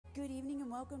Good evening and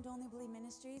welcome to Only Believe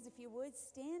Ministries. If you would,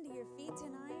 stand to your feet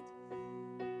tonight.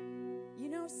 You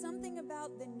know, something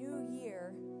about the new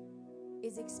year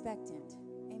is expectant.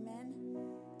 Amen?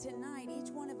 Tonight, each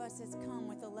one of us has come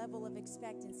with a level of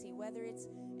expectancy, whether it's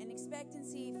an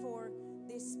expectancy for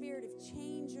this spirit of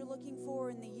change you're looking for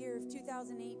in the year of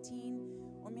 2018,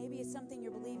 or maybe it's something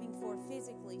you're believing for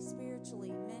physically,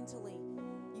 spiritually, mentally.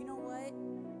 You know what?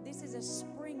 This is a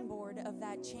springboard of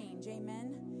that change.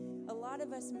 Amen? A lot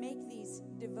of us make these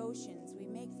devotions. We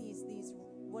make these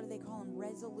what do they call them,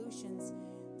 resolutions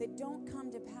that don't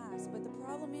come to pass. But the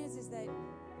problem is that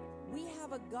we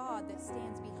have a God that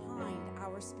stands behind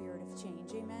our spirit of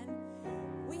change. Amen?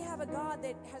 We have a God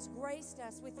that has graced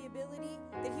us with the ability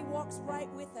that He walks right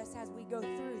with us as we go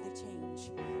through the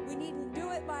change. We needn't do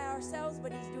it by ourselves,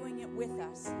 but He's doing it with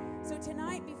us. So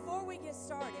tonight, before we get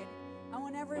started, I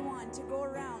want everyone to go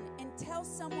around and tell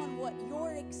someone what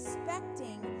you're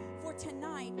expecting for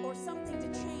tonight or something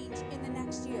to change in the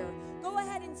next year. Go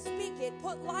ahead and speak it,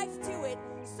 put life to it,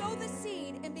 sow the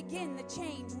seed, and begin the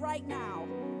change right now.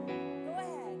 Go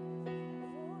ahead.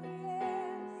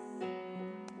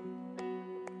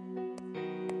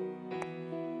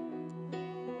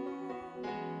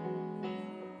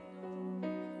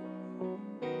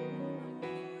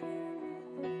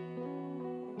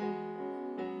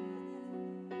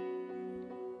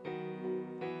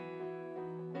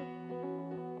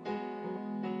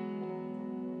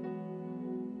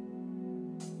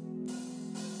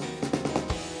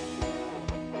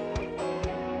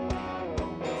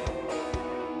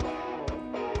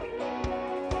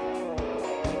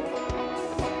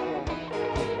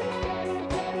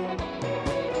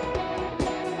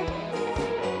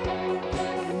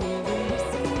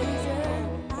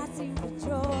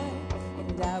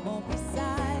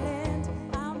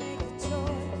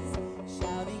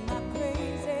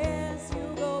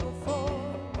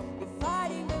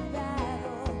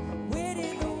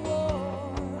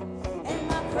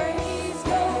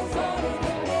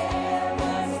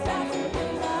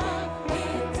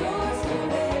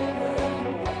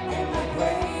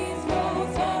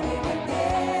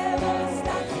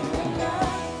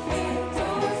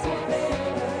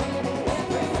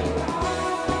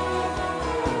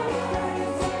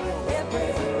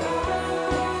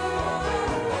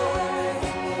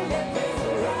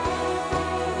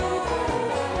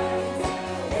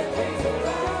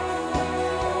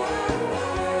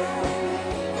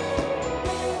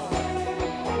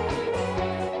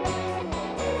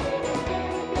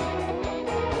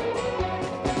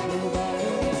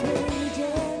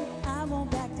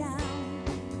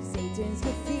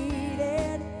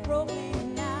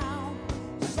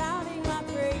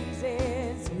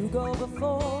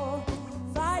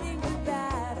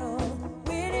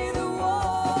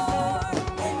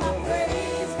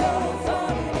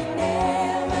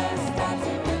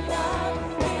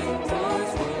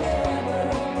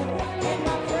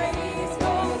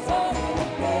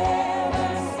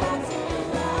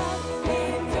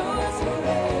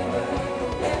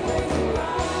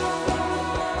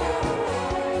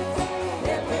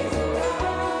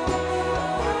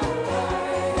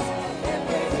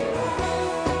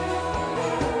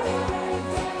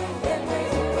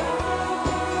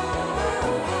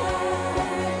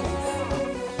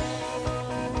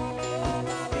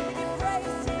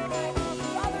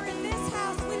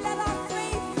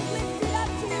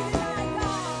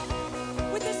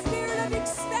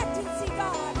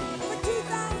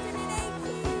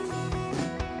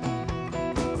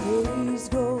 Praise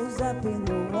goes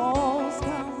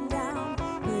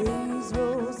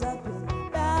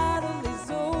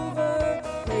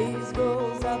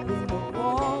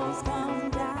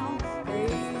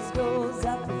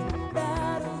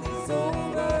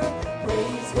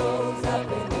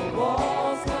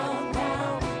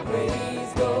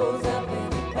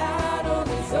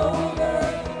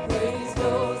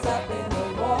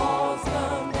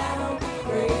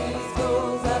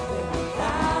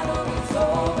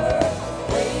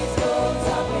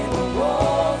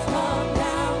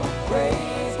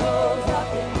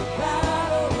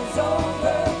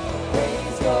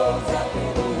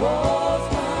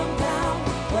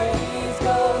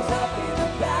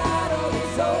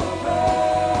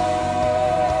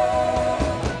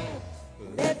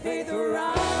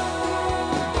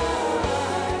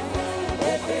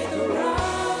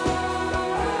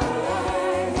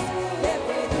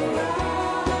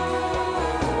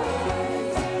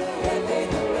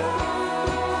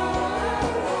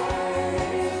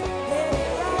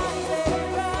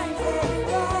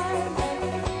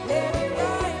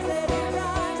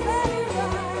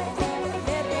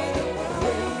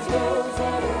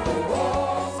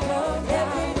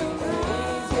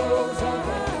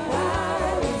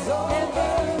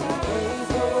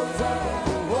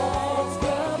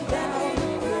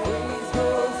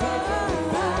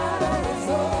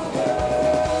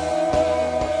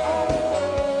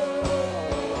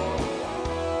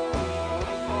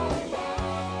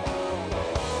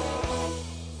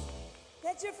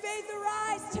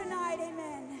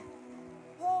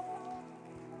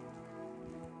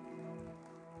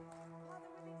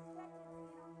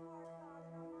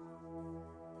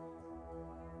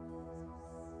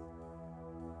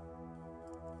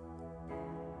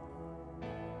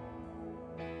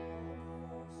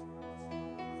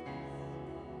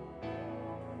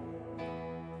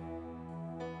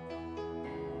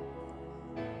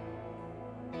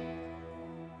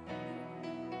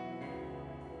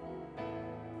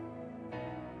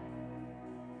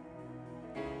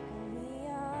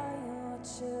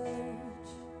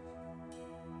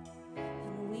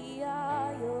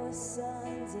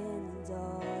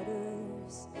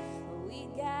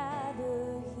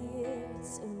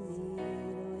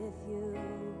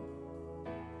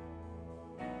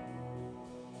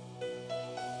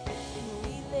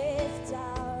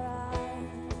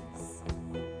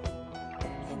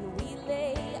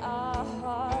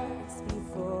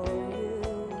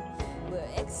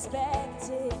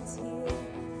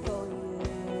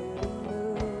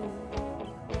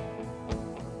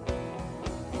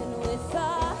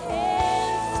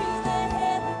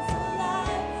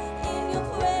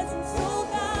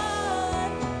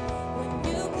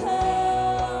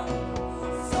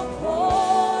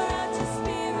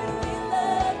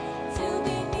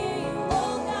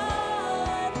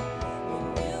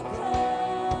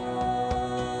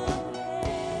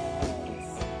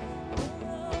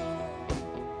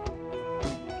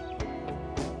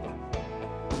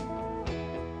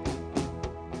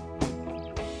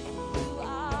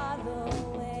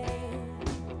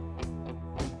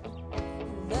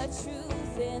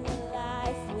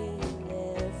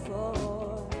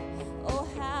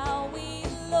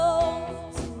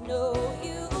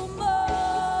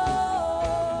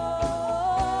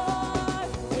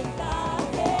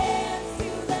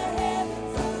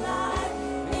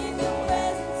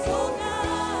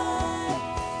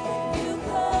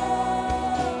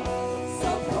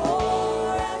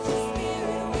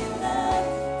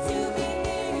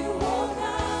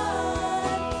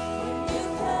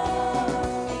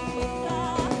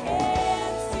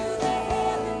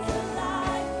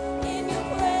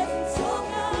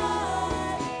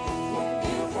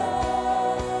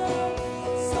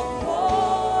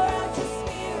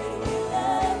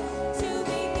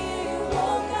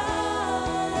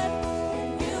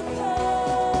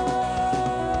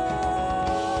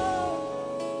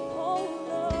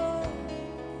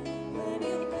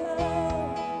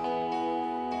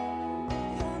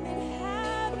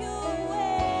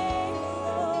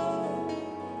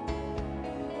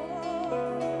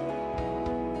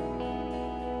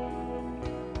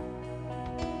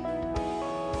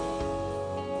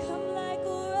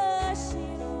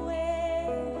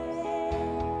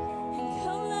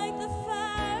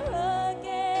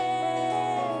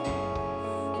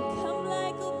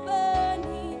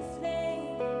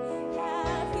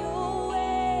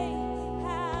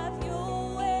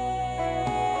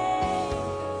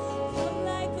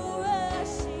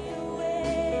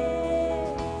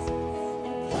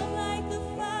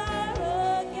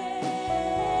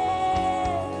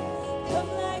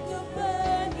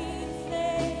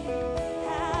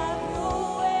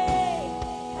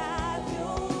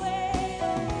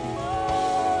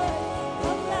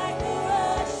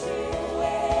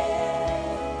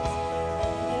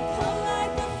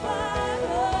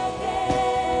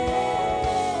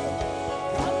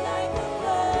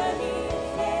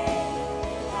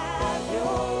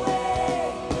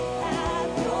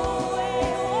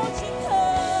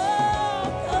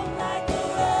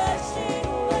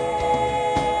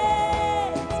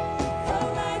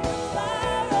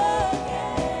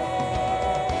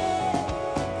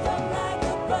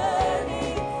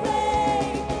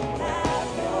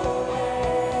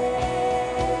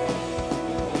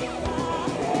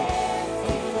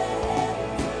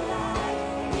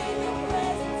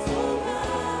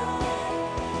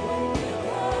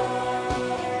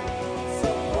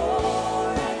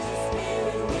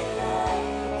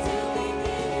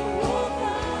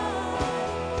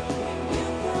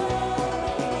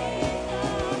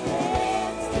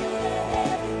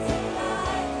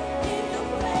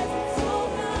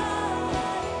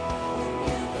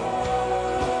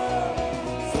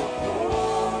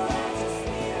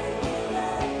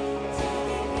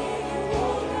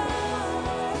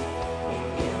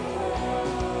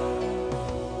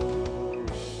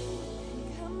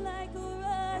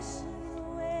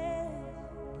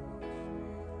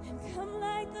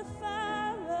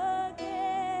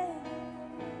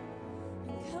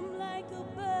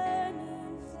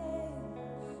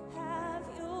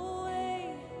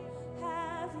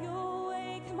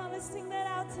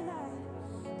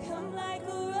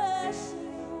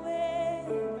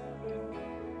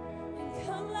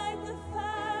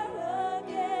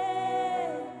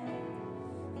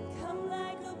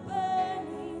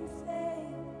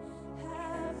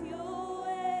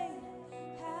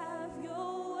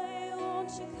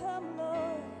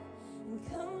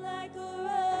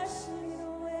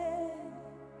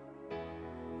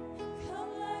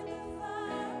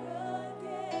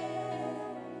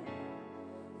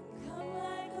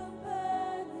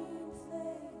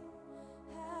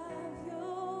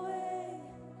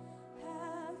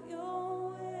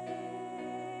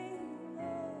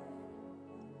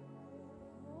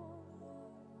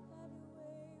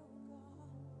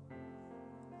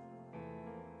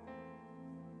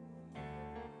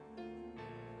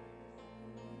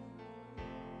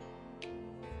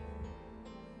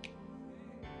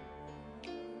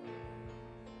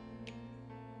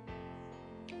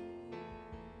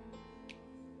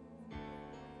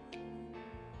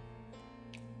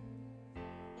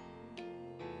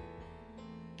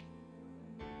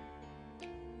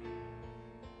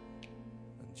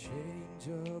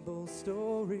unchangeable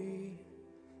story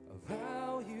of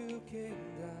how you came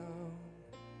down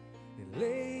and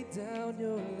laid down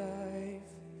your life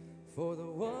for the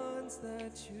ones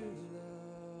that you love.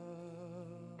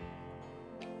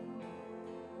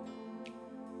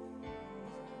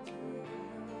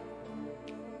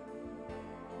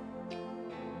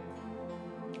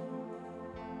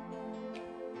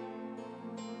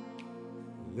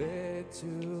 Led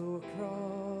to a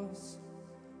cross,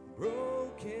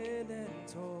 broken and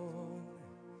torn,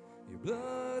 your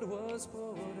blood was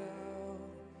poured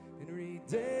out, and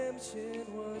redemption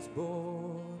was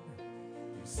born.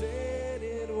 You said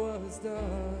it was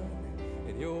done,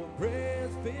 and your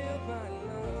breath filled my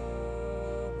lungs.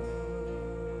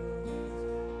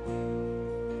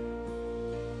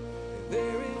 And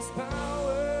there is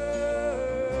power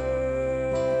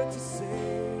to save,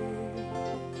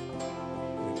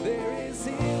 and there is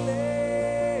healing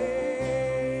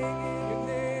in your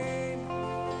name,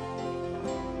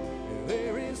 and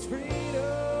there is freedom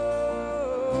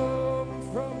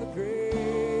from the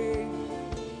grave.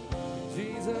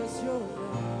 Jesus, your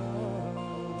love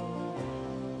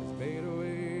has made a way.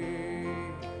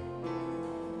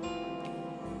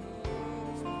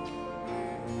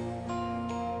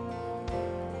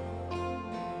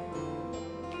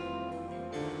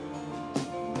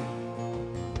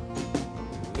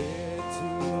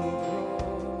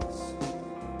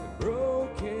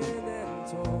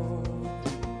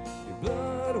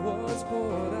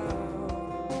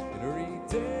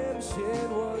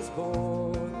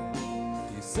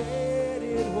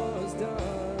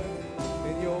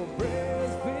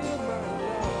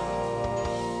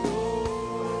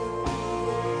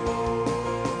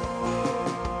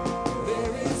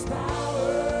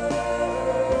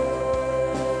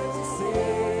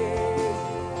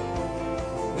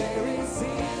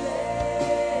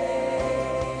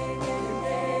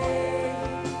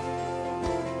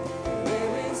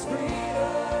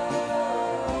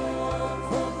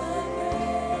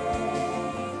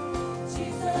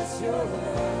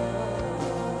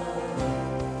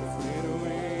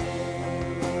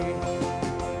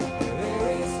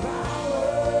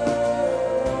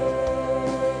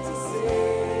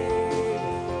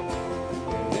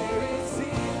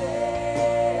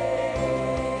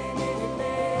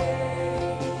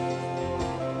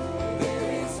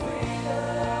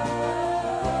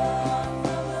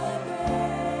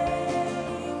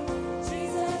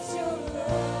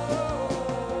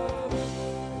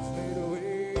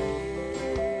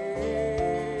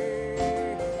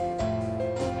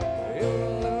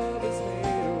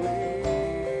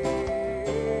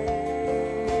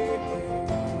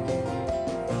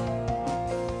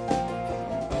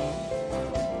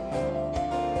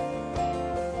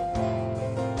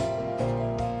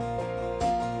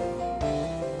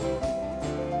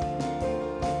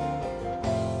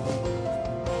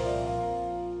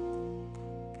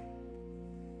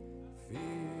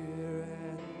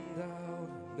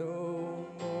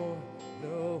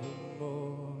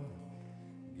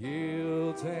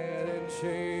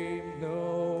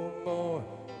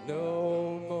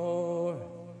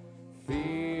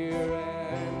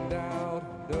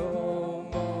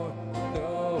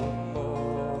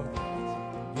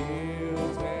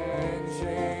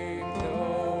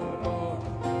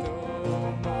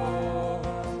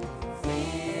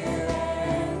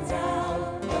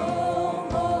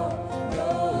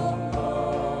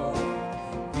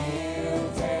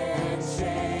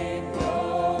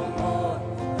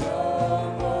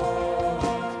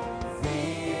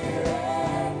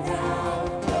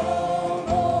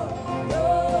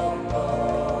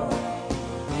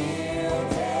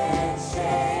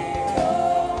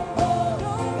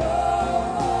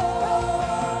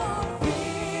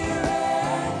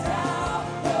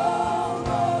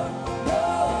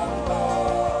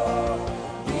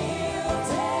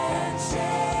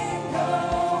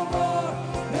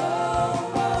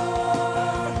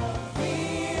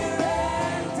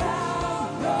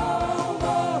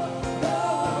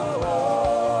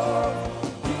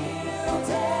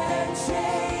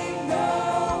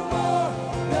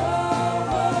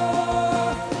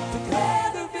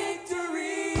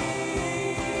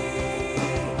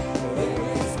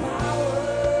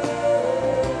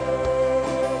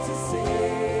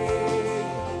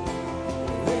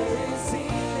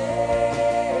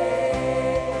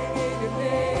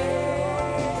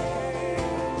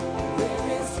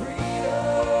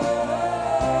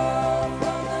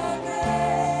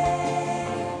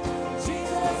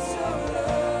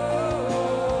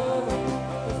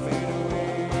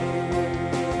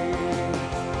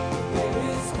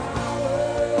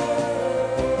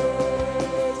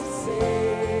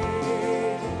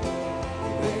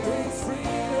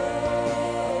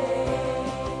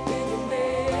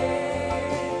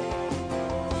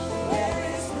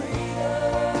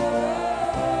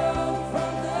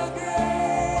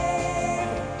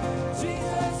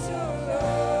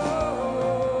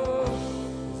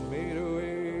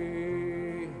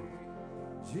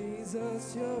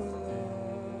 Jesus, your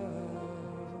love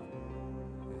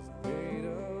has made a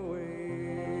way.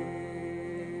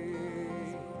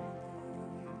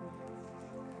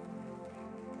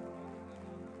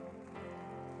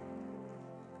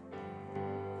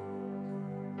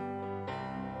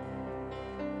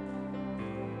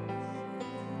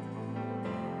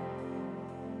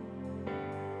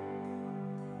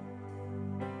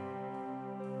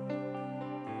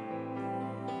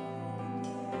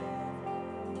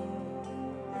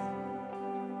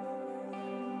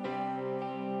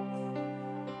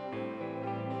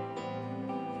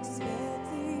 Expect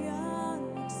the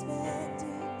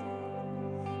unexpected.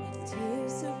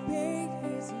 Anticipate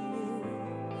His move.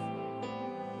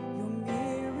 Your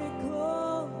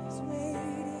miracle is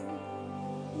waiting.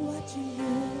 Watching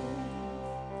you.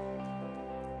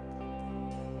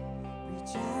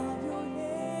 Reach out your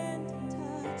hand and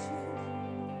touch Him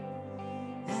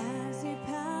as He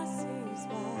passes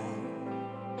by.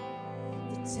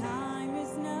 The time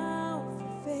is now for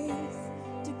faith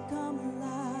to come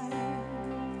alive.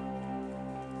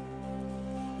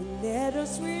 Let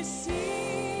us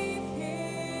receive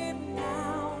Him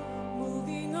now,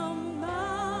 moving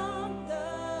among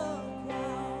the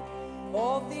crowd.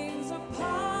 All things are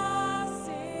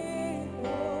possible,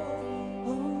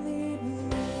 only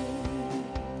believe.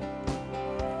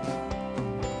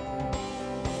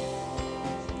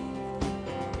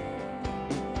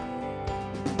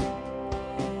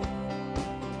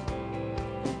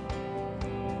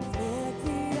 Let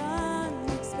the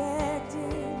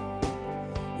unexpected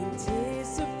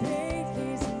anticipate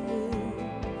His move.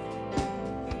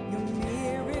 Your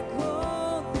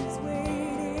miracle is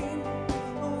waiting,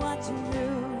 watching you.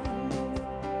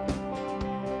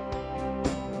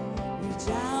 Reach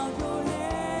out your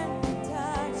hand and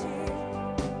touch Him,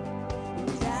 and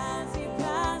as He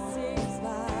passes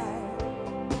by,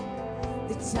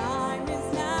 the time is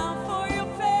now for your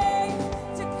faith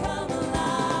to come alive.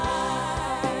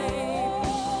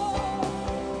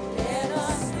 Let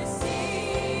us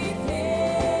receive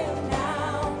Him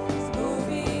now. He's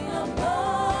moving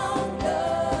among the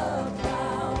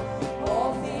crowd.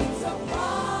 All things are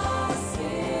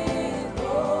possible.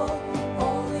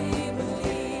 Only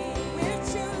believe. We're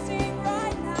choosing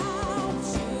right now.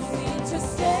 Choosing to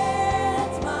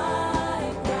stand my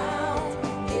ground.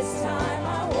 This time I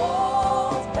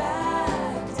won't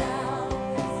back down.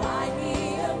 Find me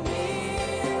a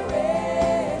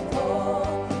miracle.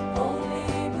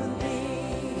 Only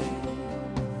believe.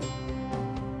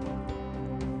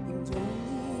 And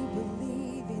only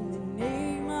believe in the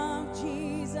name of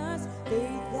Jesus.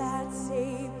 Faith that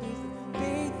saves,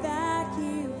 faith that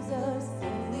heals us.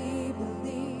 Only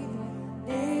believe in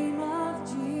the name of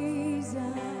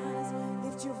Jesus.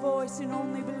 Lift your voice and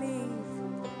only believe.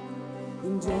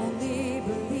 And only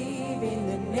believe in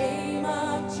the name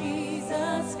of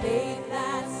Jesus. Faith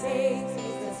that saves,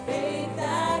 faith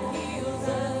that heals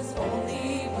us.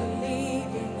 Only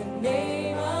believe in the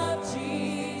name of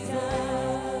Jesus.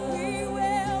 We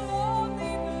will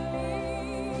only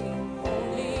believe.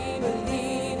 Only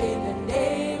believe in the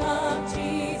name of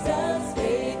Jesus.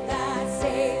 Faith that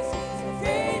saves,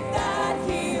 faith that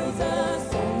heals us.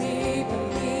 Only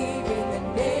believe in the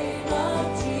name of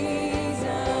Jesus.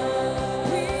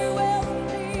 We will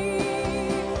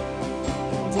believe.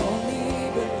 And only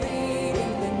believe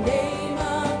in the name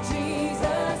of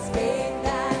Jesus. Faith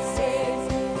that saves,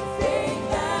 faith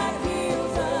that heals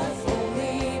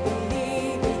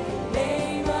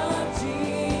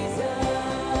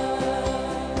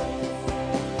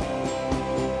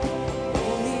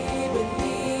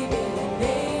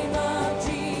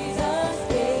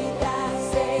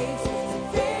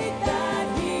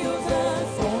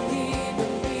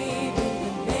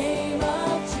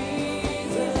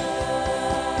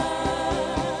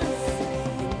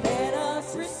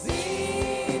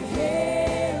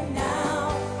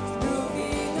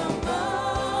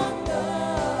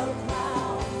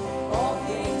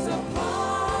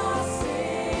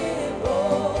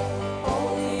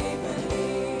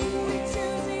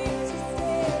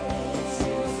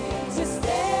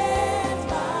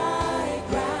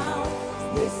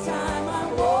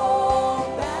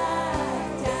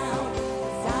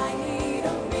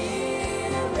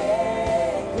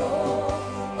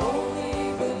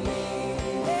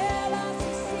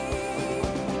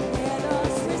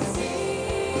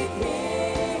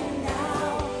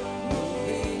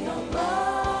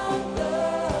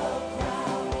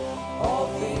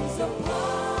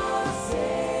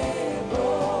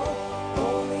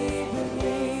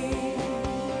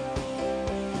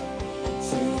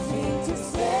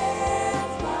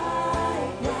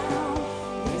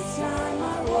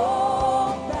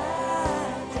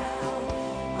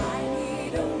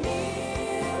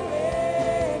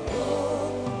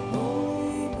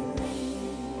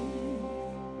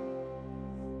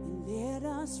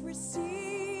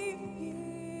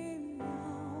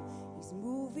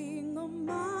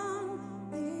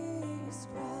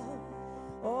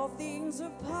things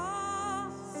are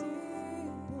possible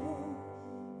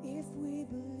if we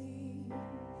believe.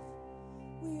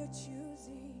 We're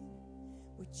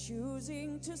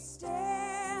choosing to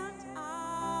stand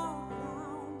our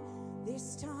ground.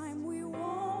 This time we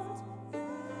won't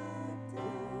back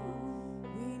down.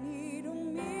 We need a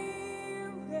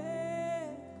miracle.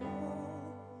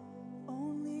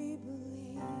 Only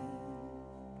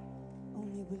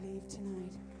believe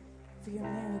tonight, for your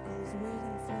miracle is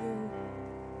waiting for you.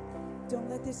 Don't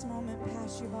let this moment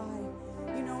pass you by.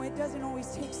 You know, it doesn't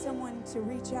always take someone to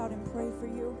reach out and pray for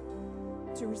you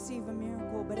to receive a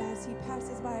miracle, but as he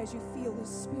passes by, as you feel his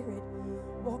spirit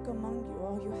walk among you,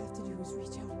 all you have to do is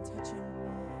reach out and touch him.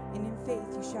 And in faith,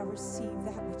 you shall receive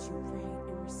that which you pray,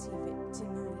 and receive it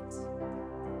tonight.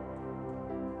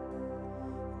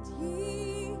 And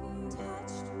he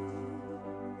touched me.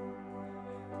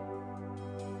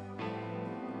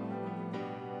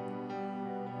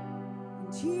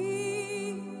 And he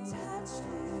touched me.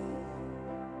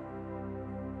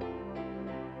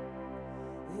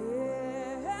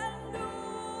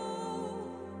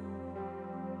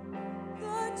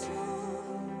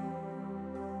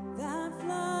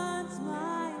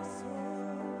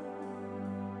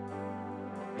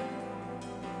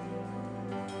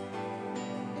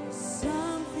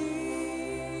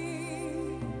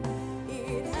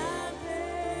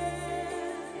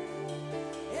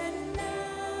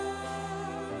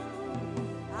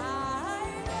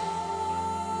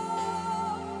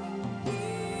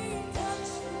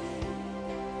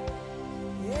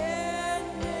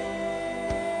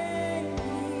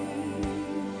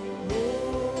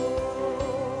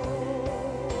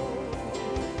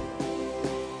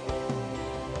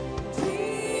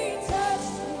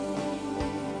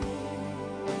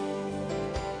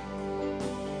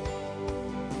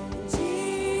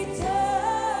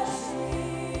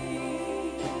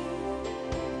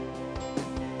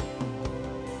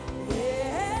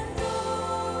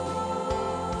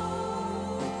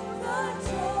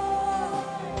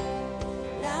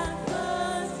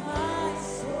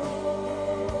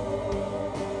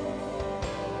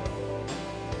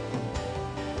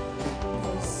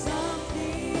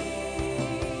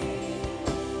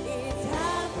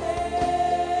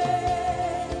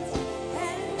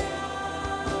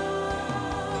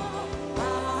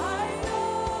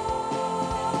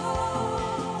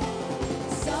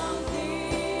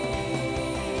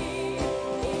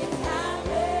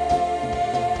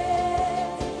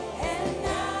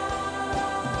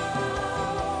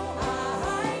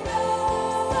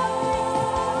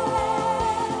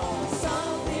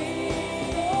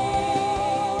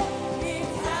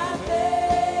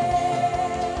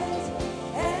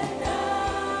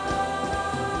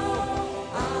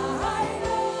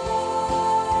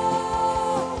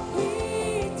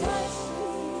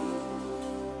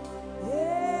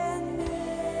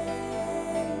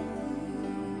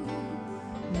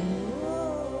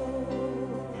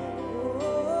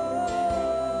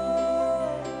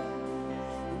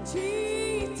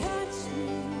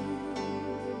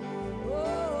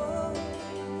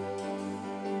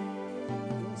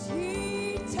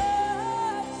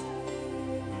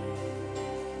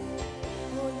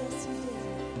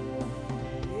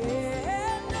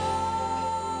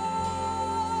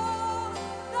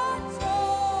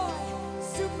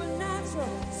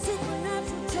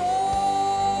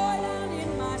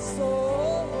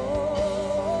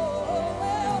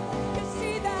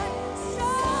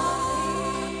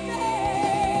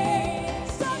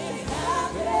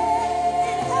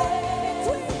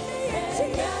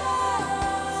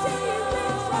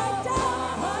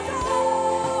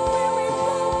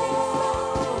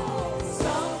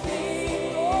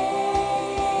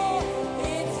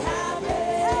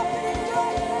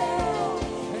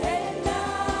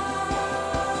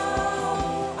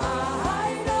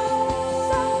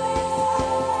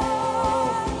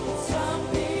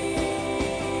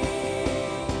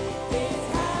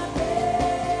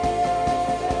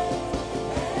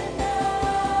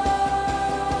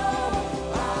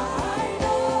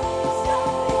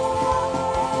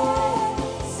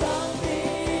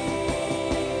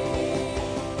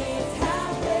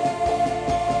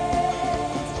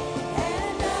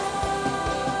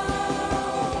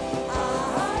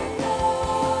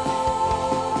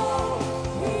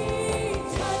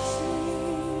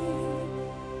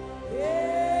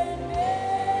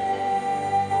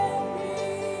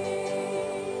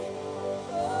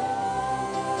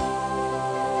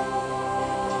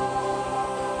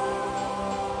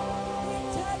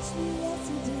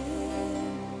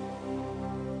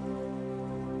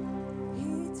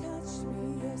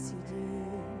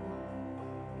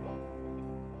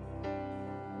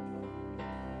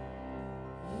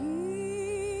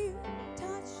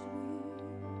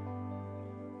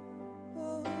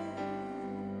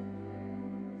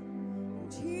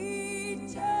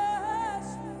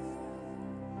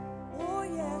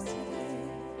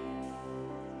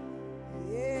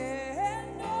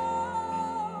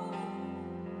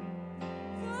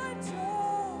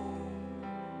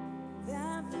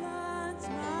 floods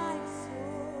my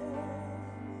soul.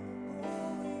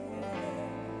 Oh, yeah.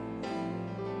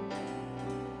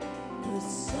 'Cause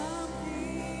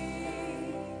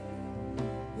something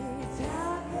is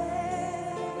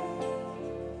happening,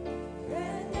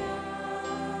 and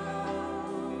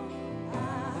now I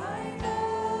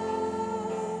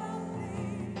know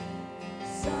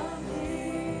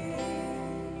something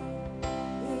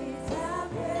is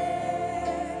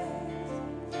happening,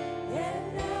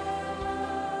 and now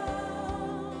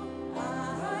I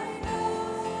know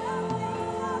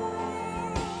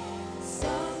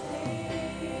something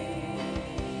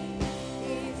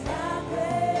is happening,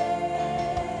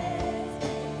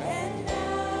 and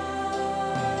now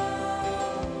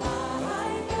I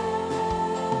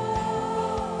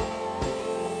know He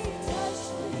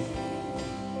touched me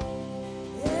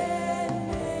and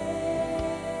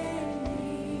made me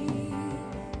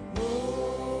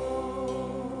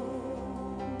whole.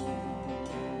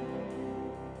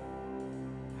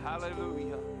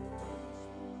 Hallelujah.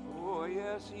 Oh,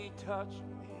 yes, He touched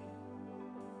me.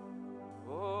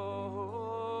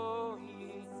 Oh,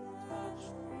 He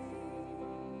touched me.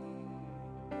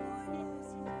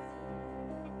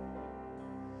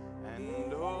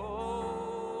 And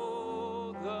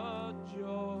oh, the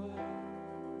joy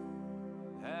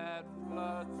that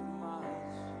floods my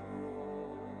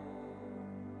soul.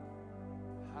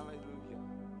 Hallelujah.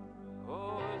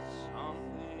 Oh,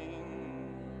 something,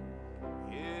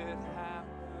 it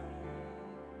happened,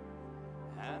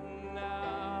 and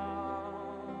now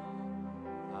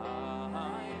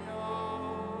I know.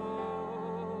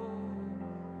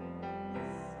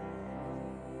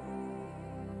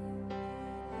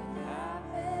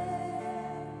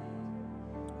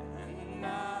 And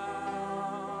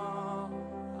now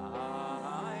I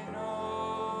know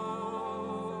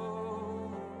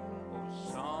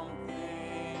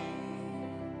something,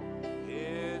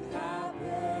 it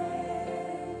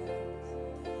happened,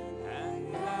 and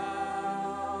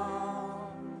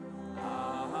now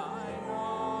I know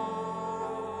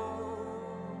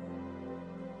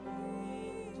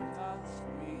He touched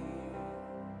me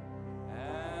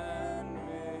and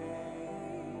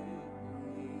made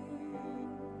me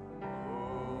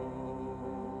whole.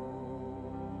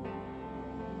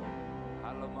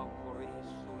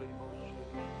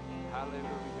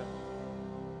 Hallelujah.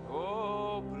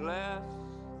 Oh, bless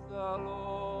the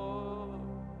Lord,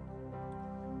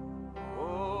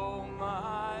 oh,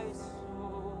 my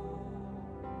soul,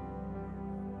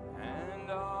 and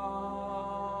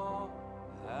all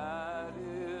that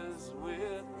is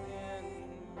within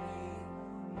me.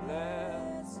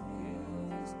 Bless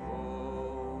His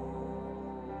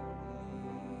holy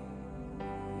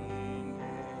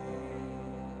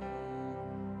name.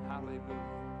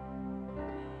 Hallelujah.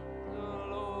 The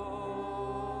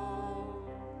Lord,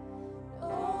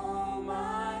 oh,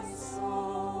 my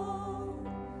soul,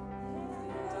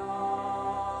 and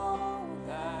all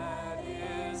that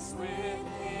is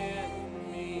within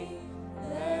me.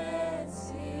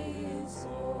 Bless His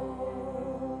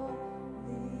holy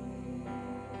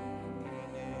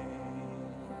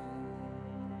name.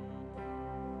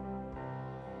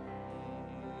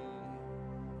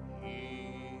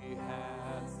 He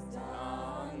has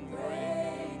done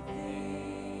great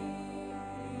things.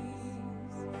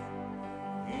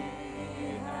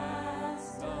 He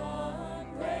has done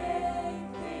great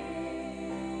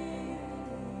things.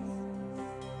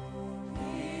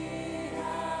 He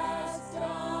has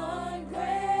done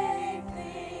great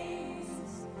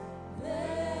things.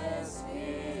 Bless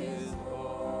His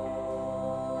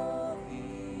holy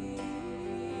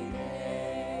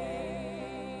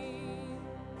name.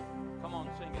 Come on,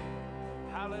 sing it.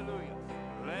 Hallelujah.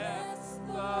 Bless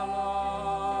the Lord,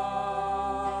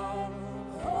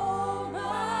 oh,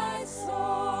 my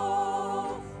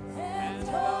soul, and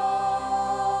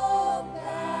all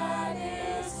that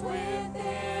is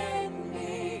within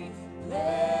me.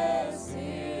 Bless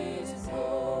His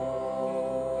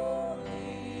holy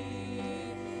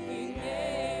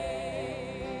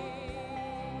name.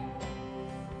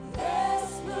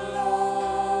 Bless the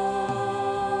Lord,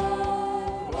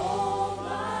 oh,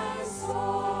 my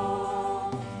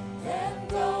soul,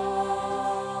 and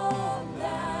all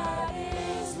that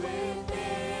is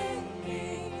within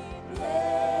me.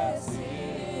 Bless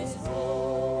His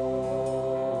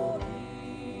holy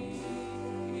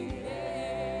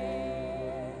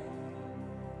name.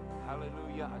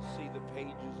 Hallelujah. I see the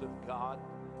pages of God.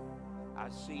 I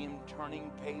see Him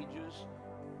turning pages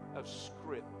of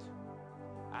script.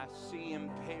 I see Him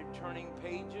turning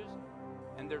pages,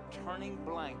 and they're turning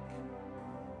blank.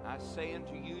 I say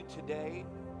unto you today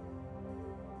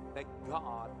that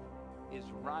God is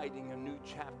writing a new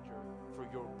chapter for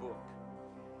your book.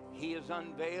 He is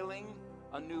unveiling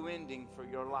a new ending for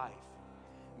your life.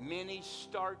 Many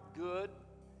start good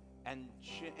and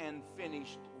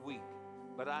finish weak.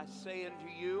 But I say unto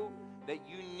you that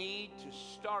you need to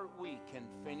start weak and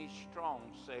finish strong,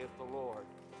 saith the Lord.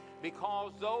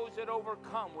 Because those that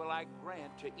overcome will I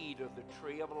grant to eat of the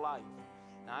tree of life.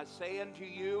 And I say unto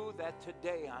you that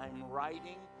today I'm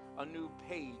writing a new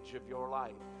page of your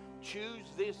life. Choose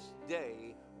this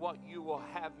day what you will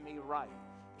have me write.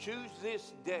 Choose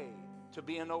this day to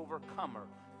be an overcomer.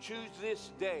 Choose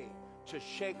this day to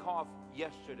shake off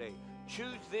yesterday.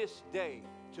 Choose this day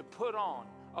to put on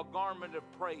a garment of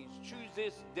praise. Choose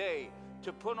this day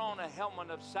to put on a helmet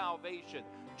of salvation.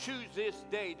 Choose this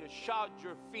day to shod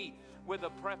your feet with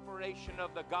the preparation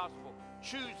of the gospel.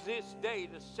 Choose this day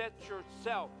to set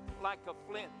yourself like a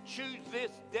flint. Choose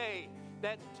this day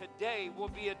that today will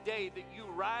be a day that you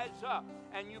rise up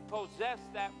and you possess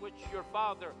that which your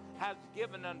Father has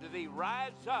given unto thee.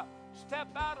 Rise up. Step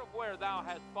out of where thou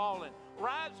hast fallen.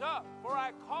 Rise up, for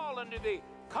I call unto thee.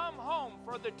 Come home,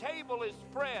 for the table is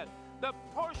spread. The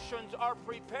portions are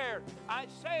prepared. I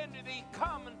say unto thee,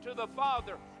 come unto the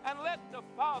Father, and let the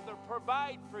Father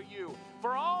provide for you.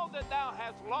 For all that thou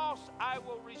hast lost, I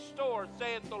will restore,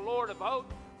 saith the Lord of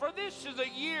hosts. For this is a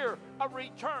year of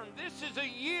return. This is a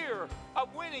year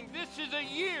of winning. This is a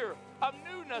year of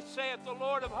newness, saith the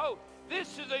Lord of hosts.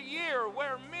 This is a year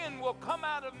where men will come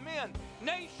out of men,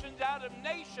 nations out of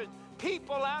nations,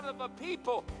 people out of a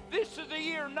people. This is a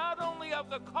year not only of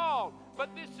the call,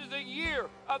 but this is a year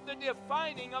of the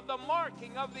defining, of the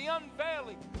marking, of the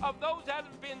unveiling of those that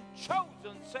have been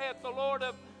chosen, saith the Lord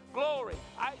of glory.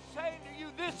 I say to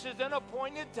you, this is an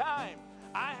appointed time.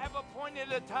 I have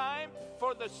appointed a time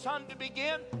for the sun to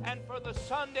begin and for the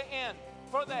sun to end,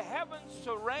 for the heavens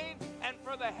to reign and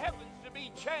for the heavens to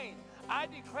be changed. I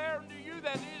declare unto you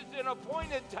that it is an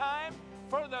appointed time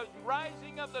for the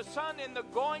rising of the sun and the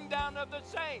going down of the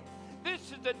same.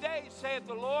 This is the day, saith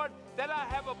the Lord, that I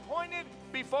have appointed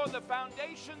before the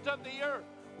foundations of the earth.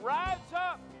 Rise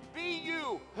up, be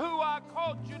you who I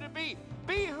called you to be.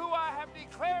 Be who I have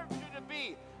declared you to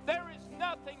be. There is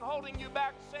nothing holding you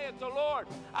back, saith the Lord.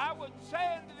 I would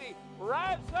say unto thee,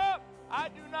 rise up. I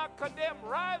do not condemn.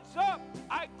 Rise up.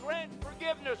 I grant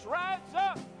forgiveness. Rise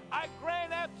up. I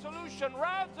grant absolution.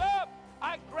 Rise up.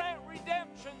 I grant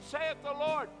redemption, saith the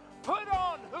Lord. Put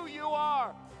on who you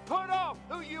are. Put off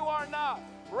who you are not.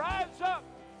 Rise up.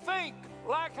 Think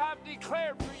like I've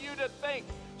declared for you to think.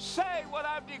 Say what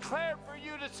I've declared for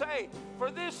you to say. For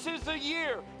this is the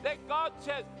year that God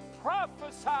says,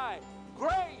 prophesy.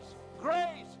 Grace,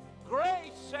 grace,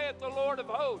 grace, saith the Lord of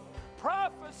hosts.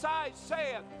 Prophesy,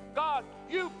 saith God,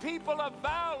 you people of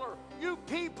valor, you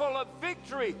people of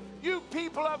victory, you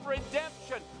people of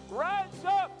redemption, rise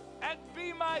up and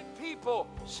be my people,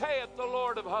 saith the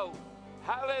Lord of hosts.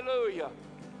 Hallelujah.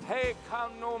 Hey,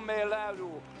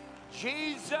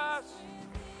 Jesus.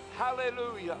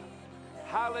 Hallelujah.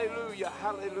 Hallelujah.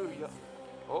 Hallelujah.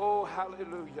 Oh,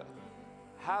 hallelujah.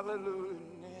 Hallelujah.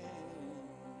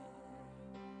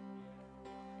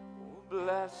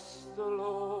 Bless the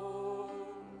Lord,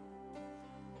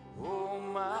 oh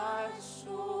my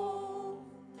soul,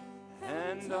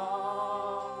 and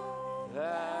all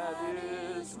that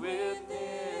is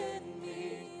within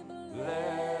me.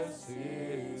 Bless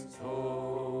His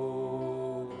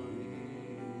holy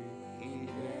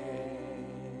name.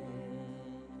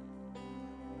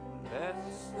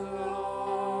 Bless the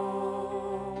Lord,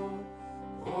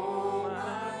 oh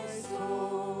my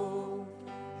soul,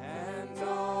 and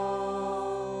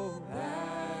all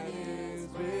that is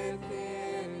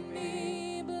within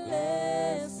me.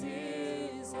 Bless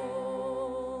His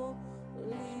holy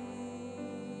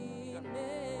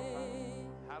name.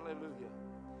 Hallelujah.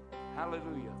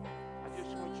 Hallelujah. I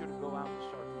just want you to go out and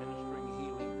start ministering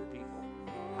healing to people.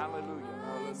 Hallelujah.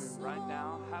 Hallelujah. Right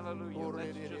now, hallelujah.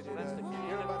 Let's the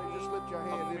everybody just lift your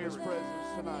hand in His presence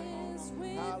tonight.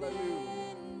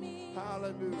 Hallelujah.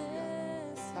 Hallelujah.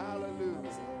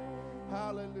 Hallelujah.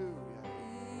 Hallelujah.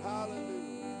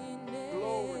 Hallelujah.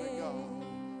 Glory to God.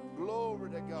 Glory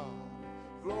to God.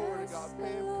 Glory to God.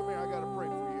 Pam, come here. I got to pray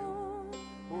for you.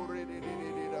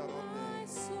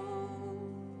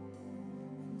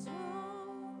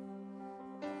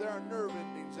 There are nerve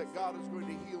endings that God is going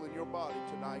to heal in your body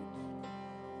tonight.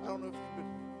 I don't know if you've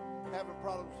been having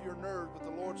problems with your nerves, but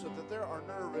the Lord said that there are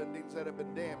nerve endings that have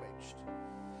been damaged.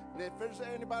 And if there's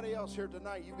anybody else here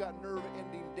tonight, you've got nerve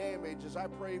ending damage. As I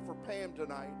pray for Pam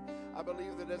tonight, I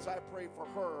believe that as I pray for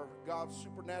her, God's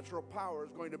supernatural power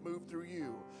is going to move through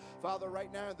you. Father,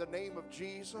 right now in the name of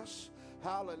Jesus,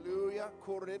 hallelujah,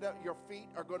 your feet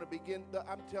are going to begin,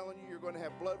 I'm telling you, you're going to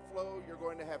have blood flow, you're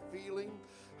going to have feeling.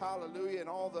 hallelujah, and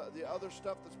all the other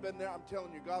stuff that's been there. I'm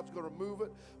telling you, God's going to move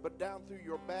it. But down through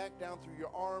your back, down through your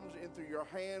arms, in through your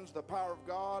hands, the power of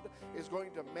God is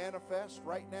going to manifest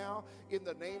right now in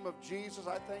the name of Jesus.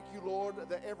 I thank you, Lord,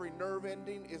 that every nerve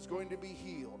ending is going to be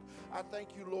healed. I thank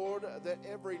you, Lord, that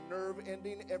every nerve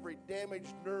ending, every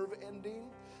damaged nerve ending,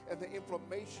 and the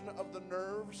inflammation of the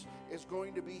nerves is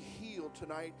going to be healed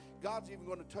tonight. God's even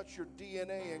going to touch your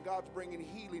DNA, and God's bringing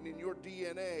healing in your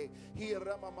DNA. Be healed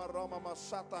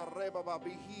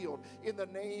in the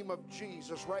name of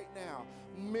Jesus right now.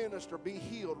 Minister, be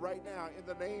healed right now in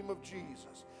the name of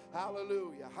Jesus.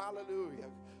 Hallelujah, hallelujah,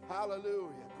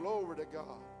 hallelujah. Glory to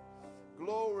God.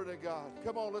 Glory to God.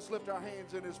 Come on, let's lift our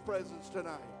hands in His presence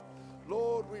tonight.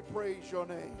 Lord, we praise your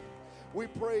name. We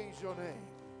praise your name.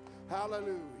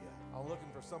 Hallelujah. I'm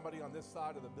looking for somebody on this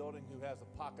side of the building who has a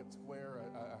pocket square,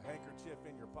 a handkerchief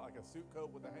in your pocket, a suit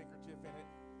coat with a handkerchief in it.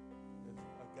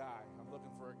 It's a guy. I'm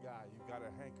looking for a guy. You've got a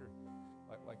hanker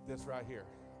like this right here.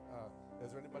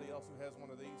 Is there anybody else who has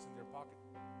one of these in their pocket?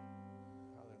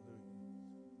 Hallelujah.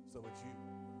 So it's you.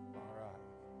 All right.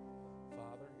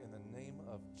 Father, in the name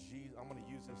of Jesus, I'm going to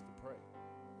use this to pray.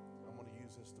 I'm going to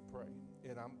use this to pray.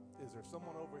 And is there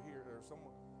someone over here? There's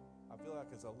someone. I feel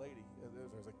like it's a lady.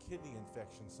 There's a kidney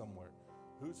infection somewhere.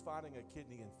 Who's fighting a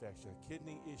kidney infection, a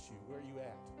kidney issue? Where are you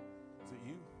at? Is it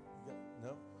you?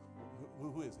 No?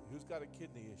 Who is it? Who's got a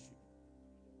kidney issue?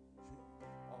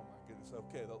 Oh, my goodness.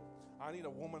 Okay. I need a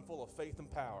woman full of faith and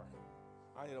power.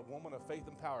 I need a woman of faith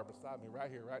and power beside me right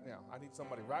here, right now. I need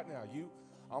somebody right now.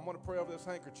 I'm going to pray over this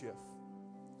handkerchief.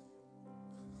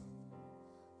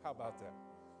 How about that?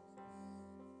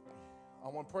 I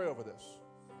want to pray over this.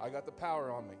 I got the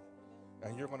power on me.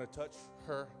 And you're going to touch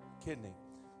her kidney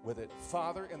with it.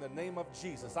 Father, in the name of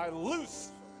Jesus, I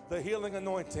loose the healing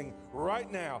anointing right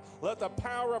now. Let the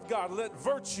power of God, let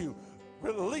virtue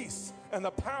release and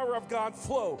the power of God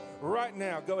flow right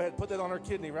now. Go ahead, put that on her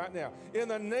kidney right now. In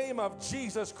the name of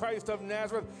Jesus Christ of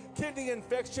Nazareth, kidney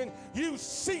infection, you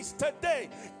cease today.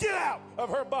 Get out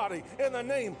of her body in the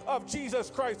name of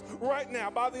Jesus Christ right now.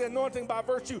 By the anointing, by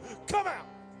virtue, come out.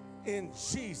 In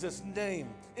Jesus'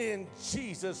 name, in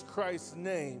Jesus Christ's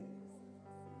name.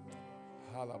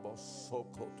 Hallelujah,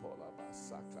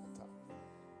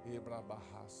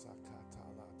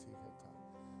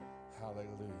 hallelujah,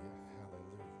 hallelujah,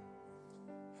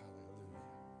 hallelujah.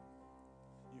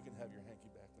 You can have your hanky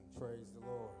back. Praise the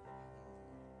Lord.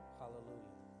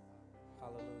 Hallelujah,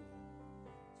 hallelujah.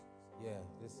 Yeah,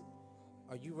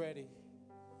 are you ready?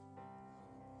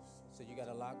 So you got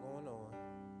a lot going on.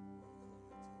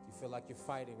 You feel like you're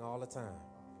fighting all the time.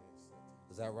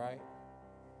 Is that right?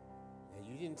 And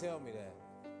you didn't tell me that.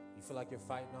 You feel like you're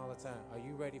fighting all the time. Are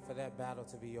you ready for that battle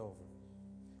to be over?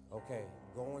 Okay,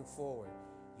 going forward,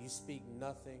 you speak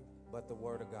nothing but the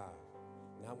word of God.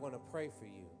 Now I'm going to pray for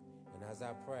you. And as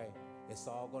I pray, it's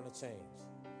all going to change.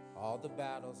 All the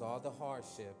battles, all the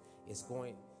hardship,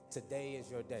 today is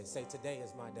your day. Say, today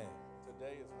is my day.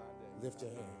 Today is my day. Lift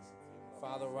your hands.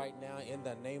 Father, right now, in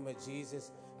the name of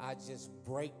Jesus, I just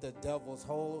break the devil's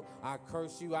hold. I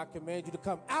curse you. I command you to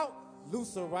come out.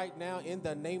 Loose her right now in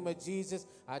the name of Jesus.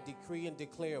 I decree and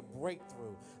declare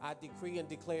breakthrough. I decree and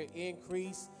declare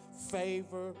increase,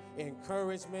 favor,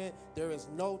 encouragement. There is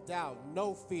no doubt,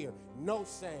 no fear, no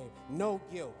shame, no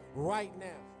guilt. Right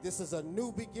now, this is a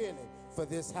new beginning for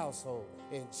this household.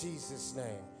 In Jesus'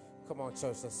 name. Come on,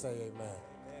 church, let's say amen.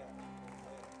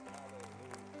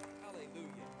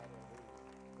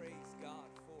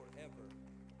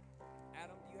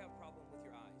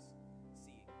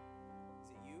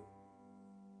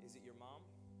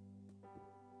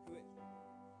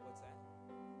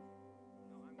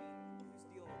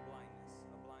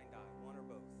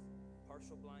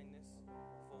 Blindness,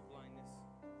 full blindness.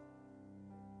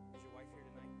 Is your wife here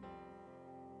tonight?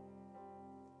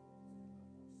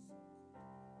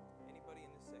 Anybody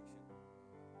in this section?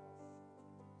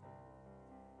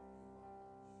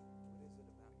 What is it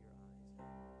about your eyes?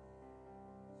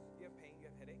 Do you have pain? Do you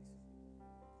have headaches?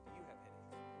 Do you have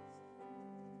headaches?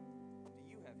 Do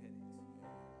you have headaches?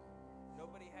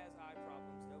 Nobody has eye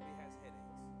problems. Nobody has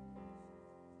headaches.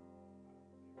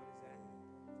 What is that?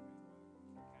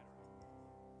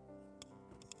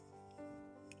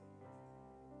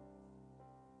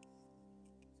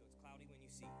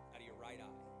 See out of your right eye.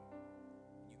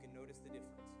 You can notice the difference.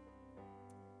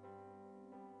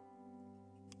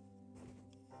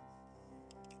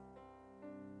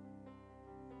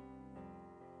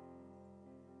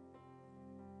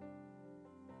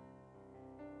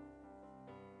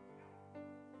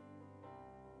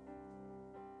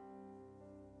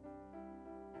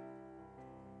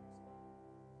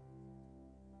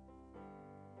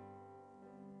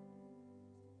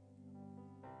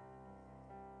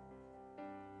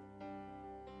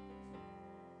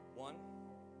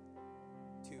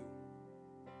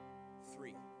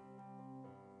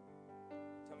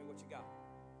 you got?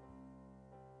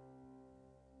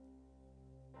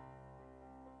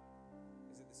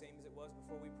 Is it the same as it was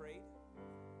before we prayed?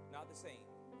 Not the same.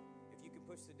 If you can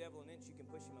push the devil an inch, you can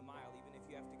push him a mile, even if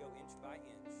you have to go inch by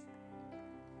inch.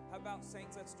 How about,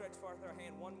 saints, let's stretch forth our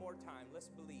hand one more time. Let's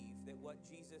believe that what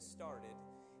Jesus started,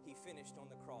 he finished on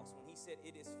the cross. When he said,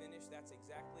 "It is finished," that's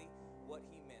exactly what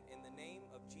he meant. In the name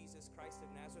of Jesus Christ of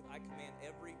Nazareth, I command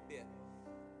every bit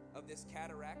of this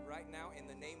cataract right now in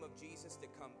the name of Jesus to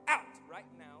come out right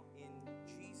now in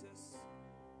Jesus'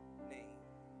 name.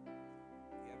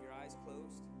 You have your eyes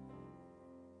closed.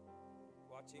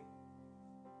 Watch him.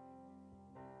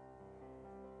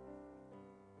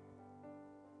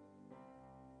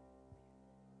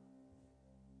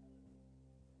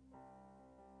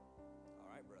 All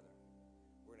right, brother.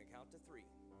 We're going to count to 3.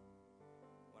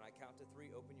 When I count to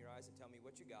 3, open your eyes and tell me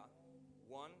what you got.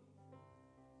 1,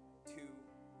 2,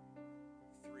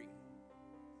 3.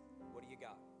 What do you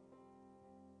got?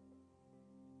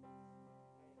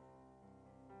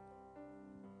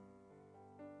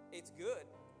 It's good.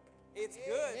 It's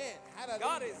good. Hallelujah.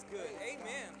 God is good.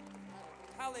 Amen.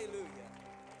 Hallelujah.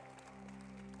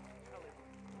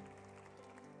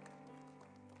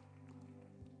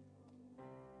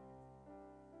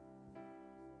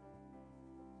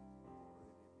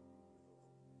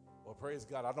 Well, praise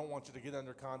God. I don't want you to get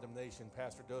under condemnation.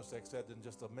 Pastor Dosek said in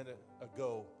just a minute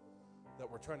ago that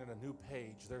we're turning a new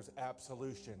page. There's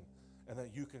absolution, and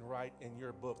that you can write in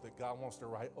your book that God wants to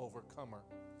write overcomer.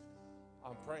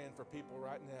 I'm praying for people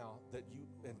right now that you,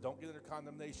 and don't get under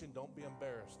condemnation, don't be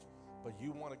embarrassed, but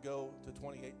you want to go to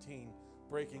 2018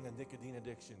 breaking a nicotine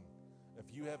addiction.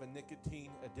 If you have a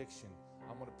nicotine addiction,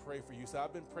 I'm going to pray for you. So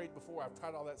I've been prayed before. I've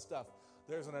tried all that stuff.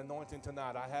 There's an anointing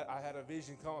tonight. I had a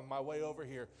vision coming my way over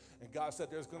here, and God said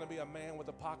there's going to be a man with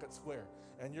a pocket square,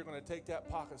 and you're going to take that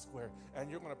pocket square, and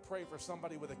you're going to pray for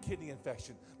somebody with a kidney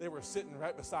infection. They were sitting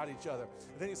right beside each other.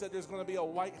 And then he said there's going to be a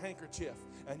white handkerchief,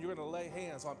 and you're going to lay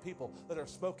hands on people that are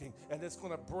smoking, and it's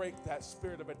going to break that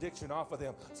spirit of addiction off of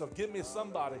them. So give me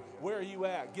somebody. Where are you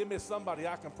at? Give me somebody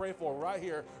I can pray for right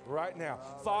here, right now.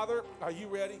 Father, are you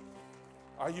ready?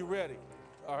 Are you ready?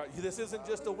 All right, this isn't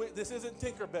this isn't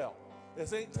Tinkerbell.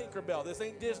 This ain't Tinkerbell. This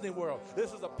ain't Disney World.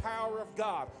 This is the power of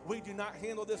God. We do not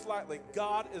handle this lightly.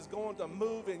 God is going to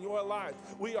move in your life.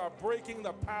 We are breaking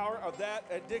the power of that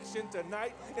addiction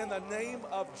tonight in the name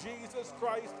of Jesus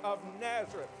Christ of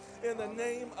Nazareth. In the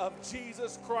name of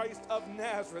Jesus Christ of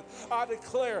Nazareth, I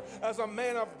declare as a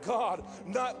man of God,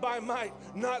 not by might,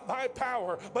 not by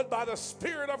power, but by the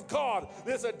Spirit of God,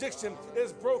 this addiction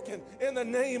is broken in the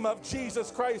name of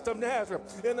Jesus Christ of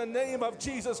Nazareth. In the name of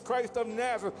Jesus Christ of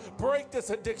Nazareth, break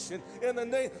this addiction in the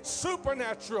name,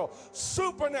 supernatural,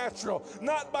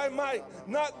 not by might,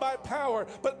 not by power,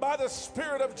 but by the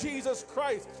Spirit of Jesus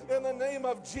Christ. In the name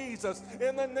of Jesus,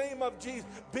 in the name of Jesus,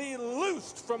 be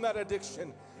loosed from that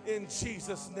addiction. In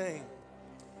Jesus' name.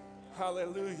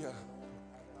 Hallelujah.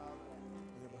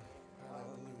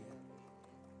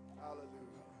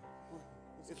 Hallelujah.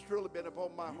 It's truly been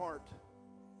upon my heart.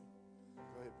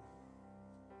 Go ahead.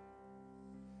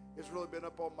 It's really been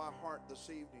upon my heart this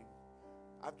evening.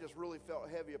 I've just really felt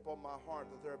heavy upon my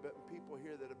heart that there have been people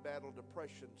here that have battled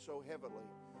depression so heavily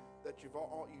that it's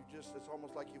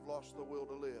almost like you've lost the will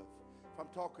to live. If I'm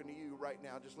talking to you right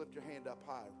now, just lift your hand up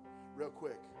high real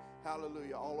quick.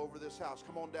 Hallelujah. All over this house.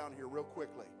 Come on down here real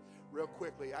quickly. Real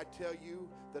quickly. I tell you,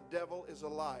 the devil is a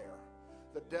liar.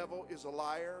 The devil is a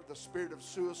liar. The spirit of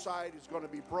suicide is going to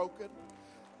be broken.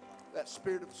 That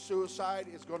spirit of suicide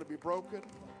is going to be broken.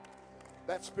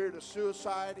 That spirit of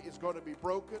suicide is going to be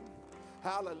broken.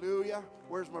 Hallelujah.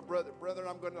 Where's my brother? Brother,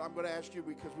 I'm going to ask you,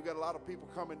 because we got a lot of people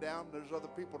coming down. There's other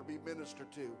people to be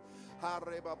ministered to. I'm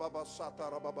going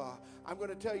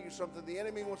to tell you something. The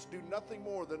enemy wants to do nothing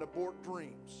more than abort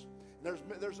dreams.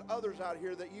 There's others out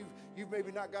here that you've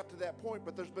maybe not got to that point,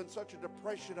 but there's been such a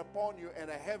depression upon you and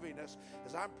a heaviness.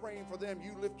 As I'm praying for them,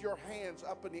 you lift your hands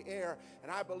up in the air,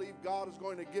 and I believe God is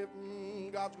going to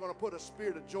God's going to put a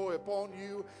spirit of joy upon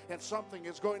you, and something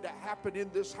is going to happen in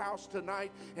this house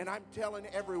tonight. And I'm telling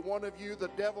every one of you, the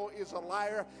devil is a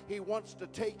liar. He wants to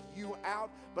take you out,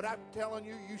 but I'm telling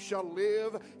you, you shall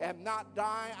live and not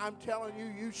die. I'm telling you,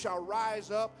 you shall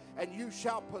rise up and you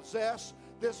shall possess.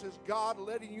 This is God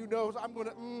letting you know. I'm going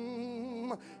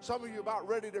to, some of you about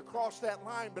ready to cross that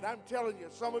line, but I'm telling you,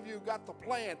 some of you got the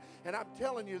plan, and I'm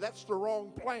telling you, that's the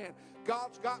wrong plan.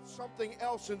 God's got something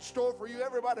else in store for you.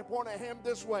 Everybody point a hand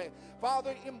this way.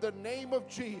 Father, in the name of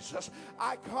Jesus,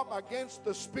 I come against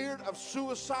the spirit of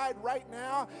suicide right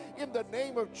now in the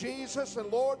name of Jesus.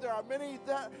 And Lord, there are many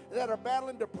that are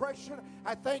battling depression.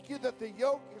 I thank you that the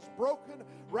yoke is broken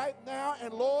right now.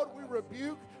 And Lord, we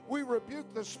rebuke We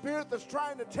rebuke the spirit that's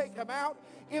trying to take them out.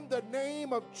 In the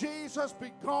name of Jesus,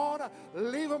 be gone.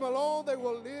 Leave them alone. They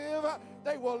will live.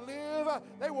 They will live.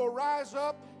 They will rise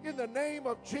up in the name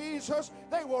of Jesus.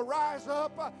 They will rise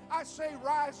up. I say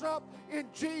rise up in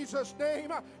Jesus'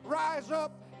 name. Rise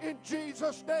up in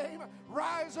Jesus' name.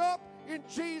 Rise up in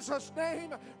Jesus'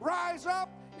 name. Rise up.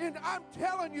 I'm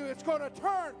telling you, it's going to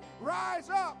turn. Rise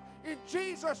up in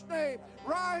Jesus' name.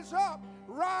 Rise up.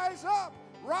 Rise up.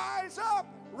 Rise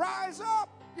up. Rise up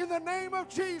in the name of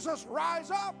Jesus.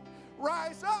 Rise up.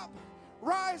 Rise up.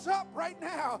 Rise up right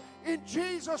now in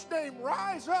Jesus' name.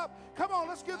 Rise up. Come on,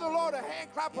 let's give the Lord a hand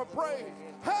clap of praise.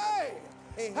 Hey!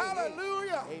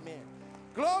 Hallelujah. Amen.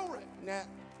 Glory. Now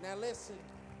listen.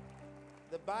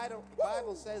 The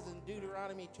Bible says in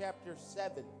Deuteronomy chapter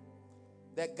 7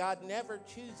 that God never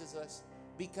chooses us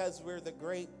because we're the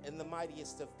great and the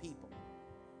mightiest of people.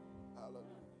 Hallelujah.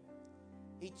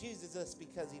 He chooses us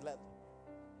because he loves us.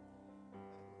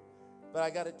 But I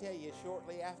got to tell you,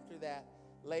 shortly after that,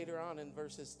 later on in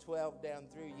verses 12 down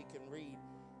through, you can read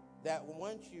that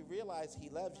once you realize he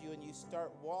loves you and you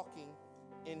start walking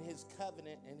in his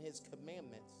covenant and his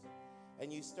commandments,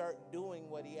 and you start doing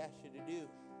what he asks you to do,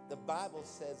 the Bible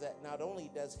says that not only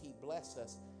does he bless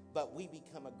us, but we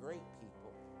become a great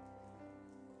people.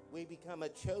 We become a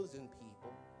chosen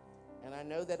people. And I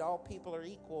know that all people are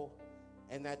equal,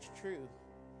 and that's true,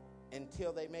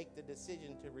 until they make the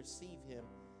decision to receive him.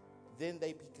 Then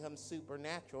they become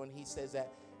supernatural, and he says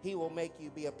that he will make you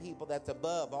be a people that's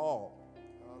above all.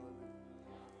 Hallelujah.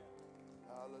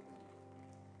 Hallelujah.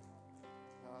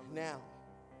 Hallelujah. Now,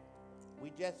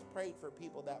 we just prayed for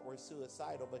people that were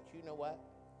suicidal, but you know what?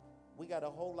 We got a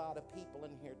whole lot of people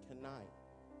in here tonight.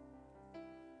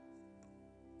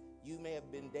 You may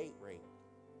have been date raped.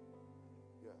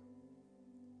 Yeah.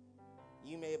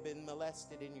 You may have been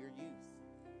molested in your youth.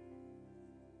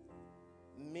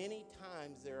 Many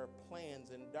times there are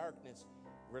plans in darkness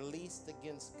released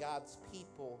against God's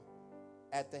people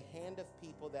at the hand of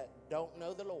people that don't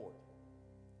know the Lord,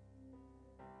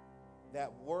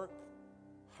 that work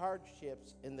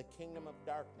hardships in the kingdom of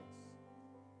darkness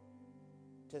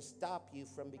to stop you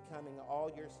from becoming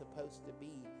all you're supposed to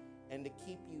be and to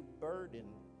keep you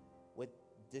burdened with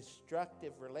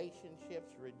destructive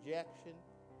relationships, rejection,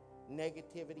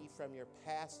 negativity from your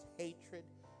past, hatred,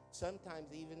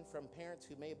 sometimes even from parents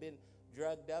who may have been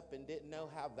drugged up and didn't know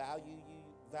how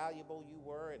valuable you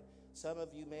were, and some of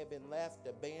you may have been left,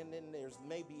 abandoned. There's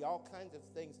maybe all kinds of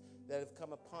things that have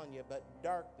come upon you, but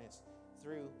darkness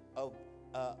through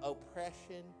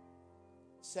oppression,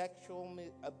 sexual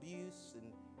abuse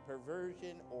and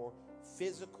perversion, or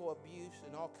physical abuse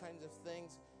and all kinds of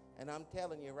things. And I'm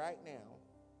telling you right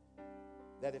now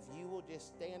that if you will just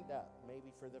stand up,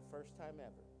 maybe for the first time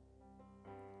ever,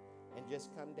 and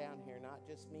just come down here, not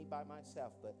just me by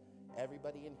myself, but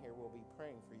everybody in here will be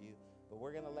praying for you. But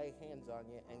we're going to lay hands on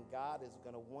you, and God is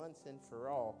going to once and for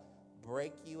all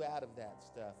break you out of that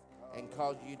stuff and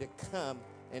cause you to come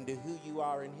into who you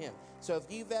are in him. So if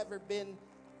you've ever been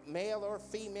male or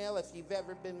female, if you've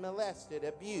ever been molested,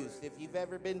 abused, if you've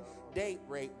ever been date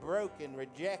raped, broken,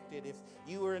 rejected, if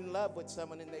you were in love with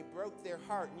someone and they broke their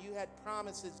heart and you had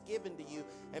promises given to you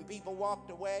and people walked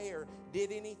away or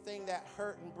did anything that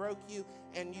hurt and broke you,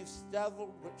 and you've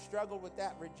struggled with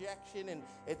that rejection and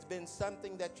it's been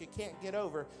something that you can't get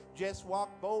over, just walk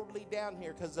boldly down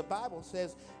here, because the Bible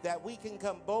says that we can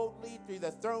come boldly through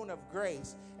the throne of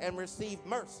grace and receive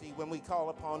mercy when we call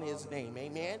upon his name.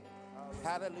 Amen.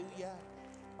 Hallelujah.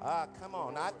 Come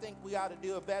on. I think we ought to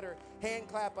do a better hand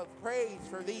clap of praise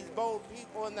for these bold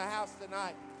people in the house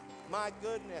tonight. My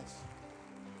goodness.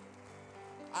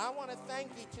 I want to thank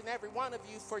each and every one of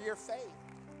you for your faith.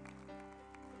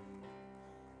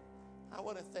 I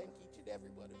want to thank each and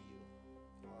every one of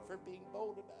you for being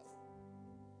bold enough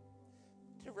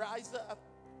to rise up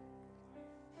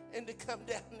and to come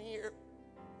down here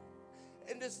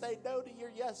and to say no to your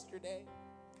yesterday.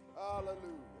 Hallelujah.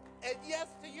 And yes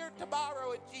to your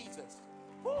tomorrow in Jesus.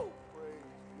 Woo! Praise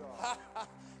God.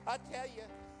 I tell you,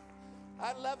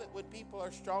 I love it when people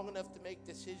are strong enough to make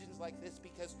decisions like this,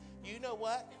 because you know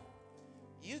what?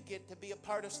 You get to be a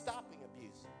part of stopping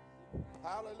abuse.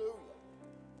 Hallelujah.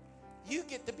 You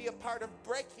get to be a part of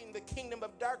breaking the kingdom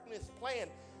of darkness plan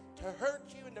to hurt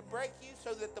you and to break you,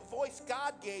 so that the voice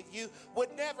God gave you would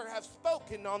never have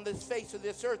spoken on this face of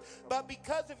this earth. But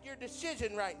because of your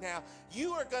decision right now,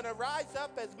 you are going to rise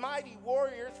up as mighty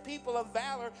warriors, people of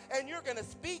valor, and you're going to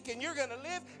speak and you're going to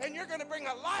live and you're going to bring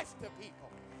a life to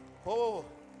people. Oh,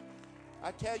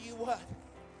 I tell you what,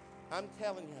 I'm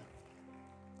telling you.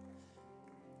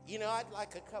 You know, I'd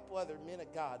like a couple other men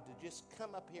of God to just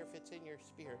come up here if it's in your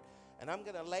spirit. And I'm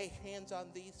going to lay hands on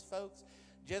these folks.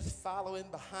 Just follow in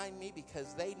behind me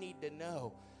because they need to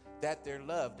know that they're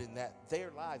loved and that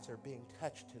their lives are being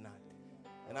touched tonight.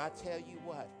 And I tell you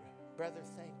what, brother,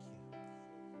 thank you.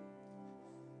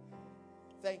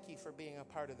 Thank you for being a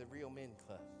part of the Real Men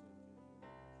Club.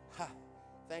 Ha.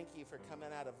 Thank you for coming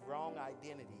out of wrong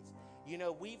identities. You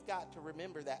know, we've got to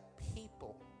remember that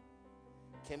people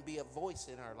can be a voice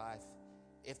in our life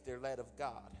if they're led of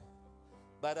God.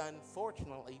 But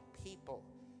unfortunately, people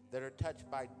that are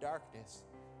touched by darkness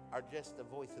are just the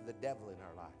voice of the devil in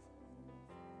our life.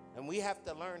 And we have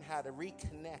to learn how to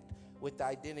reconnect with the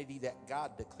identity that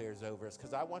God declares over us.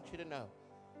 Because I want you to know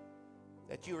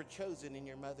that you were chosen in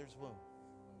your mother's womb.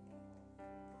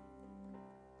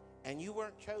 And you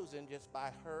weren't chosen just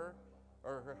by her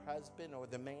or her husband or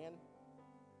the man.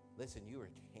 Listen, you were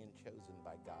hand chosen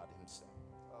by God himself.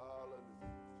 Hallelujah.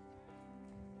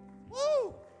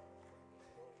 Woo!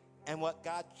 And what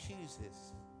God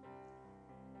chooses,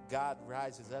 God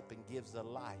rises up and gives a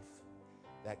life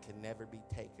that can never be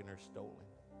taken or stolen.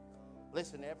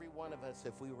 Listen, every one of us,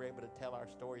 if we were able to tell our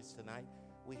stories tonight,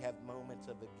 we have moments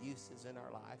of abuses in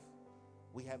our life.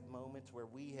 We have moments where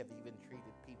we have even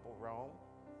treated people wrong.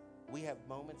 We have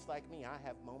moments like me. I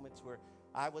have moments where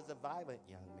I was a violent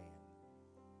young man.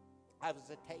 I was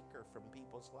a taker from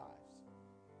people's lives.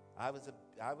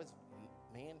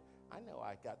 Man, I know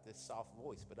I got this soft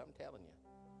voice, but I'm telling you.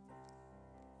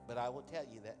 But I will tell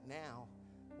you that now,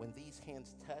 when these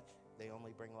hands touch, they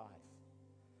only bring life.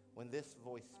 When this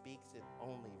voice speaks, it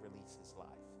only releases life.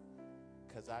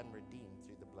 Because I'm redeemed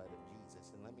through the blood of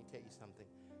Jesus. And let me tell you something.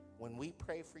 When we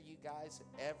pray for you guys,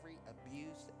 every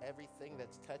abuse, everything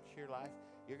that's touched your life,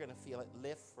 you're going to feel it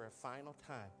lift for a final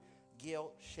time.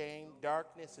 Guilt, shame,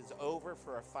 darkness is over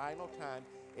for a final time.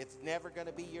 It's never going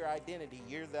to be your identity.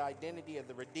 You're the identity of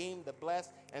the redeemed, the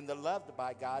blessed, and the loved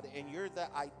by God. And you're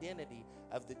the identity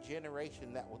of the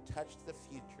generation that will touch the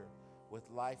future with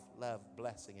life, love,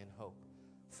 blessing, and hope.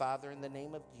 Father, in the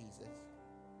name of Jesus,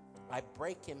 I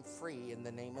break him free in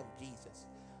the name of Jesus.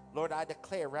 Lord, I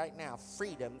declare right now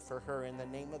freedom for her in the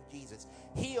name of Jesus.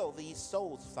 Heal these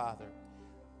souls, Father.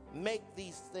 Make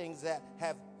these things that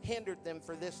have hindered them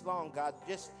for this long, God,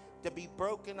 just to be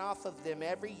broken off of them.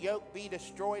 Every yoke be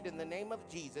destroyed in the name of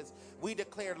Jesus. We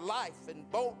declare life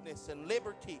and boldness and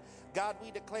liberty. God,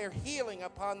 we declare healing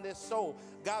upon this soul.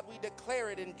 God, we declare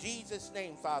it in Jesus'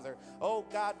 name, Father. Oh,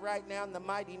 God, right now in the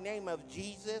mighty name of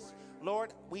Jesus,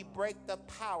 Lord, we break the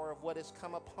power of what has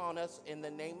come upon us in the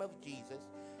name of Jesus.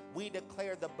 We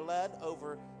declare the blood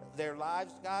over their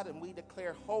lives, God, and we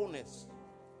declare wholeness.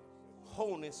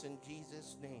 Wholeness in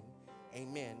Jesus' name.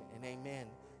 Amen and amen.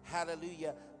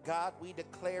 Hallelujah. God, we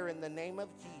declare in the name of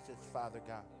Jesus, Father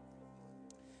God,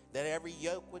 that every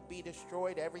yoke would be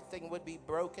destroyed, everything would be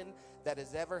broken that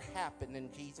has ever happened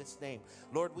in Jesus' name.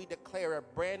 Lord, we declare a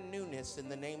brand newness in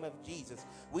the name of Jesus.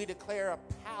 We declare a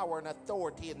power and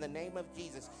authority in the name of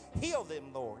Jesus. Heal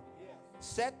them, Lord.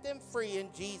 Set them free in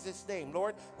Jesus' name.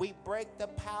 Lord, we break the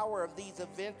power of these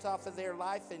events off of their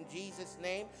life in Jesus'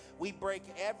 name. We break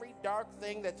every dark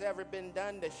thing that's ever been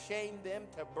done to shame them,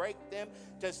 to break them,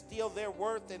 to steal their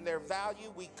worth and their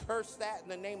value. We curse that in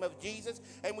the name of Jesus,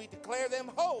 and we declare them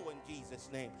whole in Jesus'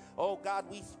 name. Oh, God,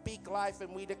 we speak life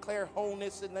and we declare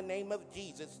wholeness in the name of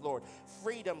Jesus, Lord.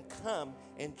 Freedom come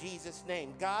in Jesus'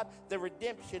 name. God, the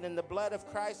redemption in the blood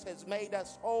of Christ has made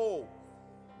us whole.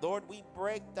 Lord, we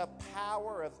break the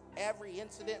power of every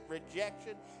incident,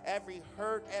 rejection, every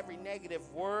hurt, every negative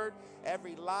word,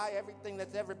 every lie, everything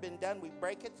that's ever been done. We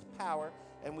break its power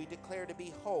and we declare to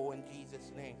be whole in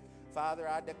Jesus' name. Father,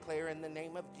 I declare in the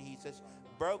name of Jesus,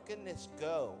 brokenness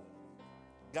go.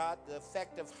 God, the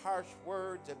effect of harsh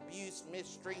words, abuse,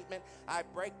 mistreatment, I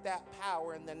break that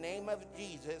power in the name of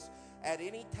Jesus. At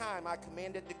any time, I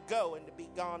command it to go and to be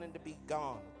gone and to be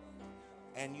gone.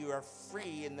 And you are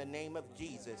free in the name of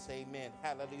Jesus. Amen.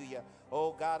 Hallelujah.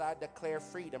 Oh, God, I declare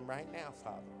freedom right now,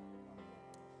 Father.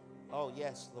 Oh,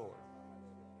 yes, Lord.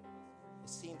 It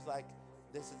seems like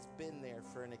this has been there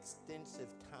for an extensive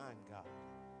time, God.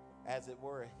 As it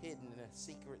were, a hidden and a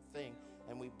secret thing.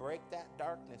 And we break that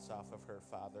darkness off of her,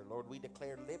 Father. Lord, we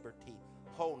declare liberty,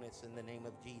 wholeness in the name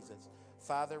of Jesus.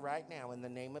 Father, right now, in the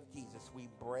name of Jesus, we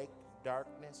break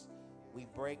darkness. We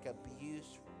break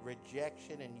abuse,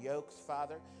 rejection, and yokes,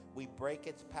 Father. We break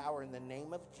its power in the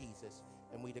name of Jesus,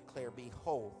 and we declare be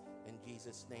whole in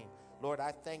Jesus' name. Lord,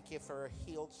 I thank you for a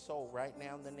healed soul right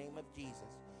now in the name of Jesus.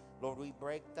 Lord, we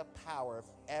break the power of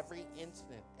every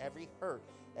incident, every hurt,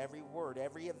 every word,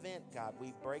 every event, God.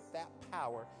 We break that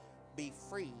power. Be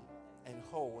free and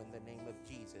whole in the name of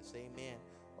Jesus. Amen.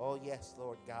 Oh, yes,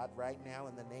 Lord God, right now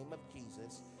in the name of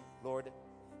Jesus, Lord,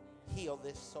 Heal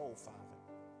this soul, Father.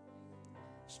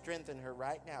 Strengthen her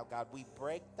right now, God. We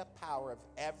break the power of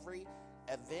every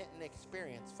event and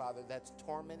experience, Father, that's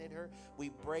tormented her. We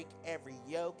break every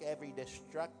yoke, every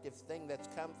destructive thing that's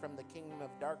come from the kingdom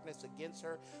of darkness against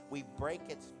her. We break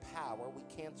its power. We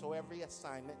cancel every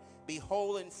assignment. Be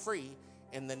whole and free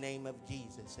in the name of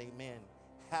Jesus. Amen.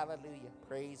 Hallelujah.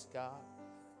 Praise God.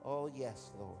 Oh,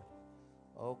 yes, Lord.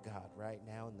 Oh, God, right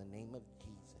now in the name of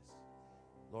Jesus.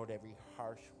 Lord, every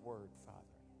harsh word, Father.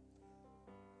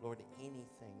 Lord,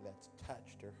 anything that's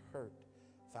touched or hurt,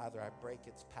 Father, I break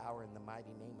its power in the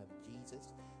mighty name of Jesus.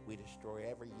 We destroy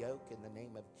every yoke in the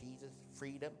name of Jesus.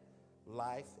 Freedom,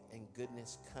 life, and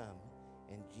goodness come.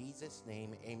 In Jesus'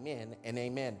 name, amen and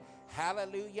amen.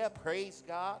 Hallelujah. Praise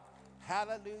God.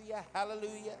 Hallelujah.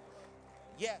 Hallelujah.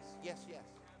 Yes, yes, yes.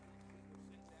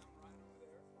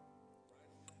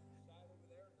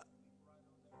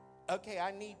 Okay,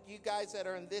 I need you guys that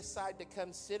are on this side to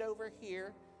come sit over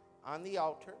here on the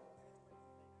altar.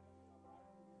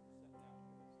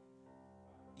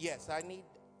 Yes, I need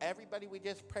everybody we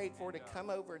just prayed for to come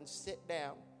over and sit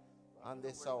down on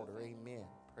this altar. Amen.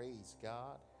 Praise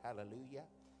God. Hallelujah.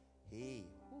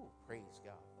 Praise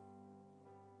God.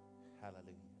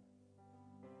 Hallelujah.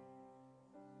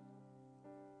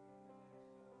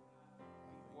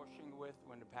 Washing with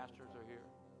when the pastors are here.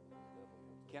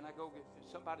 Can I go get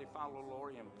somebody follow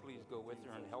Lori and please go with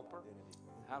her and help her?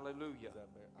 Hallelujah.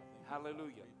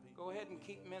 Hallelujah. Go ahead and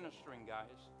keep ministering,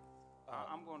 guys.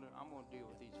 I'm going to deal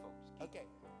with these folks.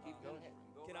 Keep go ahead.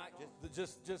 Can I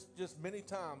Just many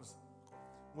times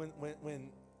when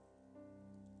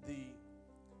the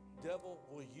devil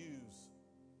will use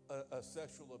a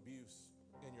sexual abuse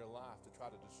in your life to try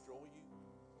to destroy you,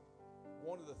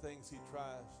 one of the things he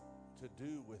tries to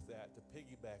do with that, to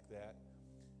piggyback that,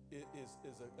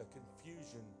 is a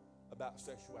confusion about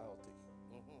sexuality.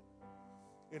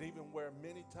 Mm-hmm. And even where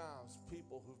many times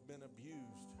people who've been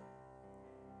abused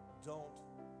don't,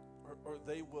 or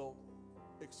they will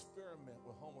experiment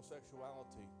with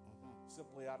homosexuality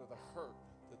simply out of the hurt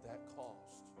that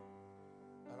caused.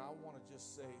 And I want to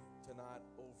just say tonight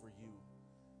over you,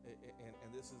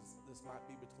 and this might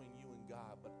be between you and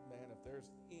God, but man, if there's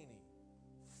any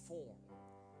form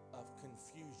of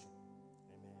confusion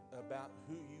about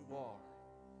who you are,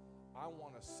 I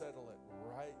want to settle it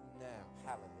right now.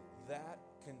 Hallelujah. That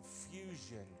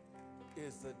confusion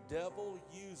is the devil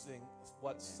using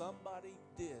what somebody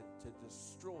did to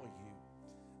destroy you,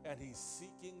 and he's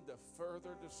seeking to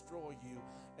further destroy you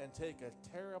and take a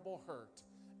terrible hurt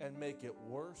and make it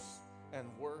worse and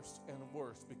worse and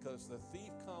worse, because the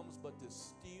thief comes but to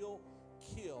steal,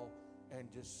 kill,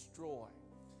 and destroy.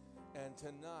 And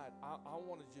tonight, I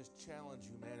want to just challenge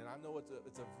you, man, and I know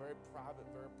it's a very private,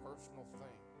 very personal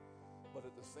thing, but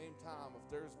at the same time, if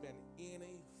there's been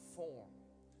any form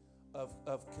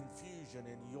of confusion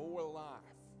in your life,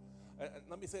 and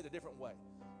let me say it a different way.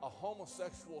 A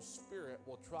homosexual spirit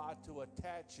will try to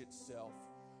attach itself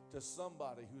to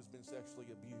somebody who's been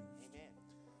sexually abused. Amen.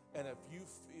 And if you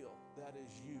feel that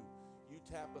is you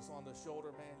tap us on the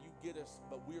shoulder, man, you get us,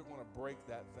 but we're going to break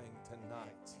that thing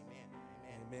tonight. Amen.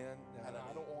 Amen. And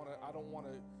I don't want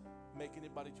to make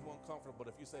anybody too uncomfortable, but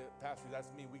if you say, Pastor,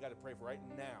 that's me, we got to pray for right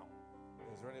now.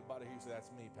 Is there anybody who says,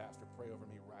 that's me, Pastor, pray over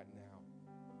me right now?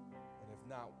 And if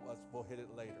not, we'll hit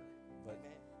it later. But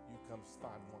Amen. You come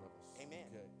find one of us. Amen.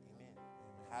 Okay. Amen.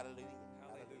 Hallelujah.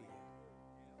 Hallelujah.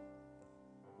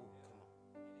 Ooh, come on.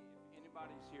 If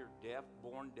anybody's here deaf,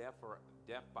 born deaf, or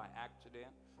deaf by accident,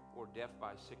 or deaf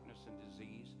by sickness and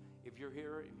disease, if you're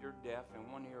here and you're deaf in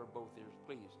one ear or both ears,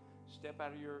 please step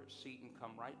out of your seat and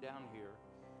come right down here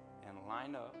and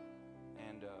line up,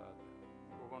 and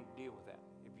we're going to deal with that.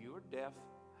 If you are deaf,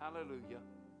 hallelujah.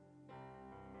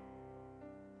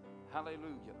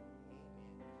 Hallelujah.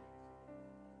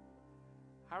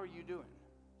 How are you doing?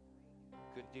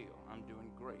 Good deal. I'm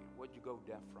doing great. What'd you go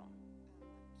deaf from?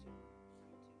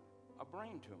 A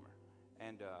brain tumor.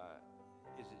 And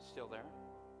is it still there?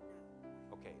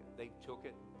 Okay, they took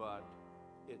it, but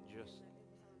it just...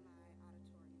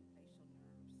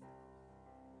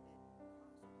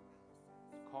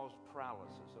 caused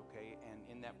paralysis, okay? And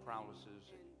in that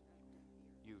paralysis,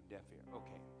 you deaf ear.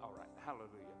 Okay, all right,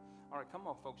 hallelujah. All right, come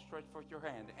on, folks, stretch forth your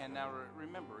hand. And now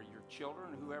remember, your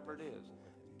children, whoever it is,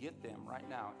 get them right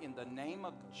now. In the name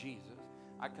of Jesus,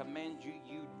 I command you,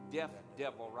 you deaf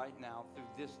devil, right now, through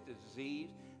this disease,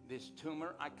 this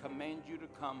tumor, I command you to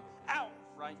come out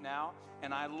right now,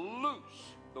 and I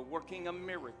loose the working of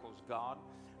miracles, God.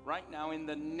 Right now, in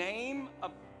the name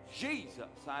of Jesus,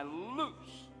 I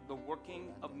loose the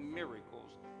working of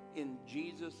miracles in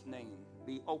Jesus' name.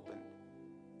 Be opened.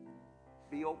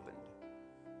 Be opened.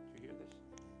 Did you hear this?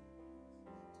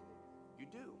 You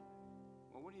do?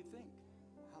 Well, what do you think?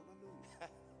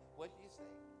 Hallelujah. What did you say?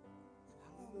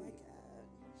 Hallelujah. Oh my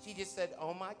God. She just said,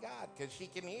 oh my God, because she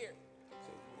can hear.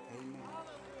 Say, amen.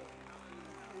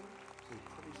 Say,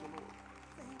 praise the Lord.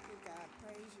 Thank you, God.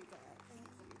 Praise you, God. Thank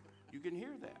you. You can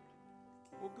hear that.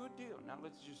 Well, good deal. Now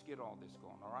let's just get all this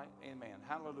going, all right? Amen.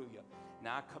 Hallelujah.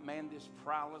 Now I command this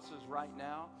paralysis right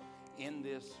now in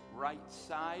this right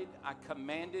side. I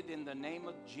command it in the name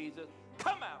of Jesus.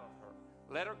 Come out of her.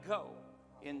 Let her go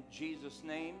in Jesus'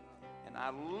 name. And I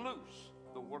loose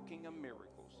the working of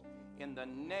miracles in the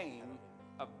name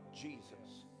of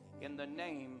Jesus. In the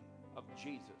name of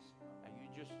Jesus. Now you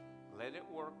just let it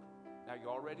work. Now you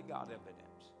already got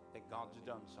evidence that God's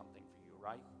done something for you,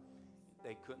 right?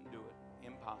 They couldn't do it.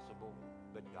 Impossible,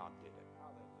 but God did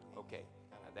it. Okay,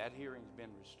 now that hearing's been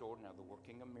restored. Now the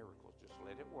working of miracles, just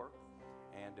let it work.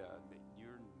 And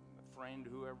your friend,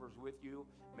 whoever's with you,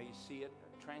 may see it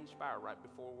transpire right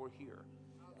before we're here.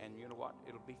 And you know what?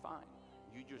 It'll be fine.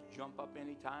 You just jump up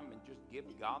anytime and just give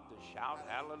God the shout.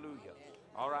 Hallelujah.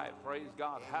 All right, praise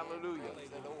God. Hallelujah.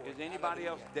 Is anybody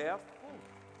else deaf?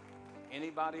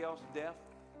 Anybody else deaf?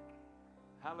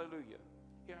 Hallelujah.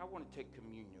 Here, I want to take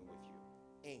communion with you.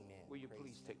 Amen. Will you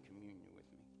please take communion with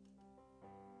me?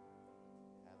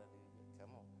 Hallelujah. Come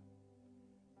on.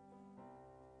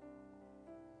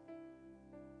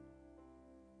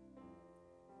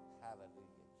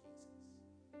 Hallelujah,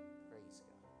 Jesus. Praise God.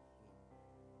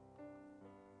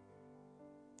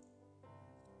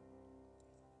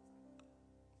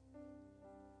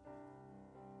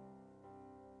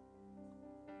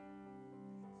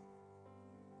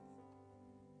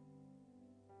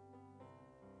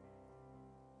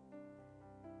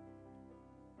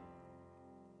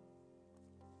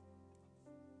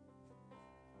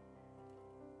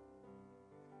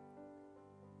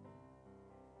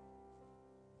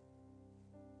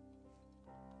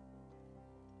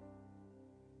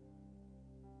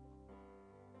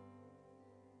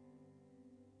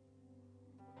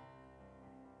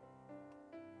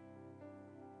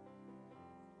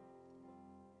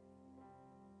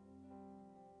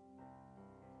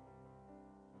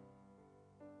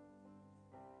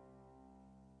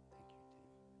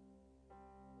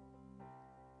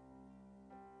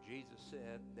 Jesus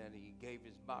said that he gave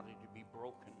his body to be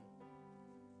broken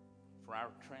for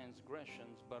our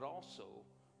transgressions, but also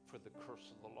for the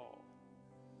curse of the law.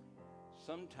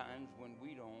 Sometimes when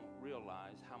we don't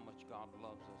realize how much God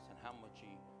loves us and how much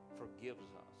he forgives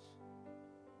us,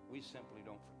 we simply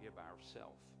don't forgive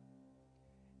ourselves.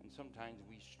 And sometimes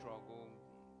we struggle,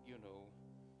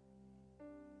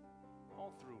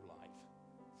 all through life,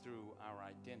 through our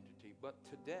identity. But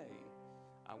today,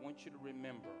 I want you to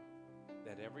remember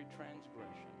that every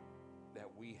transgression that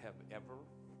we have ever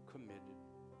committed,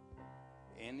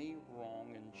 any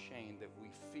wrong and shame that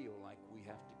we feel like we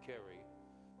have to carry,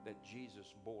 that Jesus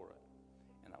bore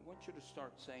it. And I want you to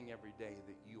start saying every day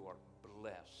that you are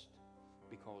blessed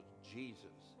because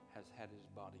Jesus has had his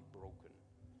body broken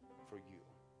for you.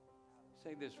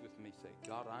 Say this with me. Say,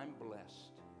 God, I'm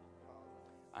blessed.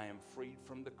 I am freed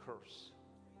from the curse.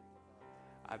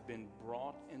 I've been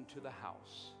brought into the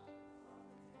house.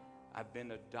 I've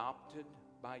been adopted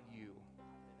by you.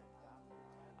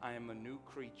 I am a new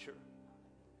creature.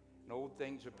 And old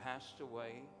things are passed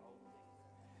away.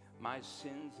 My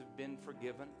sins have been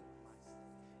forgiven.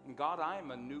 And God, I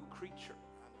am a new creature.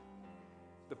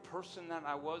 The person that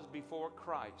I was before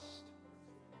Christ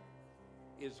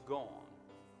is gone.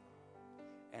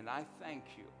 And I thank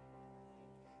you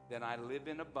that I live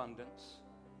in abundance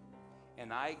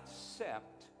and I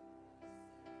accept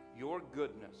your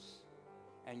goodness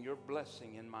and your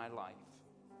blessing in my life.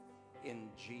 In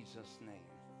Jesus' name.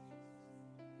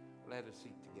 Let us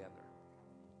eat together.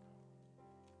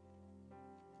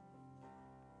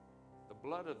 The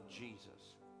blood of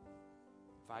Jesus.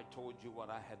 If I told you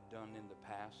what I had done in the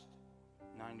past,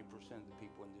 90% of the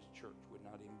people in this church would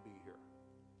not even be here.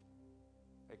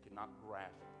 They could not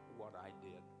grasp what I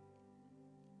did.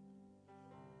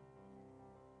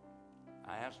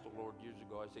 I asked the Lord years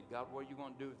ago, I said, God, what are you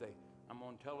going to do if I'm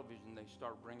on television, they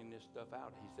start bringing this stuff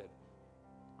out? He said,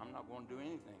 I'm not going to do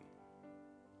anything.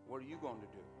 What are you going to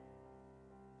do?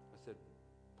 I said,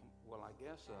 well, I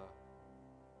guess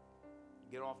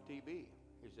get off TV.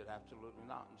 He said, absolutely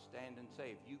not. And stand and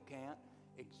say, if you can't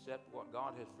accept what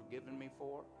God has forgiven me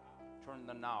for, turn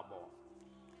the knob off.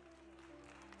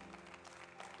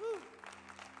 Woo.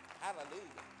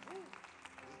 Hallelujah. Woo.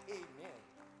 Amen.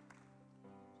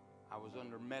 I was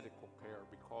under medical care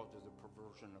because of the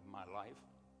perversion of my life.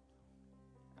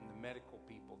 And the medical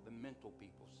people, the mental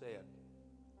people said,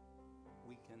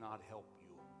 we cannot help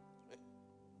you.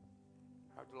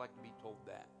 How'd you like to be told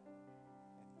that?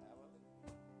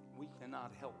 we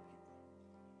cannot help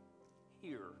you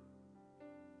here.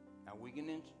 Now, we can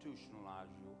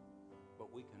institutionalize you,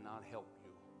 but we cannot help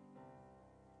you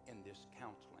in this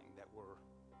counseling that we're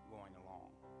going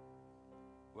along.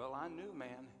 Well, I knew,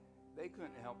 man, they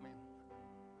couldn't help me.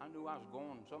 I knew I was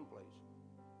going someplace.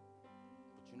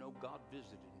 But you know, God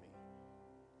visited me,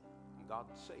 and God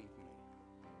saved me.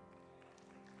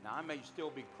 Now, I may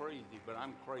still be crazy, but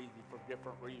I'm crazy for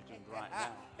different reasons right now.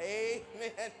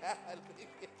 Amen.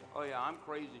 Oh, yeah, I'm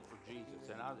crazy for Jesus.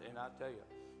 And I tell you,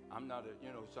 I'm not a,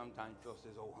 you know, sometimes Phil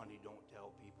says, oh, honey, don't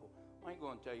tell people. I ain't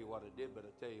going to tell you what I did, but I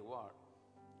tell you what,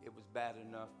 it was bad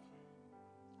enough.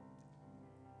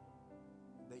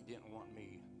 They didn't want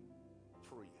me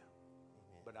free.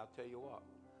 Amen. But I'll tell you what,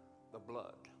 the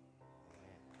blood.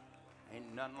 Amen.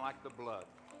 Ain't nothing like the blood.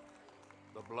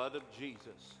 The blood of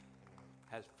Jesus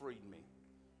has freed me.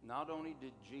 Not only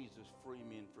did Jesus free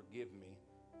me and forgive me,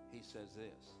 he says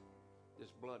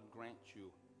this blood grants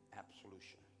you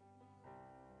absolution.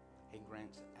 He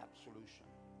grants absolution.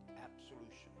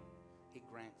 Absolution. He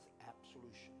grants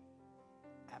absolution.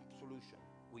 Absolution.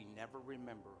 We never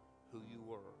remember who you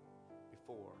were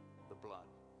before the blood.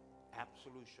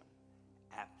 Absolution.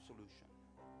 Absolution.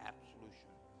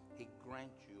 Absolution. He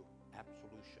grants you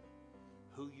absolution.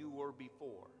 Who you were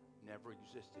before never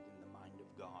existed in the mind of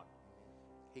God.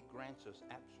 He grants us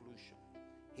absolution.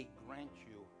 He grants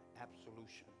you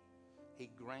absolution. He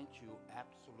grants you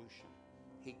absolution.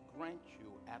 He grants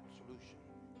you absolution.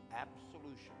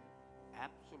 Absolution.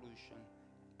 Absolution.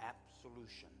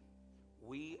 Absolution.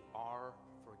 We are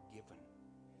forgiven.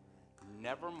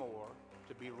 Never more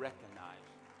to be recognized.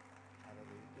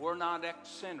 We're not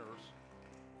ex-sinners.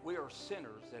 We are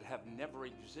sinners that have never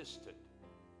existed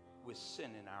with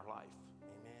sin in our life.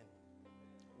 Amen.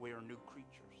 We are new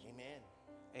creatures. Amen.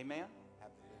 Amen?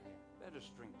 Hallelujah. Let us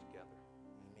drink together.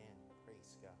 Amen.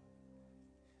 Praise God.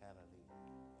 Hallelujah.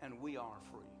 And we are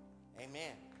free.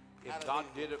 Amen. If Hallelujah. God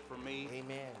did it for me,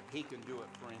 Amen. he can do it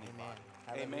for anybody.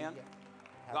 Amen. Amen? Hallelujah.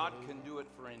 God Hallelujah. can do it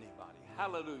for anybody.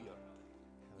 Hallelujah.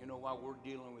 You know, while we're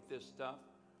dealing with this stuff,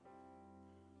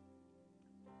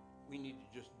 we need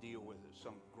to just deal with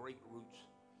some great roots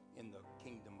in the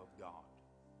kingdom of God.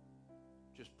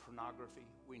 Just pornography,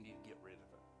 we need to get rid of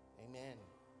it. Amen.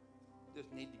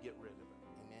 Just need to get rid of it.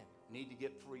 Amen. Need to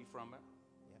get free from it.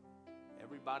 Yep.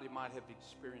 Everybody might have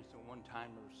experienced it one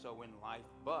time or so in life,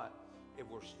 but if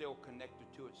we're still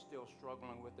connected to it, still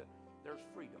struggling with it, there's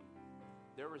freedom.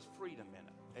 There is freedom in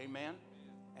it. Amen?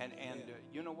 And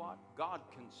you know what? God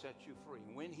can set you free.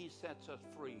 When he sets us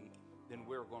free, then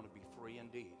we're going to be free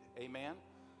indeed. Amen?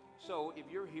 So if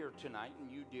you're here tonight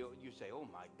and you say, oh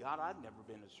my God, I've never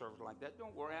been in a service like that.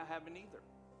 Don't worry, I haven't either.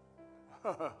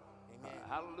 Amen.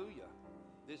 Hallelujah.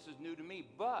 This is new to me.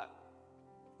 But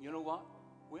you know what?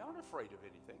 We aren't afraid of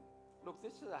anything. Look,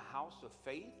 this is a house of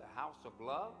faith, a house of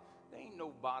love. There ain't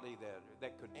nobody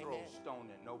that could throw a stone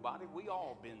at nobody. We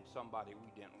all been somebody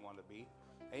we didn't want to be.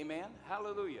 Amen?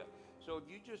 Hallelujah. So if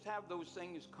you just have those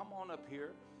things, come on up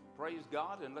here. Praise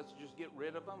God, and let's just get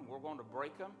rid of them. We're going to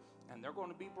break them, and they're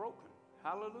going to be broken.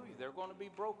 Hallelujah. They're going to be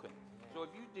broken. So if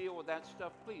you deal with that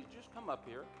stuff, please just come up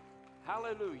here.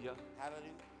 Hallelujah.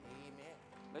 Hallelujah. Amen.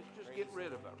 Let's just get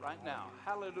rid of it right now.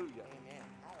 Hallelujah. Amen.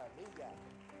 Hallelujah.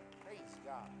 Praise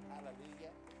God.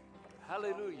 Hallelujah.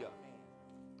 Hallelujah. Amen.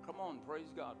 Come on,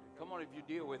 praise God. Come on, if you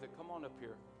deal with it, come on up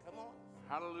here. Come on.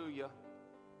 Hallelujah.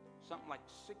 Something like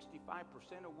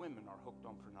 65% of women are hooked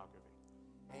on pornography.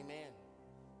 Amen.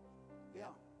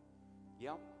 Yeah.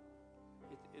 Yep.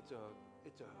 It's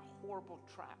a horrible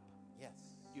trap. Yes.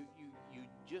 You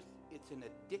just, it's an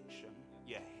addiction.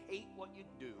 You hate what you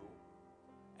do,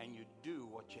 and you do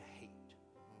what you hate.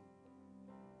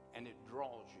 And it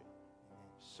draws you.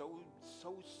 So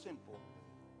simple,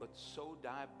 but so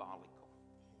diabolical.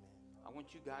 I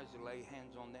want you guys to lay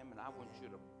hands on them, and I want you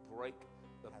to break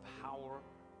the power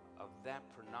of that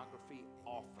pornography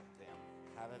off of them.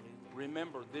 Hallelujah.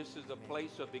 Remember, this is a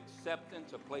place of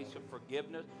acceptance, a place of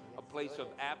forgiveness, a place of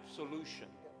absolution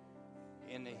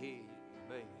in the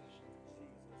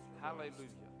Hallelujah.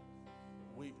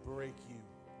 We break you.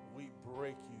 We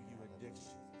break you, you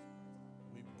addiction.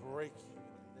 We break you in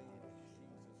the name of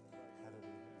Jesus Christ.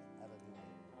 Hallelujah. Hallelujah.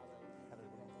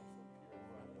 Hallelujah.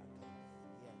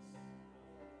 Yes. Yes.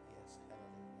 Praise God.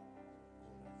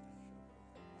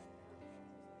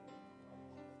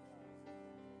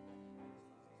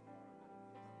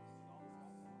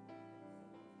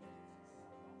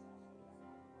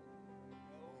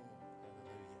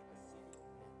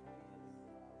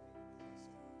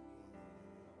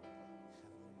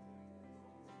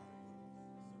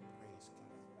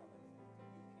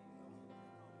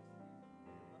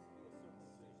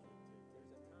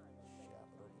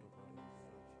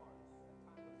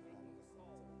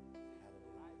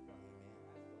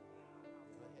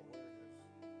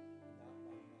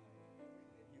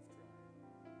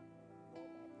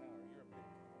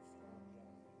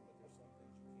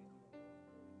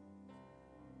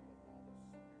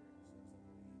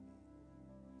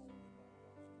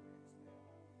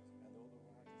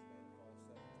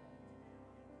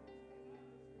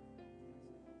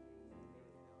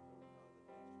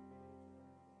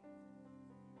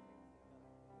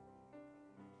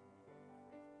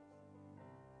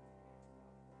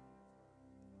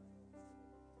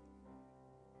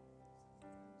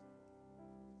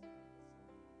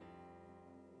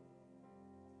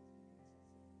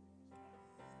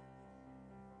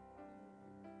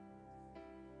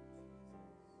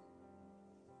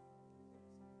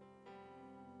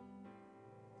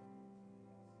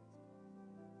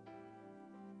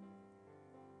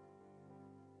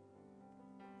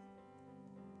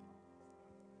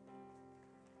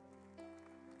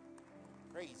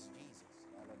 Praise Jesus.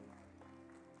 Hallelujah.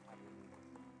 Hallelujah.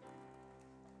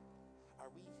 Are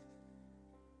we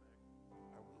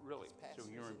Really? is So Pastor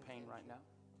you're in Susan pain right now?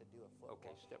 to do a foot Okay,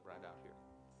 walk? step right out here.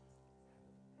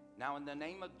 Now, in the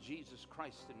name of Jesus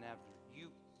Christ of Nazareth, you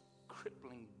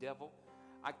crippling devil,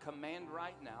 I command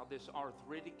right now this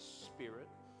arthritic spirit,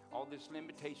 all this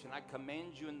limitation, I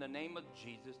command you in the name of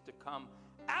Jesus to come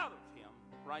out of him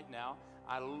right now.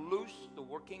 I loose the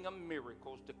working of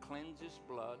miracles to cleanse his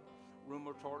blood.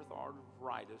 Rheumatoid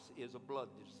arthritis is a blood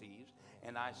disease,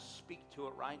 and I speak to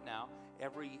it right now.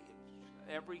 Every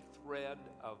thread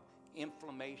of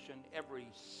inflammation, every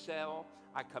cell,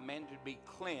 I command you to be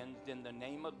cleansed in the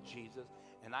name of Jesus.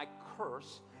 And I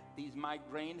curse these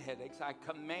migraine headaches. I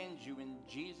command you in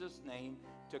Jesus' name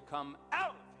to come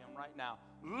out of him right now.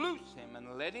 Loose him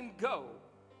and let him go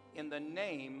in the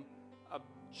name of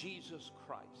Jesus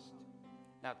Christ.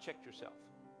 Now check yourself.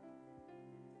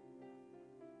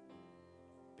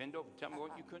 Bend over. Tell me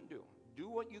what you couldn't do. Do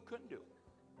what you couldn't do.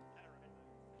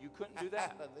 You couldn't do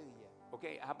that. Hallelujah.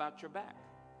 Okay, how about your back?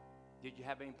 Did you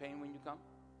have any pain when you come?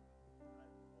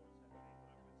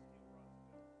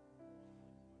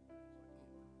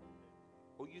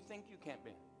 Oh, you think you can't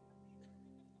bend?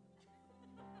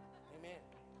 Amen.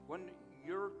 When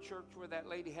your church where that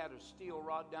lady had a steel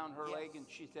rod down her Yes. leg and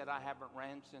she said, I haven't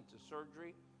ran since the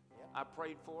surgery, Yep. I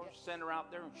prayed for her, Yes. sent her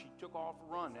out there, and she took off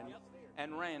running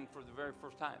and ran for the very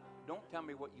first time. Don't tell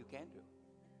me what you can do.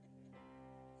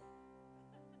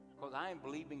 Because I am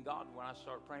believing God when I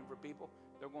start praying for people,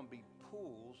 there are going to be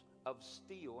pools of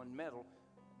steel and metal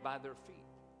by their feet.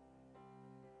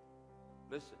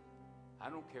 Listen, I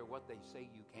don't care what they say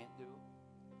you can't do.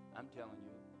 I'm telling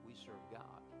you, we serve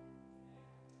God.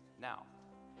 Now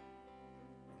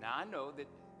I know that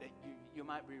you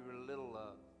might be a little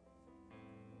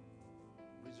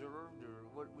reserved, or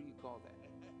what do you call that?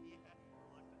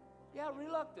 Yeah,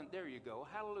 reluctant. There you go.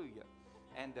 Hallelujah.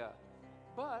 And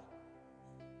but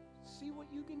see what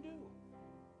you can do.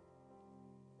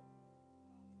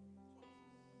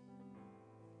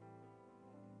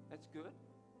 That's good.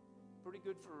 Pretty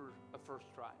good for a first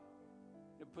try.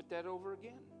 You put that over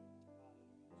again.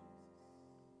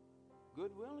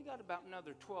 Good. We only got about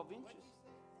another 12 inches.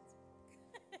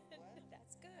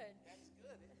 That's good. That's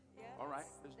good. Yeah. All right,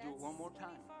 let's do it one more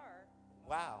time.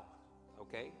 Wow.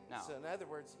 Okay. Now, So in other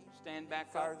words, he stand back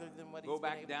up. farther than what Go he's been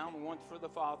back able down to do. once for the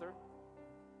Father.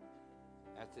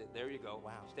 That's it. There you go.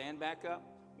 Wow. Stand back up.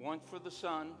 Once for the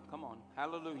Son. Come on.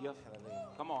 Hallelujah. Hallelujah.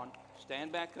 Come on.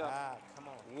 Stand back up. Come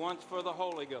on. Once for the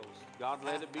Holy Ghost. God,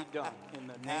 let it be done in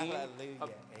the name Hallelujah. of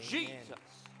Amen. Jesus.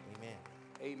 Amen.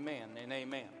 Amen and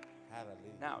amen.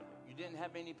 Hallelujah. Now, you didn't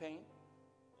have any pain?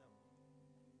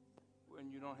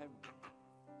 When you don't have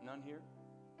none here?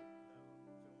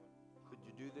 Could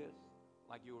you do this?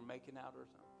 Like you were making out or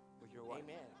something with your wife?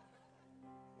 Amen.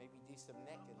 Maybe do some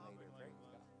necking later. Praise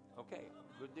God. Okay,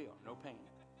 good deal. No pain.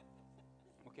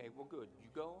 Okay, well, good. You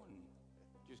go and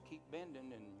just keep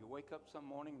bending, and you wake up some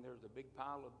morning and there's a big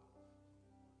pile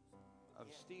of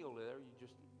steel there. You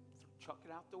just chuck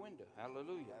it out the window.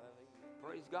 Hallelujah. Hallelujah.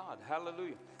 Praise God.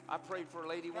 Hallelujah. I prayed for a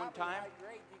lady one Probably time.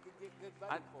 hydrate, you could get good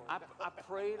money for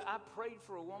it. I prayed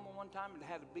for a woman one time that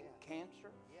had a big cancer,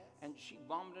 Yes. and she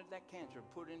vomited that cancer,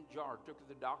 put it in a jar, took it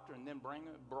to the doctor, and then brought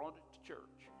it to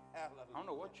church. I don't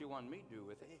know what she wanted me to do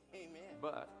with it, Amen.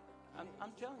 but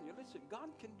I'm telling you, listen, God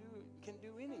can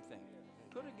do anything.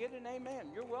 Could I get an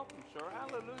amen? You're welcome, sir.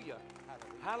 Hallelujah.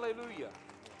 Hallelujah.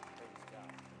 Praise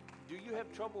God. Do you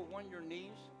have trouble on your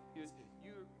knees?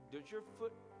 Does your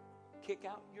foot kick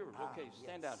out? Yours. Okay,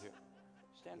 stand yes. out here.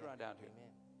 Stand right out here.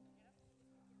 Amen.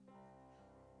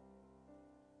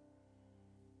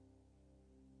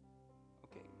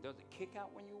 Okay, does it kick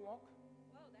out when you walk?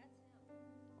 Whoa, that's him.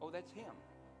 Oh, that's him.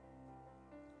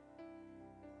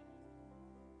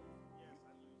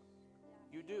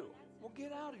 You do. Well,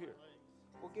 get out here.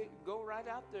 Well, go right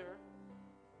out there.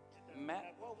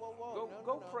 Matt, Whoa, whoa, whoa. go No,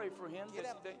 go no, no. pray for him. Get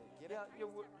up there. Get up yeah,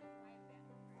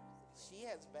 She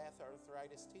has bath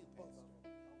arthritis too, Pastor.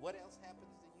 What else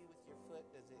happens to you with your foot?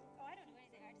 Does it? Oh, I don't do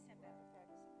anything. I just have back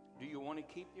arthritis. do you want to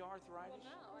keep the arthritis?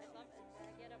 Well, no, I love it.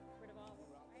 I get up rid of all.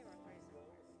 I have arthritis.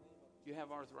 You have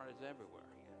arthritis everywhere.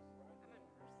 I'm a nurse.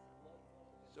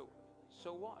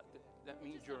 So what? That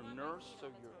means you're a nurse, so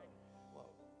you're. Whoa.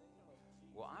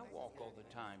 Well, I walk all the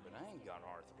time, but I ain't got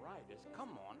arthritis.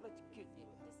 Come on, let's get.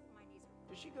 My knees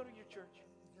are. Does she go to your church?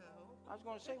 No. I was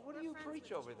going to say, what do you preach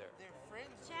over there? They're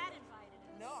friends. Chad invited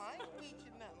us. No, I ain't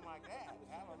preaching nothing like that.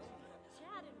 Hallelujah.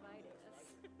 Chad invited us.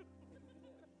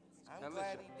 I'm Now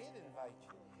glad listen. he did invite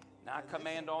you. Now I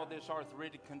command all this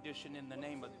arthritic condition in the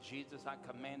name of Jesus. I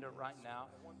command it right now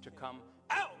to come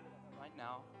out right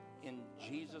now In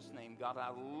Jesus' name, God,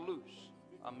 I loose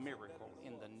a miracle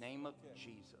in the name of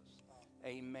Jesus.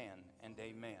 Amen and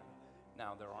amen.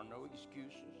 Now, there are no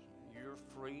excuses. You're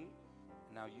free.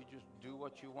 Now, you just do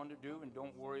what you want to do and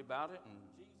don't worry about it. And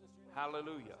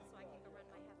hallelujah.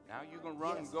 Now you can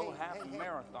run and go half a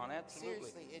marathon. Absolutely.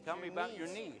 Seriously, Tell me about your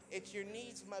knee. It's your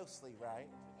knees mostly, right?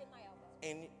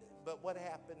 And but what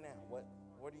happened now? What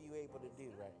are you able to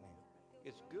do right now?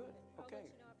 It's good.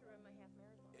 Okay.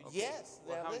 Yes.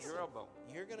 Well, now how's listen, your elbow?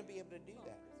 You're going to be able to do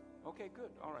that. Okay,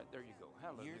 good. All right, there you go.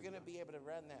 Hallelujah. You're going to be able to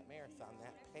run that marathon.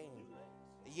 That pain.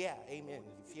 Yeah. Amen.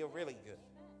 You feel really good.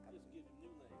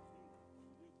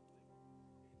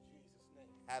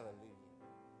 Hallelujah.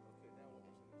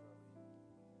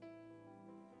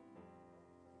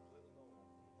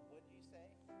 What did you say?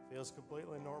 Feels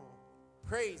completely normal.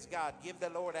 Praise God. Give the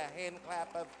Lord a hand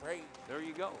clap of praise. There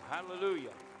you go.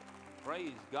 Hallelujah.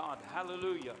 Praise God.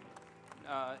 Hallelujah.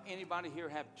 Anybody here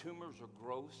have tumors or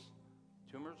growths?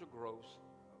 Tumors or growths,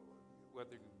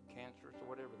 whether cancerous or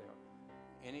whatever they are.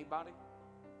 Anybody?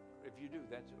 If you do,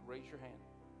 raise your hand.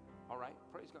 All right.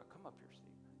 Praise God. Come up here,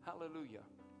 Steve. Hallelujah.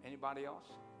 Anybody else?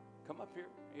 Come up here.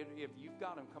 If you've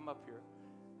got them, come up here.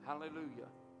 Hallelujah.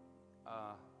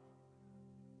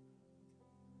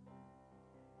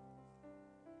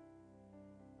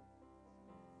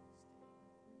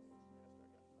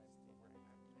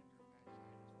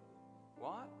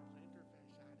 What? Plantar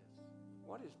fasciitis.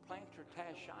 What is plantar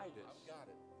fasciitis? I've got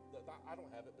it. I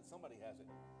don't have it, but somebody has it.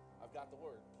 I've got the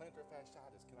word. Plantar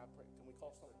fasciitis. Can I pray? Can we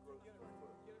call something?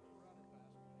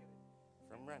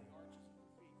 From running.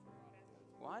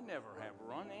 Well, I never have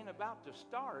run. Ain't about to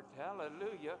start.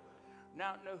 Hallelujah.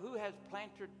 Now who has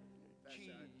plantar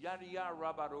yada yada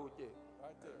rabarote?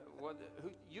 Right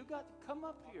there. You got to come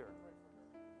up here.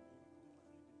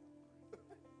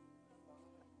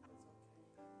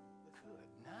 Good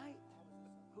night.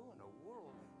 Who in the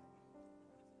world?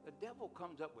 The devil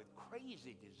comes up with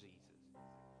crazy diseases.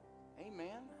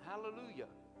 Amen. Hallelujah.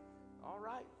 All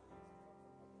right.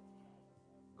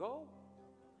 Go.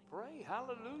 Pray.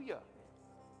 Hallelujah.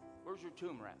 Where's your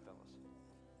tumor at, fellas?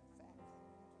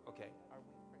 Okay.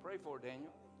 Pray for it,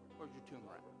 Daniel. Where's your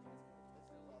tumor at?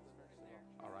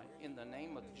 All right. In the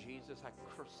name of Jesus, I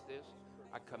curse this.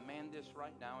 I command this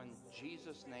right now in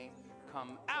Jesus' name.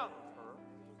 Come out of her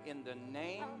in the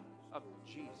name of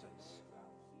Jesus.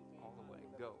 All the way.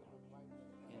 Go.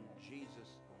 In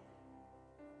Jesus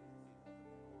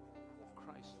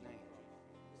Christ's name.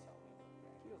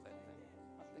 Feel that thing.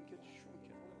 I think it's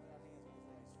shrinking.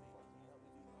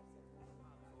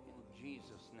 In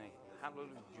Jesus' name.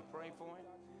 Hallelujah. Did you pray for him?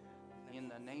 In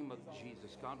the name of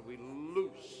Jesus, God, we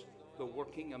loose the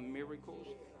working of miracles.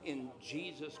 In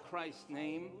Jesus Christ's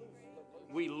name,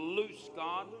 we loose,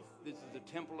 God. This is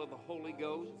the temple of the Holy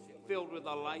Ghost, filled with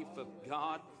the life of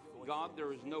God. God,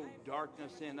 there is no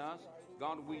darkness in us.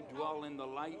 God, we dwell in the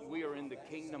light. We are in the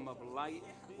kingdom of light.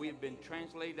 We have been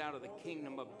translated out of the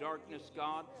kingdom of darkness,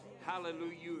 God.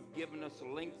 Hallelujah. You have given us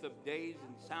length of days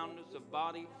and soundness of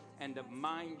body and of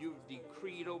mind. You've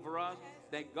decreed over us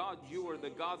that, God, you are the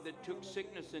God that took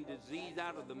sickness and disease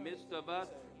out of the midst of us.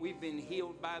 We've been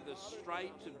healed by the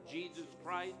stripes of Jesus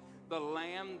Christ, the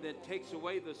Lamb that takes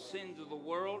away the sins of the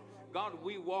world. God,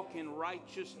 we walk in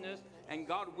righteousness, and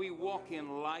God, we walk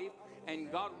in life.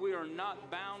 And God, we are not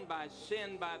bound by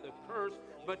sin, by the curse,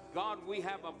 but God, we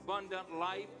have abundant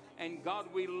life. And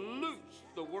God, we loose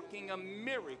the working of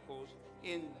miracles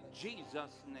in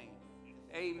Jesus' name.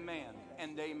 Amen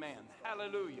and amen.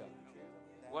 Hallelujah.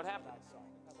 What happened?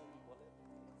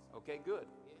 Okay, good.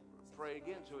 Pray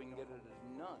again so we can get it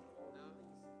as none.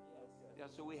 Yeah,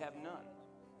 so we have none.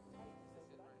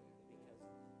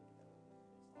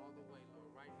 All the way,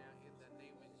 Lord, right now in the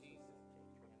name of Jesus.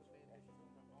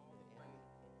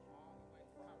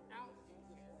 Out.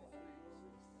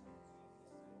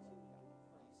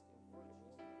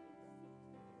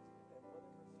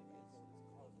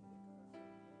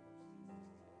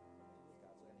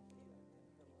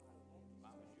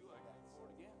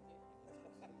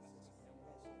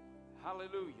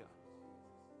 Hallelujah.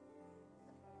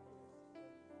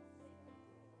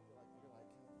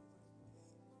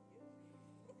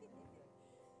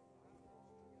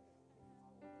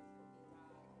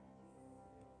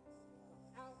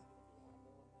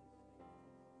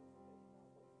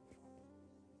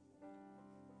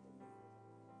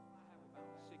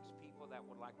 That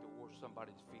would like to wash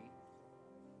somebody's feet.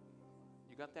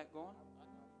 You got that going?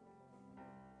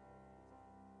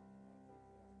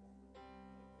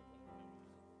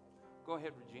 Go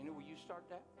ahead, Regina. Will you start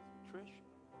that, Trish?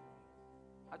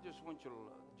 I just want you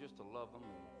to love them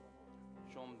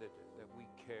and show them that we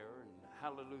care, and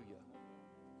hallelujah.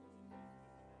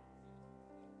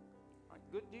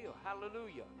 Good deal.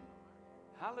 Hallelujah.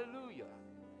 Hallelujah.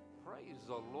 Praise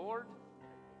the Lord.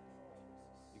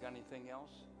 You got anything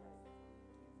else?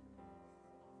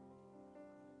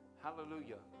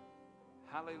 Hallelujah.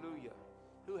 Hallelujah.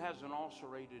 Who has an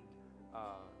ulcerated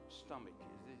stomach?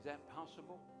 Is that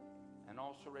possible? An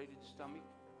ulcerated stomach?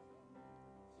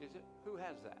 Is it? Who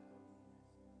has that?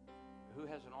 Who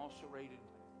has an ulcerated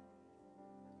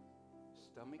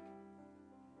stomach?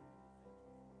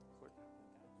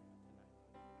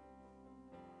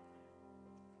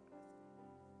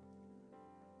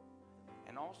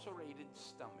 An ulcerated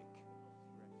stomach.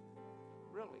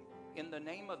 Really? In the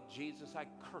name of Jesus, I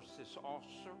curse this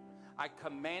ulcer. I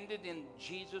command it in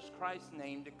Jesus Christ's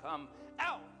name to come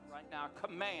out right now. I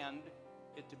command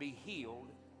it to be healed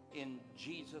in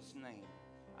Jesus' name.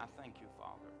 I thank you,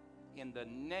 Father, in the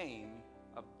name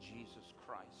of Jesus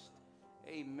Christ.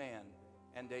 Amen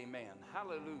and amen.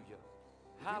 Hallelujah.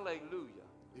 Hallelujah.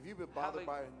 If you've been bothered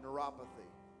by neuropathy,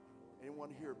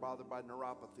 anyone here bothered by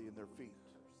neuropathy in their feet?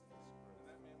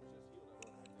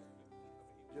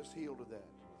 Just healed of that.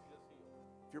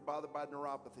 If you're bothered by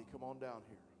neuropathy, come on down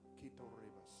here.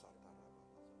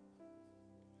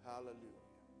 Hallelujah.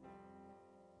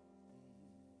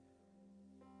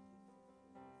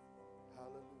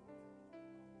 Hallelujah.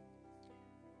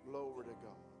 Glory to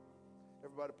God.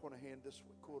 Everybody point a hand this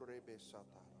way.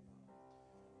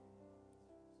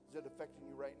 Is it affecting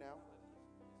you right now?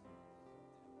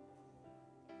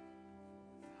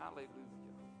 Hallelujah.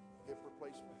 Hip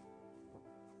replacement.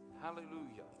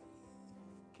 Hallelujah.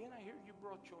 Can I hear you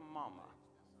brought your mama?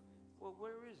 Well,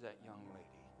 where is that young lady?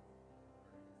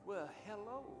 Well,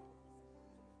 hello.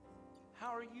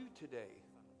 How are you today?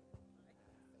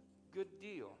 Good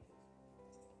deal.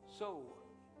 So,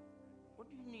 what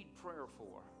do you need prayer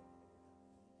for?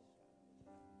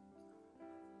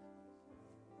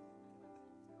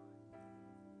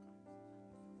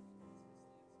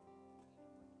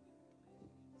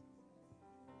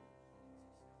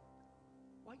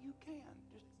 Well, you can.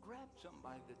 Just grab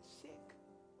somebody that's sick.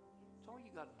 That's all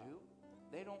you got to do.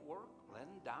 They don't work, let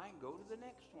them die and go to the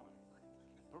next one.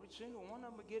 Pretty soon one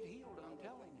of them will get healed, I'm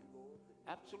telling you.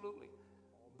 Absolutely.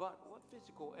 But what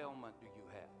physical ailment do you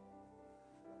have?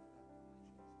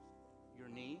 Your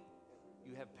knee?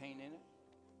 You have pain in it?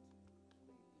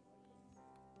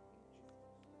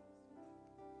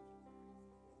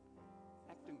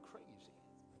 Acting crazy.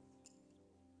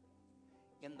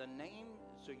 In the name,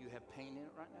 so you have pain in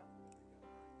it right now?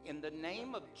 In the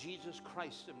name of Jesus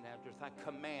Christ of Nazareth, I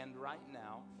command right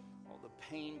now all the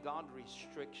pain, God,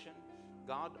 restriction,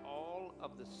 God, all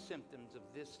of the symptoms of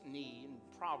this knee and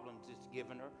problems it's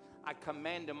given her, I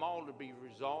command them all to be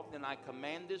resolved, and I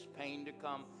command this pain to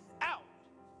come out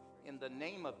in the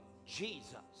name of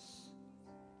Jesus.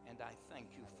 And I thank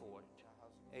you for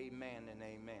it. Amen and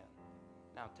amen.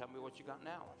 Now tell me what you got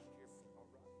now.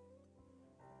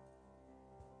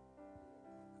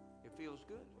 It feels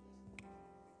good.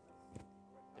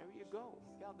 There you go.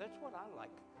 Yeah, that's what I like.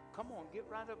 Come on, get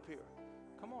right up here.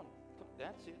 Come on.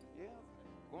 That's it. Yeah.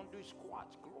 Going to do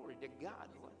squats. Glory to God.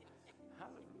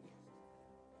 Hallelujah.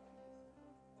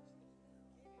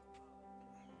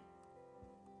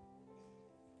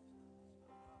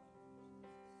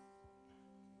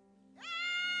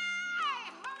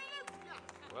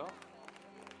 Well,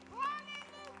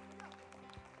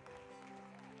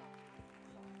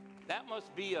 that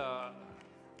must be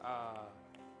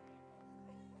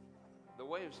the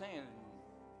way of saying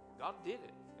God did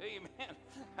it. Amen.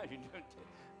 How you doing?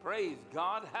 Praise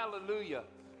God. Hallelujah.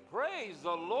 Praise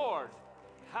the Lord.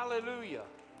 Hallelujah.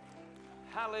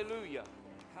 Hallelujah.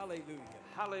 Hallelujah.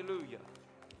 Hallelujah.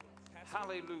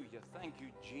 Hallelujah. Thank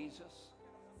you, Jesus.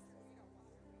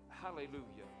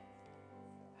 Hallelujah.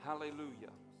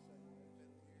 Hallelujah.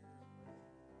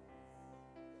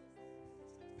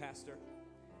 Pastor,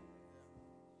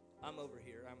 I'm over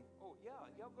here. Oh, yeah.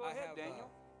 Go ahead,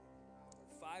 Daniel.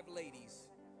 5 ladies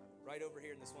right over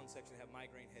here in this one section have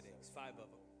migraine headaches. 5 of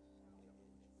them.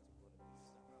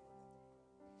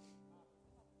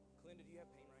 Clinda, do you have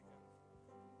pain right now?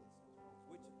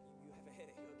 Which you have a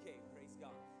headache? Okay, praise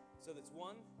God. So that's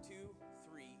 1, 2,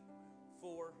 3,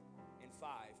 4, and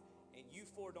 5, and you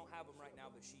 4 don't have them right now,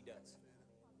 but she does.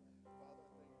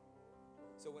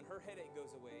 So when her headache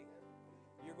goes away,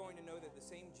 you're going to know that the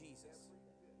same Jesus,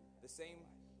 the same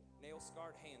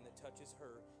nail-scarred hand that touches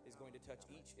her is going to touch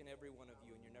each and every one of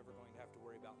you, and you're never going to have to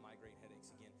worry about migraine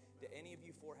headaches again. Do any of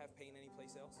you 4 have pain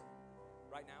anyplace else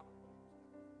right now?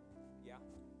 Yeah?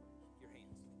 Your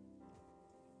hands.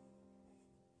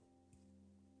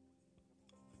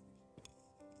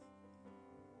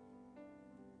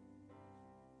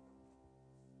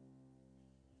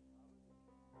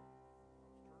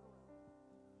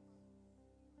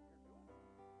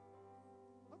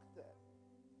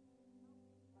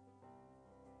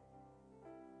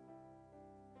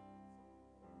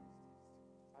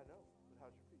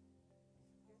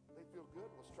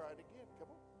 Let's try it again.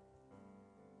 Come on.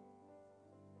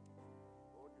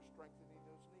 Lord, you're strengthening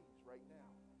those knees right now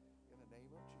in the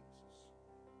name of Jesus.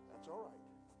 That's all right.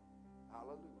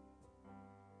 Hallelujah.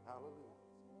 Hallelujah.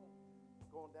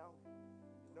 Going down.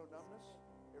 No numbness.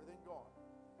 Everything gone.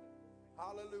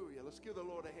 Hallelujah. Let's give the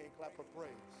Lord a hand clap of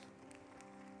praise.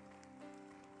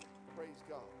 Praise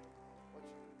God. What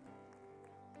you do?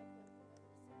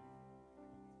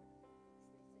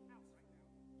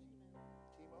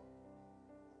 Chemo?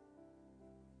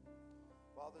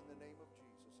 Father, in the name of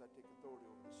Jesus, I take authority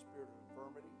over the spirit of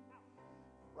infirmity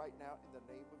right now in the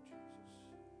name of Jesus.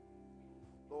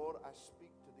 Lord, I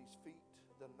speak to these feet,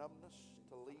 the numbness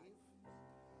to leave.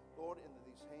 Lord, into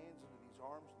these hands, into these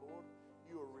arms, Lord,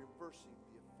 you are reversing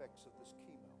the effects of this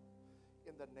chemo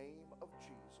in the name of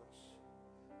Jesus.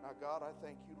 Now, God, I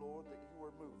thank you, Lord, that you are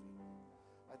moving.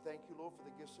 I thank you, Lord, for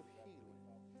the gifts of healing,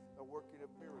 the working of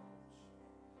miracles.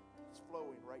 It's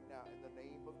flowing right now in the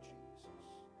name of Jesus.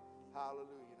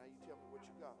 Hallelujah. Now you tell me what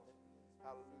you got.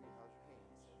 Hallelujah. How's your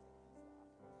hands?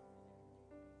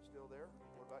 Still there?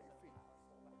 What about your feet?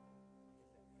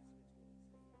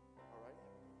 All right.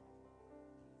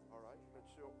 All right. But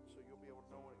so you'll be able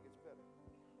to know when it gets better.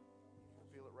 You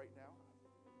feel it right now?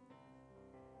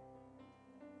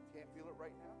 Can't feel it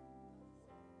right now?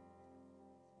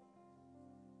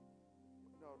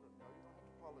 No, you don't have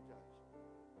to apologize.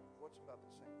 What's about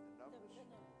the same? The numbness?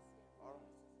 All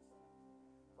right.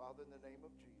 Father, in the name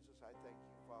of Jesus, I thank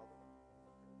you, Father.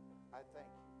 I thank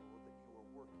you, Lord, that you are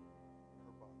working in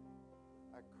her body.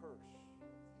 I curse this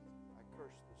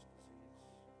disease.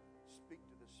 Speak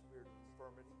to the spirit of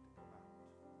infirmity to come out.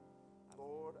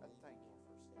 Lord, I thank you.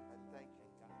 I thank you.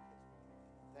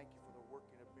 Thank you for the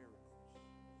working of miracles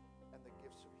and the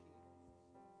gifts of healing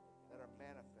that are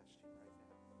manifesting right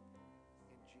now.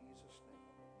 In Jesus' name.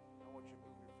 I want you to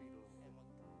move your feet a little bit.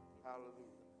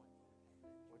 Hallelujah.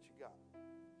 What you got?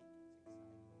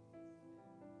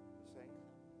 The same?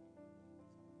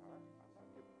 All right. I'm not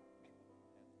giving up.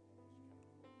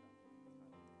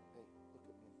 Hey, look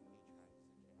at me.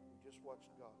 We just watched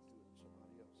God do it to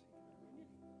somebody else. He can do it.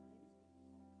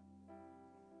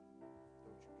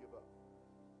 Don't you give up.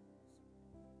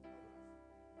 All right.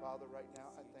 Father, right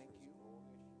now, I thank you.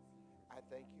 I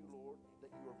thank you, Lord,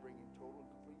 that you are bringing total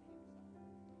and complete healing.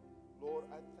 Lord,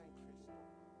 I thank you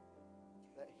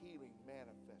that healing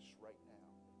manifests right now.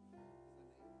 In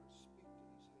the name, I speak to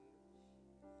these hands.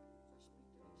 I speak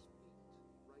to these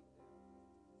feet right now.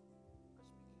 I speak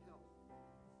health. I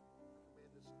command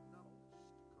this numbness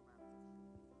to come out.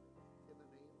 In the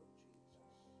name of Jesus.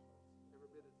 Every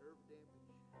bit of nerve damage,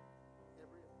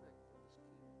 every effect of this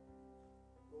chemo.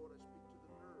 Lord, I speak to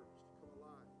the nerves to come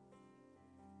alive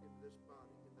in this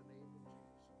body in the name of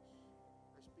Jesus.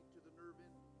 I speak to the nerve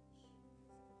endings.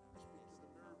 I speak to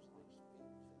the nerves in these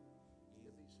feet,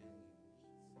 in these hands.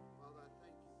 Father, I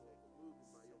thank you, Lord, for moving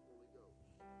by your Holy Ghost.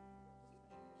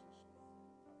 In Jesus'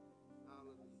 name.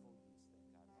 Hallelujah.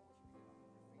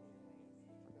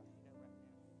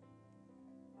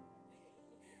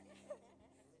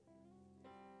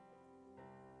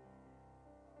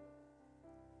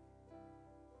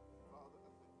 Father,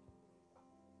 I thank you.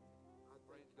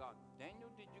 Praise God. Daniel,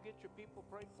 did you get your people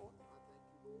prayed for? I thank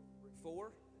you, Lord, for bringing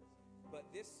 4, but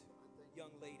this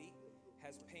young lady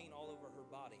has pain all over her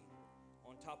body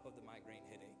on top of the migraine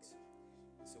headaches.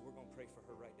 So we're going to pray for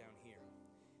her right down here.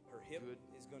 Her hip Good.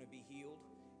 is going to be healed.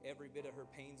 Every bit of her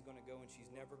pain's going to go, and she's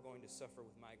never going to suffer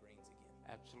with migraines again.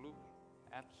 Absolutely.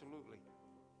 Absolutely.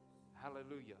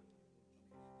 Hallelujah.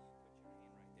 Put your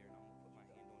hand right there, and I'm going to put my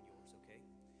hand on yours, okay?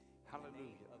 In the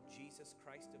Hallelujah. name of Jesus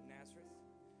Christ of Nazareth,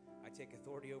 I take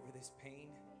authority over this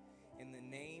pain. In the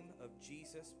name of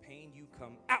Jesus, pain, you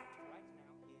come out right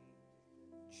now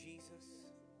in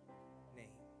Jesus'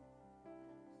 name.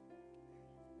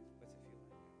 What's it feel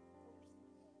like now?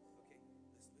 Okay,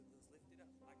 let's lift it up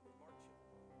like we're marching.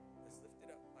 Let's lift it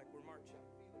up like we're marching.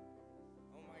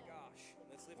 Oh my gosh,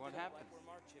 let's lift What it up happened? like we're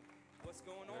marching. What's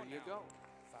going There on you now? go.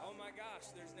 Oh my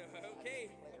gosh, there's no, okay,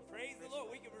 praise the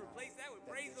Lord. We can replace that with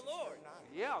praise the Lord.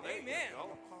 Yeah, there Amen. you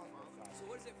go. So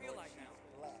what does it feel like now?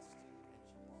 Blessed.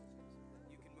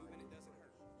 You can move and it doesn't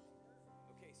hurt.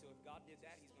 Okay, so if God did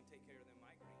that, he's going to take care of them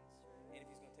migraines. And if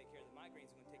he's going to take care of the migraines,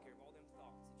 he's going to take care of all them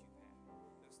thoughts that you've had.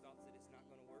 Those thoughts that it's not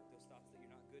going to work, those thoughts that you're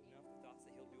not good enough, the thoughts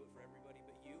that he'll do it for everybody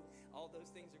but you. All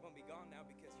those things are going to be gone now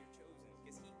because you're chosen.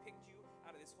 Because he picked you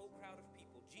out of this whole crowd of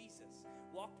people. Jesus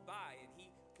walked by and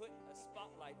he put a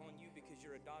spotlight on you because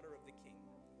you're a daughter of the King.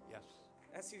 Yes.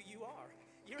 That's who you are.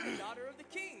 You're a daughter of the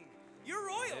King. You're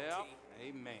royalty. Yeah.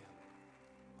 Amen.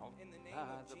 In the name By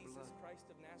of the Jesus blood.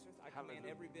 Christ of Nazareth, I command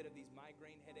Hallelujah. every bit of these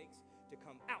migraine headaches to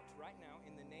come out right now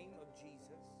in the name of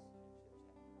Jesus.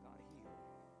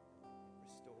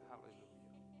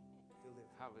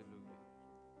 Hallelujah.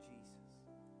 Jesus.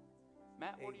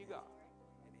 Matt, what do you got?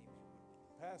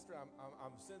 Pastor,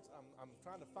 I'm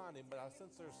trying to find him, but I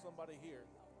sense there's somebody here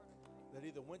that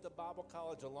either went to Bible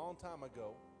college a long time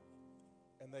ago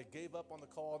and they gave up on the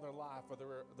call in their life, or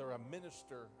they're a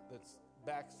minister that's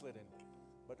backslidden.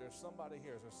 But there's somebody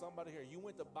here. There's somebody here. You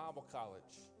went to Bible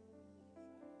college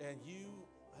and you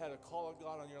had a call of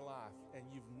God on your life and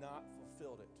you've not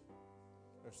fulfilled it.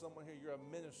 There's someone here, you're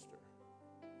a minister.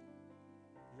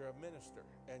 You're a minister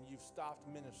and you've stopped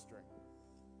ministering.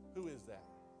 Who is that?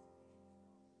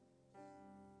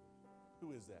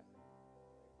 Who is that?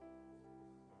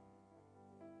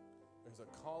 There's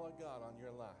a call of God on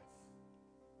your life.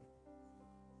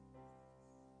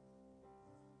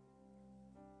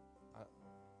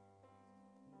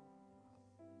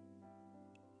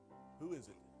 Who is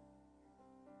it?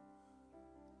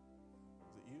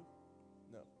 Is it you?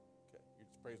 No. Okay. You're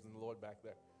just praising the Lord back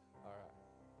there. All right.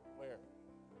 Where?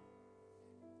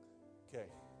 Okay.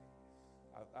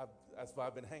 That's why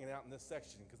I've been hanging out in this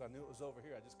section, because I knew it was over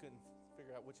here. I just couldn't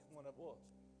figure out which one it was.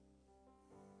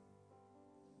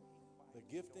 The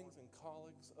giftings and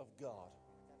callings of God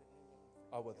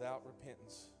are without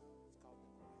repentance.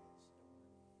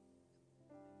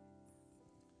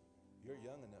 You're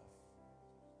young enough.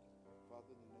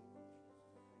 Father, in the name of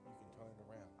Jesus, You can turn it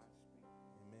around. I speak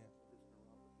Amen. to this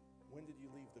neuropathy. When did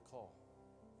you leave the call?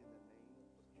 In the name of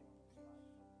Jesus.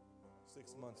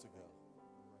 6 months ago.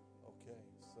 Okay,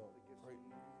 so pray.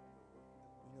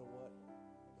 You know what?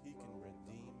 He can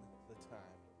redeem the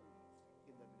time.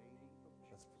 In the name of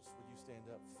Jesus. Would you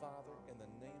stand up? Father, in the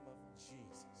name of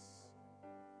Jesus.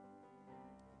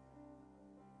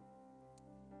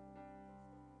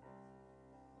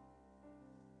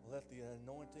 Let the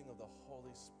anointing of the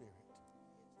Holy Spirit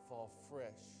fall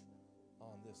fresh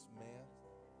on this man.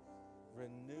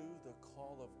 Renew the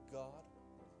call of God.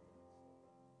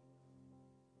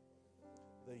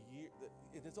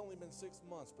 It has only been 6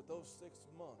 months, but those 6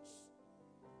 months,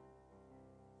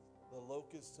 the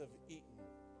locusts have eaten.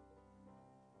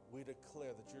 We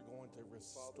declare that you're going to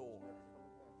restore.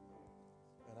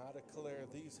 And I declare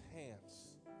these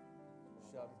hands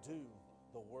shall do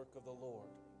the work of the Lord.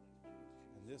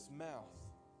 And this mouth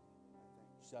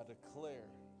shall declare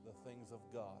the things of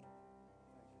God.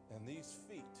 And these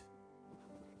feet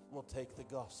will take the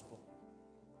gospel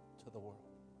to the world.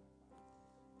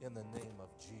 In the name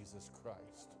of Jesus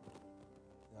Christ.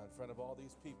 Now, in front of all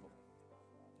these people,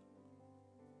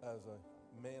 as a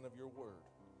man of your word,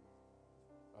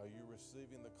 are you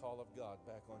receiving the call of God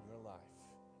back on your life?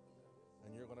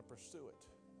 And you're going to pursue it.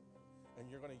 And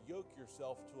you're going to yoke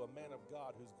yourself to a man of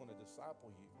God who's going to disciple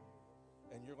you.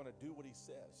 And you're going to do what he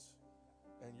says.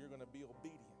 And you're going to be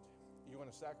obedient. You're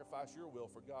going to sacrifice your will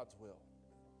for God's will.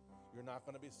 You're not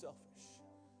going to be selfish.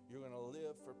 You're going to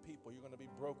live for people. You're going to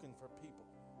be broken for people.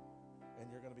 And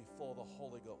you're going to be full of the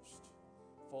Holy Ghost,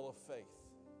 full of faith.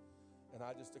 And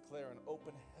I just declare an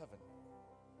open heaven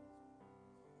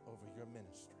over your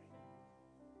ministry.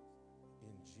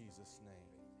 In Jesus' name.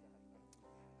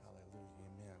 Hallelujah.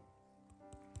 Amen.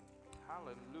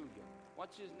 Hallelujah.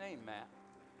 What's his name, Matt?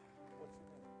 What's your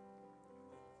name?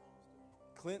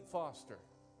 Clint Foster.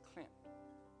 Clint.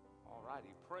 All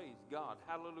righty. Praise God.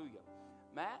 Hallelujah.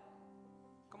 Matt,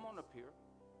 come on up here.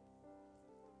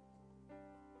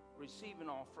 Receive an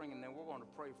offering, and then we're going to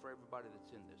pray for everybody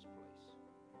that's in this place.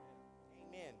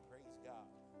 Amen. Praise God.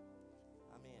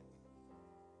 Amen.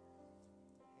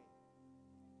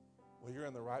 Well, you're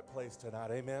in the right place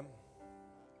tonight. Amen.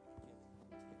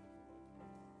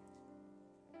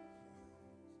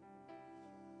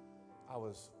 I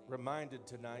was reminded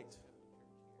tonight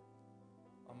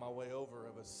on my way over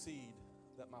of a seed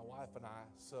that my wife and I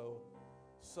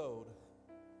sowed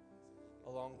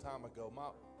a long time ago.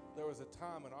 There was a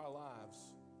time in our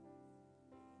lives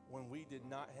when we did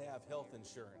not have health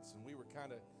insurance, and we were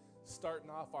kind of starting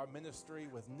off our ministry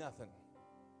with nothing.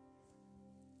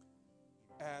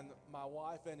 And my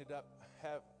wife ended up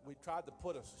we tried to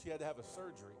she had to have a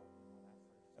surgery.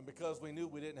 And because we knew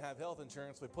we didn't have health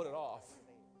insurance, we put it off.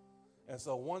 And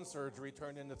so one surgery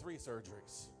turned into 3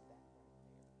 surgeries.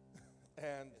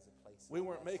 And we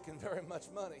weren't making very much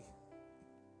money.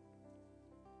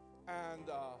 And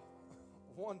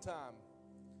one time,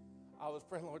 I was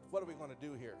praying, Lord, what are we going to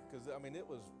do here? Because, I mean, it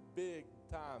was big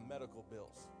time medical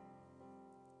bills.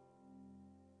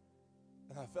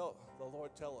 And I felt the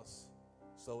Lord tell us,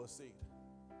 sow a seed.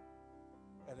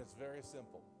 And it's very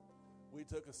simple. We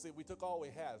took a seed. We took all we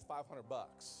had,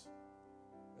 $500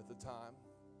 at the time.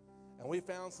 And we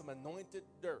found some anointed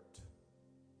dirt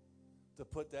to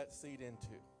put that seed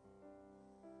into.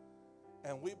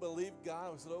 And we believed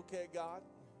God. We said, okay, God,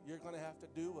 you're going to have to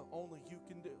do what only you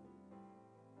can do,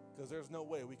 because there's no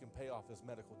way we can pay off this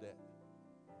medical debt.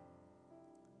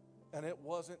 And it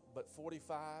wasn't but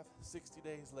 45, 60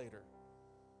 days later,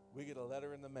 we get a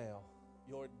letter in the mail.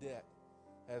 Your debt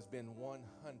has been 100%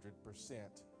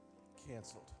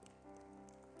 canceled.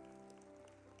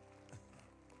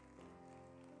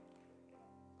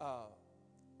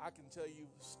 I can tell you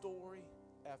story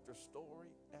after story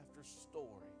after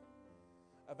story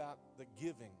about the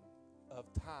giving of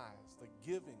tithes, the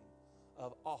giving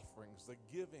of offerings, the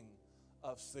giving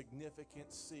of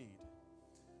significant seed.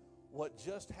 What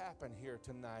just happened here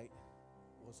tonight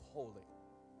was holy.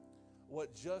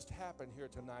 What just happened here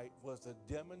tonight was a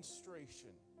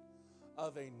demonstration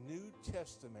of a New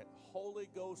Testament, Holy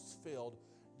Ghost-filled,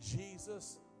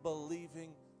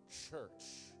 Jesus-believing church.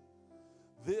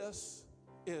 This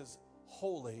is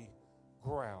holy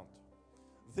ground.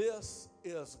 This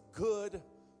is good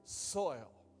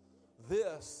soil.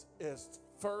 This is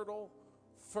fertile,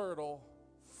 fertile,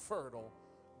 fertile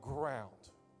ground.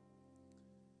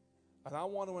 And I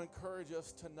want to encourage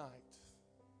us tonight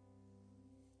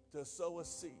to sow a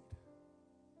seed.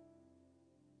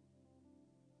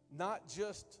 Not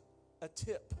just a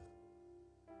tip.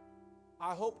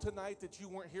 I hope tonight that you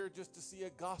weren't here just to see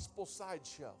a gospel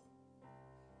sideshow.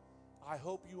 I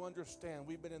hope you understand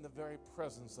we've been in the very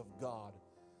presence of God,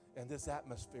 and this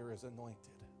atmosphere is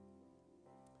anointed.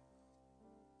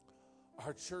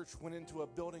 Our church went into a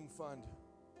building fund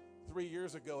 3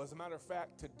 years ago. As a matter of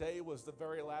fact, today was the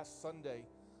very last Sunday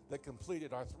that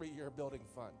completed our 3-year building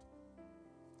fund.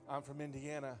 I'm from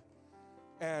Indiana,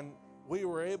 and we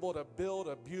were able to build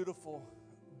a beautiful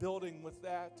building with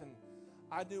that, and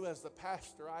I knew as the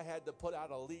pastor I had to put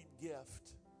out a lead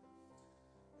gift.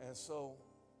 And so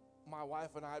my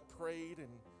wife and I prayed, and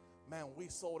man, we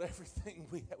sold everything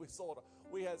we had.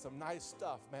 We had some nice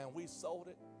stuff, man. We sold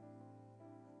it.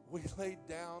 We laid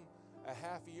down a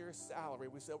half year's salary.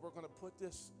 We said, we're going to put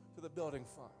this to the building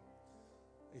fund.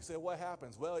 He said, what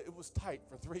happens? Well, it was tight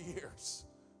for 3 years.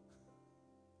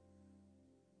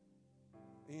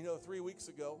 And you know, 3 weeks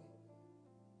ago,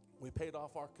 we paid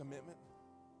off our commitment.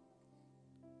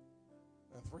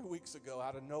 And 3 weeks ago,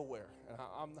 out of nowhere, and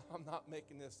I'm not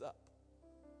making this up,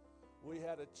 we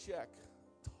had a check,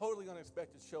 totally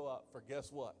unexpected, show up for,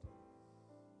 guess what?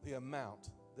 The amount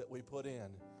that we put in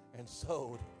and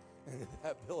sowed in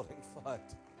that building fund.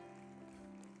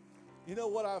 You know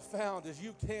what I've found is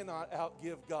you cannot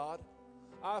outgive God.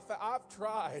 I've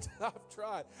tried.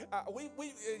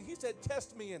 He said,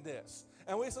 test me in this.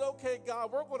 And we said, okay,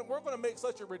 God, we're going to make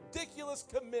such a ridiculous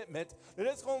commitment that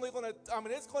it's going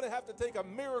to have to take a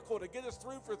miracle to get us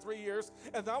through for 3 years,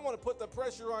 and I want to put the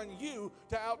pressure on you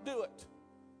to outdo it.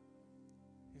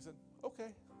 He said,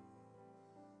 okay.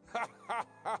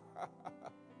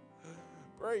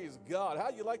 Praise God.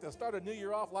 How'd you like to start a new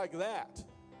year off like that?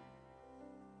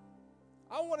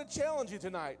 I want to challenge you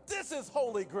tonight. This is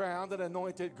holy ground and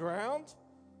anointed ground.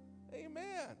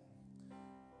 Amen.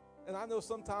 And I know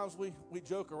sometimes we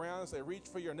joke around and say, reach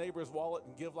for your neighbor's wallet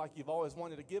and give like you've always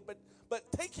wanted to give,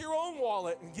 but take your own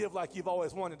wallet and give like you've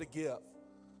always wanted to give.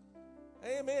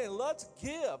 Amen. Let's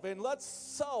give and let's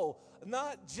sow,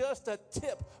 not just a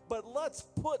tip, but let's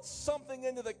put something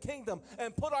into the kingdom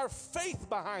and put our faith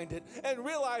behind it and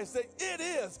realize that it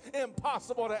is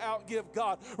impossible to outgive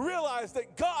God. Realize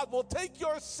that God will take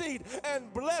your seed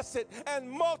and bless it and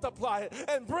multiply it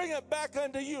and bring it back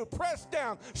unto you, pressed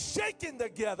down, shaken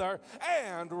together,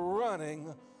 and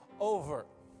running over.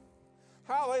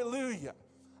 Hallelujah.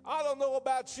 I don't know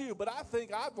about you, but I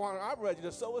think I'm ready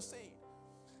to sow a seed.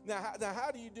 Now,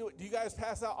 how do you do it? Do you guys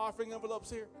pass out offering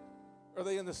envelopes here? Or are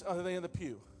they in the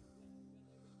pew?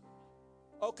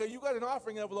 Okay, you got an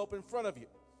offering envelope in front of you.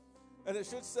 And it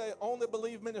should say Only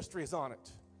Believe Ministries on it.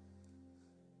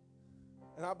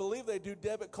 And I believe they do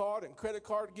debit card and credit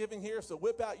card giving here. So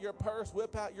whip out your purse,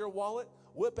 whip out your wallet,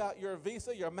 whip out your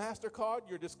Visa, your MasterCard,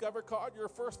 your Discover card, your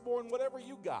Firstborn, whatever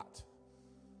you got.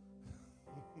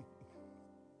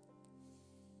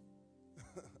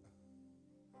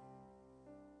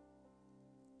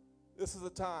 This is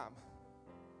the time.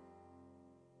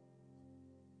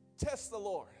 Test the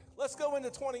Lord. Let's go into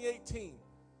 2018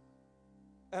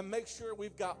 and make sure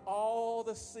we've got all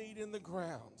the seed in the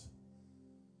ground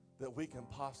that we can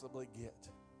possibly get.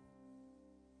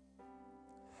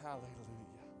 Hallelujah.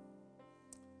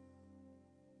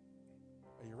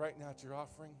 Are you writing out your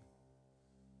offering?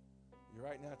 You're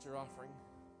writing out your offering.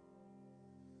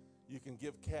 You can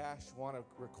give cash. You want to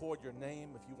record your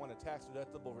name if you want a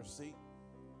tax-deductible receipt.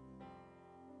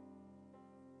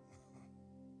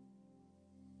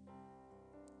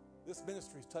 This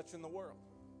ministry is touching the world.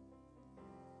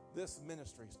 This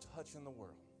ministry is touching the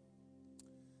world.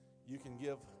 you can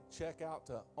check out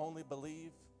to Only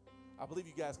Believe. I believe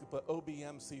you guys can put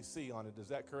OBMCC on it. Is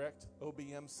that correct?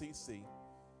 OBMCC.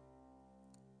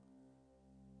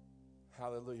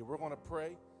 Hallelujah. We're going to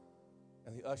pray,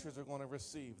 and the ushers are going to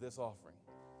receive this offering.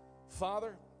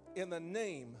 Father, in the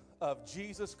name of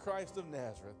Jesus Christ of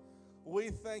Nazareth, we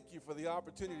thank you for the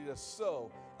opportunity to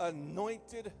sow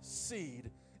anointed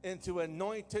seed into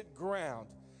anointed ground.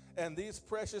 And these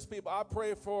precious people, I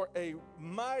pray for a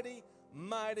mighty,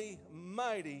 mighty,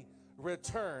 mighty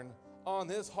return on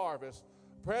this harvest,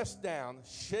 pressed down,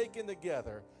 shaken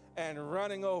together, and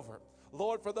running over.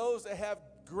 Lord, for those that have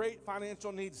great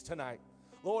financial needs tonight,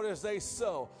 Lord, as they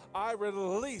sow, I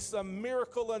release a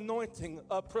miracle anointing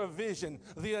of provision,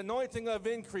 the anointing of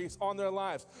increase on their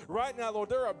lives. Right now, Lord,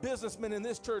 there are businessmen in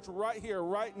this church right here,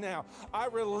 right now. I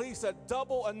release a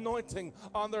double anointing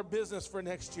on their business for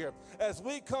next year. As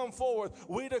we come forward,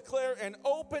 we declare an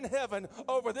open heaven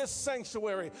over this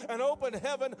sanctuary, an open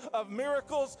heaven of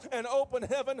miracles, an open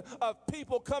heaven of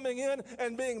people coming in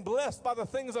and being blessed by the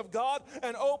things of God,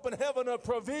 an open heaven of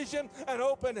provision, an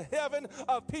open heaven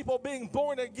of people being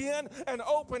born again, an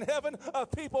open heaven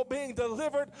of people being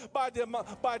delivered by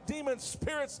demon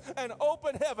spirits, an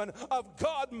open heaven of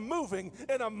God moving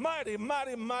in a mighty,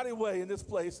 mighty, mighty way in this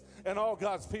place. And all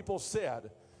God's people said,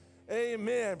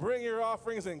 amen. Bring your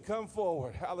offerings and come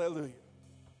forward. Hallelujah.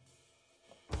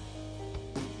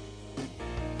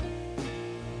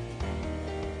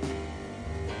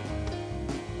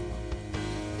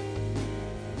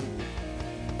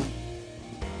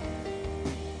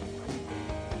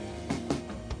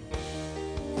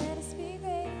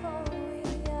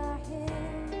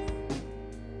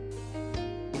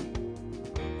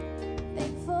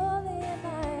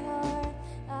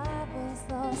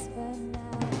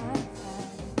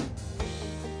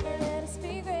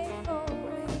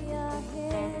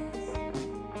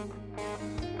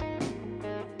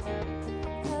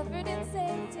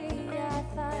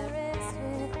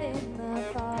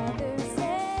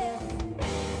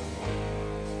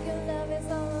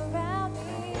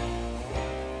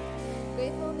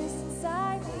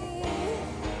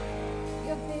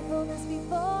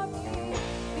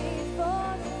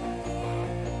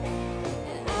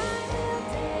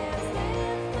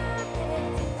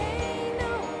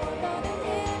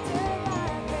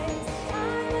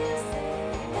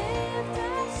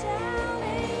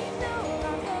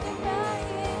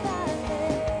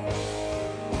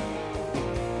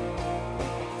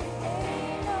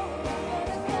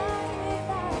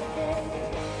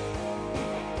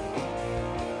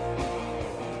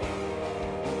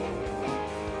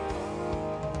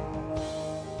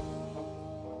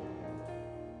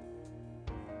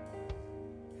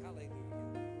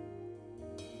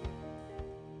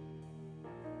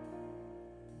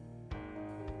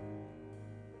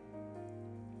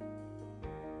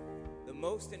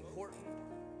 Most important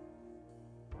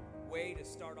way to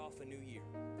start off a new year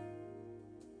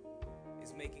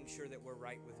is making sure that we're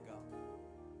right with God.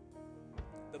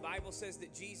 The Bible says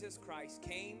that Jesus Christ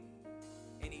came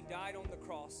and he died on the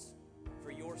cross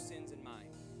for your sins and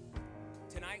mine.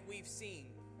 Tonight we've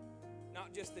seen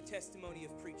not just the testimony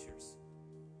of preachers,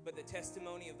 but the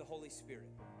testimony of the Holy Spirit.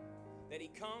 That he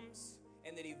comes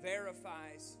and that he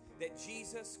verifies that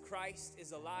Jesus Christ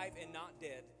is alive and not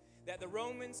dead. That the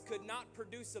Romans could not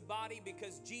produce a body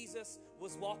because Jesus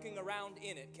was walking around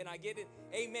in it. Can I get it?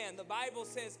 Amen. The Bible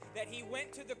says that he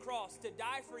went to the cross to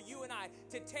die for you and I,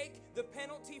 to take the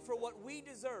penalty for what we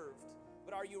deserved.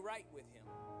 But are you right with him?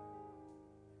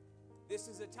 This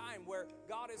is a time where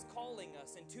God is calling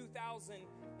us in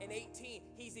 2018.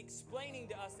 He's explaining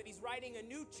to us that he's writing a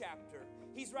new chapter.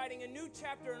 He's writing a new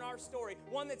chapter in our story,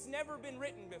 one that's never been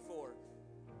written before.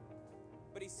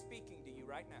 But he's speaking to you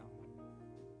right now.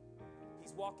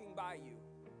 He's walking by you.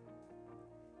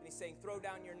 And he's saying, throw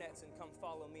down your nets and come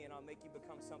follow me and I'll make you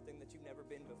become something that you've never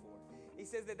been before. He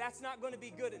says that that's not going to be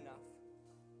good enough.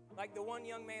 Like the one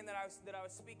young man that I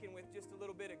was speaking with just a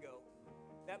little bit ago.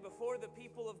 That before the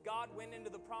people of God went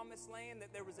into the promised land,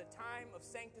 that there was a time of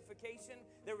sanctification,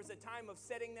 there was a time of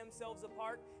setting themselves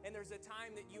apart, and there's a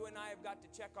time that you and I have got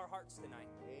to check our hearts tonight.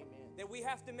 Amen. That we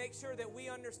have to make sure that we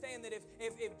understand that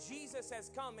if Jesus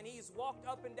has come and he's walked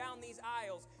up and down these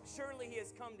aisles, surely he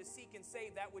has come to seek and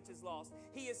save that which is lost.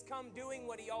 He has come doing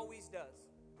what he always does.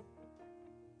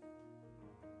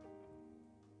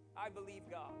 I believe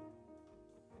God.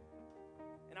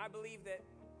 And I believe that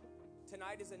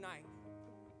tonight is a night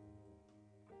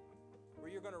where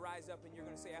you're going to rise up and you're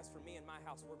going to say, as for me and my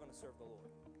house, we're going to serve the Lord.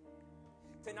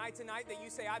 Tonight that you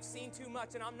say, I've seen too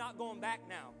much and I'm not going back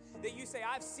now. That you say,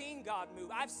 I've seen God move.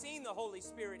 I've seen the Holy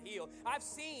Spirit heal. I've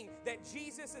seen that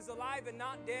Jesus is alive and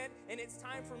not dead, and it's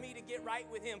time for me to get right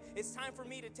with Him. It's time for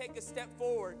me to take a step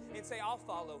forward and say, I'll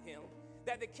follow Him.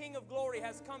 That the King of Glory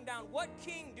has come down. What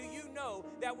king do you know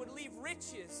that would leave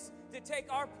riches to take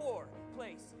our poor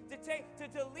place?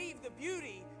 To leave the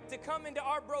beauty to come into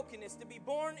our brokenness, to be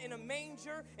born in a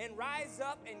manger and rise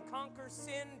up and conquer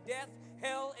sin, death,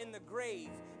 hell, and the grave.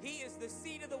 He is the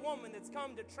seed of the woman that's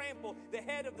come to trample the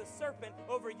head of the serpent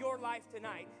over your life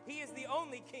tonight. He is the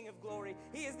only King of Glory.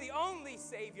 He is the only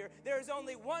Savior. There is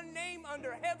only one name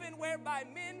under heaven whereby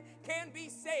men can be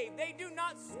saved. They do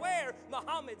not swear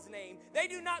Muhammad's name. They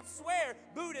do not swear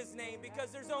Buddha's name,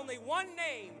 because there's only one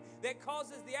name that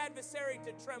causes the adversary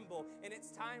to tremble, and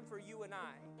it's time for you and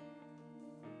I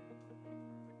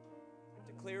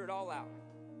to clear it all out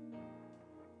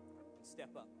and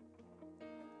step up.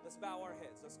 Let's bow our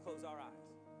heads. Let's close our eyes.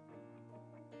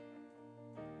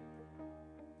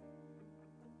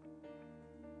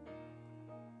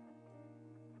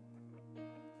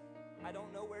 I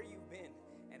don't know where you've been,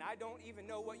 and I don't even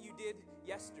know what you did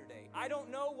yesterday. I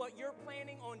don't know what you're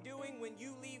planning on doing when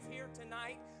you leave here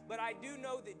tonight, but I do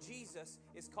know that Jesus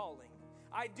is calling.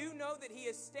 I do know that He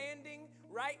is standing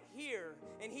right here,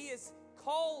 and He is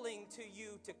calling to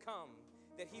you to come,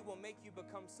 that He will make you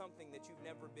become something that you've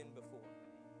never been before.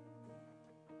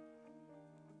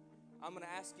 I'm going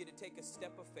to ask you to take a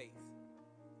step of faith.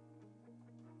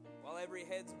 While every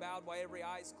head's bowed, while every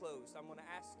eye's closed, I'm going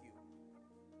to ask you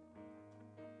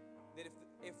that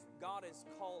if God is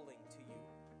calling to you,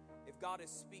 if God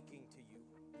is speaking to you,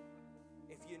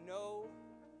 if you know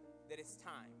that it's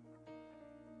time,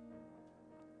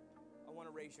 I want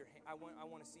to raise your hand. I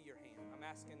want to see your hand. I'm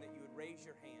asking that you would raise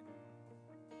your hand.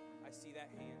 I see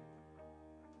that hand.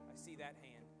 I see that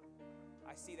hand.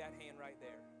 I see that hand right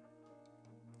there.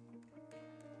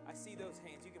 I see those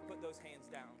hands. You can put those hands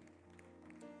down.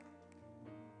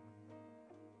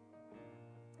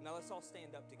 Now let's all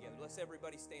stand up together. Let's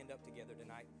everybody stand up together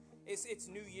tonight. It's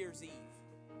New Year's Eve.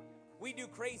 We do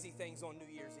crazy things on New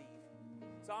Year's Eve.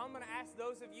 So I'm going to ask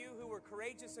those of you who were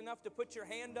courageous enough to put your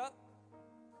hand up,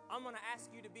 I'm going to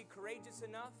ask you to be courageous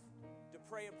enough to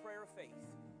pray a prayer of faith.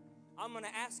 I'm going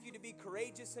to ask you to be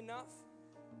courageous enough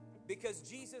because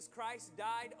Jesus Christ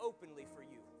died openly for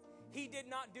you. He did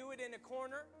not do it in a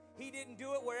corner. He didn't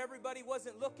do it where everybody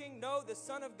wasn't looking. No, the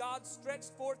Son of God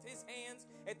stretched forth His hands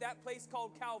at that place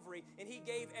called Calvary, and He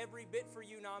gave every bit for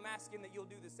you. Now I'm asking that you'll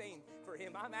do the same for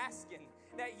Him. I'm asking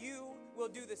that you will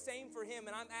do the same for Him,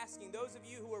 and I'm asking those of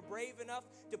you who are brave enough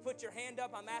to put your hand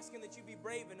up, I'm asking that you be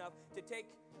brave enough to take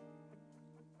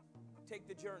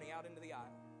the journey out into the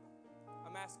aisle.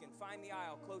 I'm asking, find the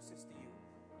aisle closest to you.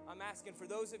 I'm asking for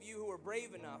those of you who are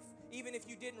brave enough, even if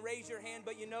you didn't raise your hand,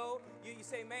 but you know, you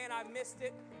say, man, I missed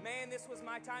it. Man, this was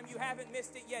my time. You haven't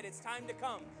missed it yet. It's time to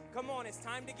come. Come on, it's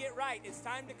time to get right. It's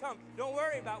time to come. Don't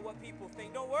worry about what people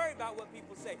think. Don't worry about what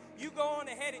people say. You go on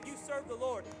ahead and you serve the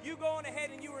Lord. You go on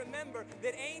ahead and you remember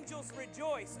that angels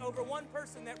rejoice over one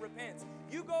person that repents.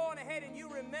 You go on ahead and you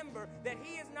remember that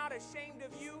He is not ashamed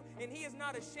of you, and He is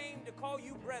not ashamed to call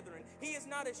you brethren. He is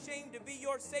not ashamed to be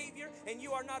your Savior, and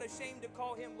you are not ashamed to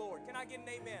call Him Lord. Can I get an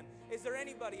amen? Is there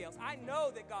anybody else? I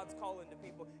know that God's calling to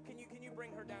people. Can you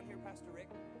bring her down here, Pastor Rick?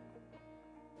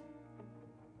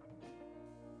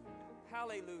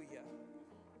 Hallelujah.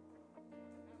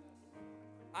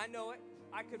 I know it.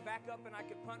 I could back up and I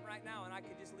could punt right now and I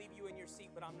could just leave you in your seat,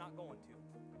 but I'm not going to.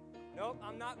 Nope,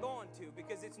 I'm not going to,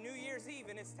 because it's New Year's Eve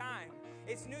and it's time.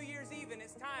 It's New Year's Eve and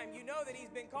it's time. You know that He's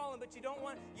been calling, but you don't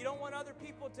want other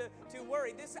people to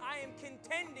worry. I am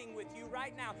contending with you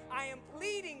right now. I am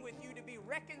pleading with you to be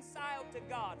reconciled to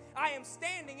God. I am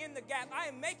standing in the gap. I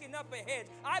am making up a hedge.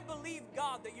 I believe,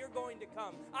 God, that you're going to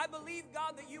come. I believe,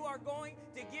 God, that you are going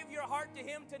to give your heart to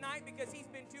Him tonight, because He's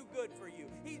been too good for you.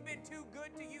 He's been too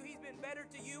good to you. He's been better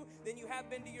to you than you have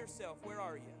been to yourself. Where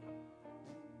are you?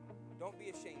 Don't be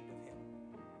ashamed of Him.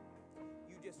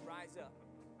 You just rise up.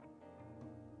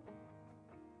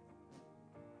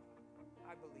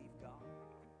 I believe God.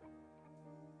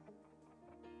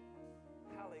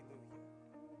 Hallelujah.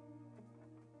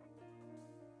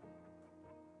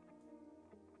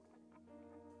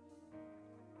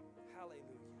 Hallelujah.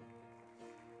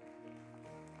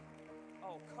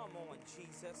 Oh, come on,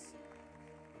 Jesus.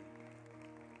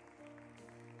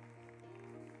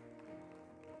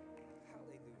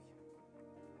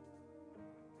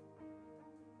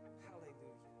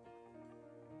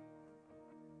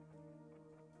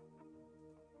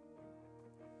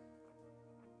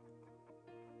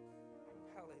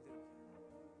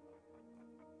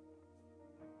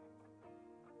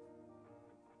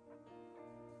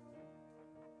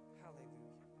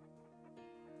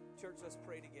 Church, let's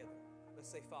pray together. Let's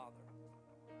say, Father,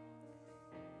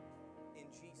 in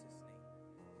Jesus' name,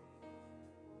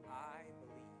 I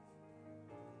believe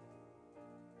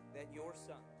that your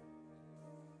Son,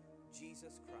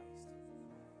 Jesus Christ,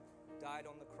 died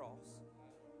on the cross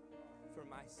for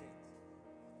my sins.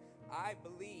 I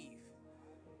believe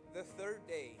the third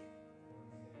day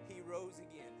he rose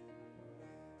again.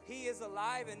 He is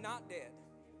alive and not dead.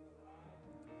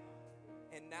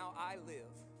 And now I live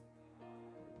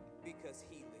because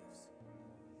he lives.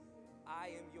 I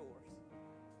am yours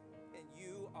and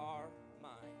you are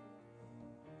mine.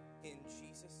 In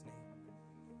Jesus' name,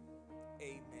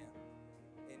 amen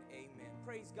and amen.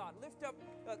 Praise God. Lift up,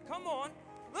 come on.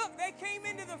 Look, they came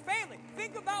into the family.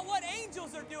 Think about what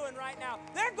angels are doing right now.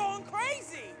 They're going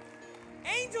crazy.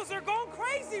 Angels are going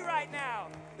crazy right now.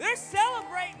 They're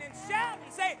celebrating and shouting,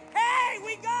 saying, hey,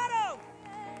 we got them.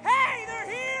 Hey, they're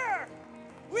here.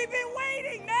 We've been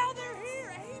waiting. Now they're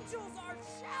here. Angels are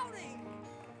shouting.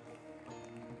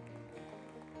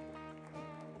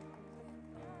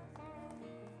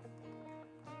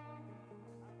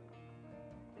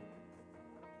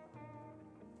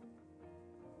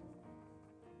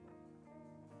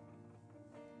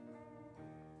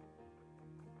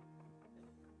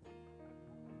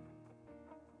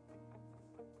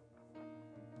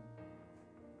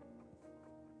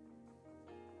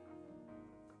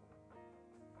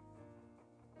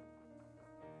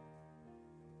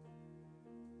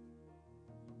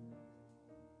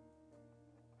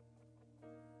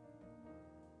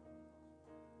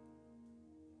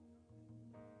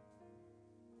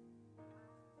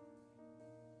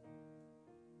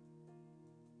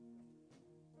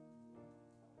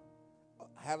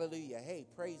 Hallelujah. Hey,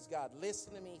 praise God.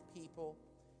 Listen to me, people.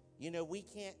 You know, we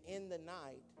can't end the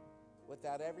night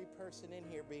without every person in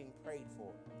here being prayed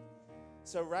for.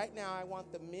 So right now, I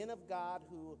want the men of God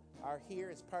who are here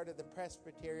as part of the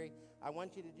presbytery, I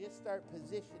want you to just start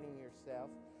positioning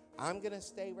yourself. I'm going to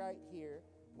stay right here.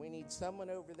 We need someone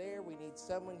over there. We need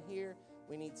someone here.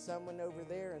 We need someone over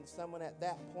there and someone at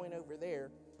that point over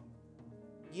there.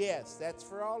 Yes, that's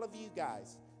for all of you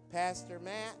guys. Pastor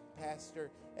Matt,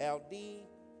 Pastor LD,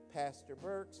 Pastor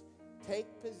Burks, take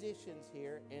positions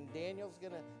here, and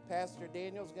Pastor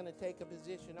Daniel's going to take a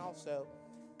position also.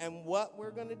 And what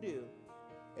we're going to do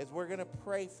is we're going to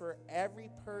pray for every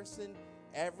person,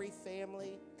 every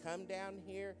family. Come down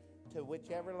here to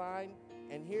whichever line,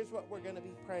 and here's what we're going to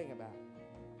be praying about.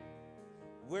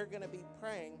 We're going to be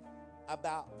praying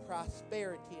about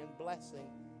prosperity and blessing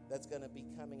that's going to be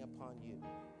coming upon you.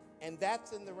 And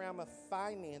that's in the realm of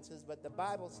finances, but the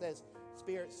Bible says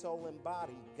spirit, soul, and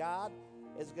body. God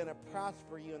is going to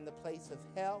prosper you in the place of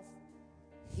health,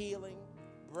 healing,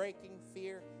 breaking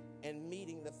fear, and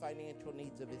meeting the financial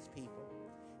needs of his people.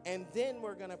 And then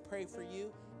we're going to pray for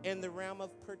you in the realm of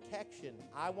protection.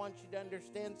 I want you to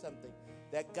understand something,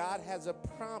 that God has a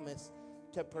promise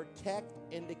to protect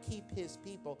and to keep his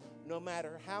people. No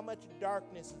matter how much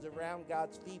darkness is around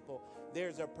God's people,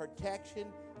 there's a protection,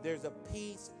 there's a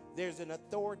peace, there's an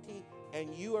authority,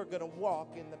 and you are going to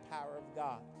walk in the power of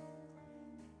God.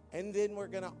 And then we're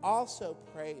going to also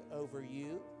pray over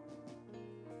you.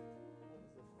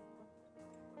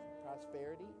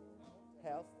 Prosperity,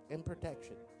 health, and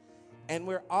protection. And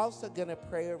we're also going to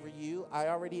pray over you. I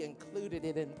already included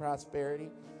it in prosperity,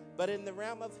 but in the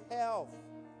realm of health,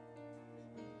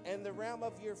 in the realm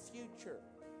of your future,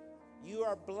 you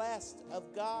are blessed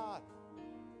of God.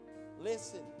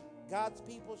 Listen, God's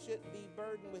people shouldn't be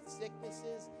burdened with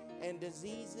sicknesses and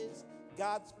diseases.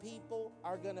 God's people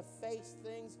are going to face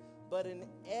things, but in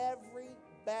every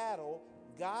battle,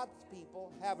 God's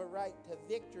people have a right to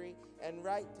victory and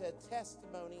right to a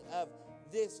testimony of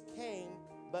this came,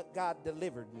 but God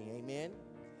delivered me. Amen.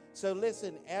 So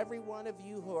listen, every one of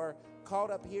you who are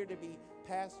called up here to be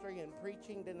pastoring and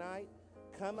preaching tonight,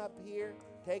 come up here,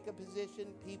 take a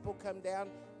position. People come down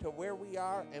to where we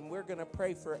are, and we're going to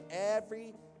pray for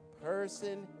every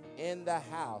person in the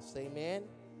house. Amen.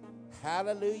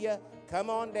 Hallelujah. Come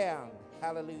on down.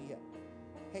 Hallelujah.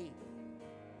 Hey,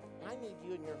 I need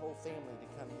you and your whole family to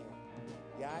come here.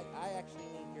 Yeah, I actually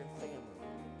need your family.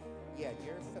 Yeah,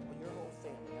 your whole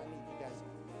family. I need you guys.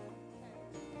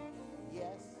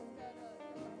 Yes.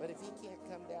 But if he can't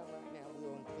come down right now,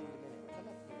 we'll include him in it. Come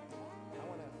up here. I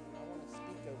want to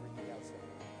speak over you guys.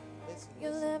 Listen.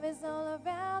 Your love is all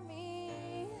around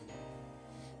me.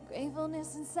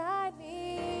 Gratefulness inside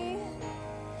me.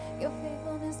 Your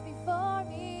faithfulness before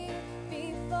me.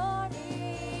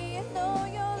 I know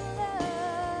your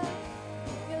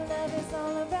love is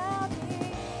all around me.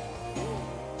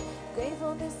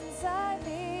 Gratefulness inside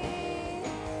me.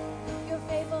 Your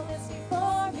faithfulness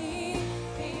before me.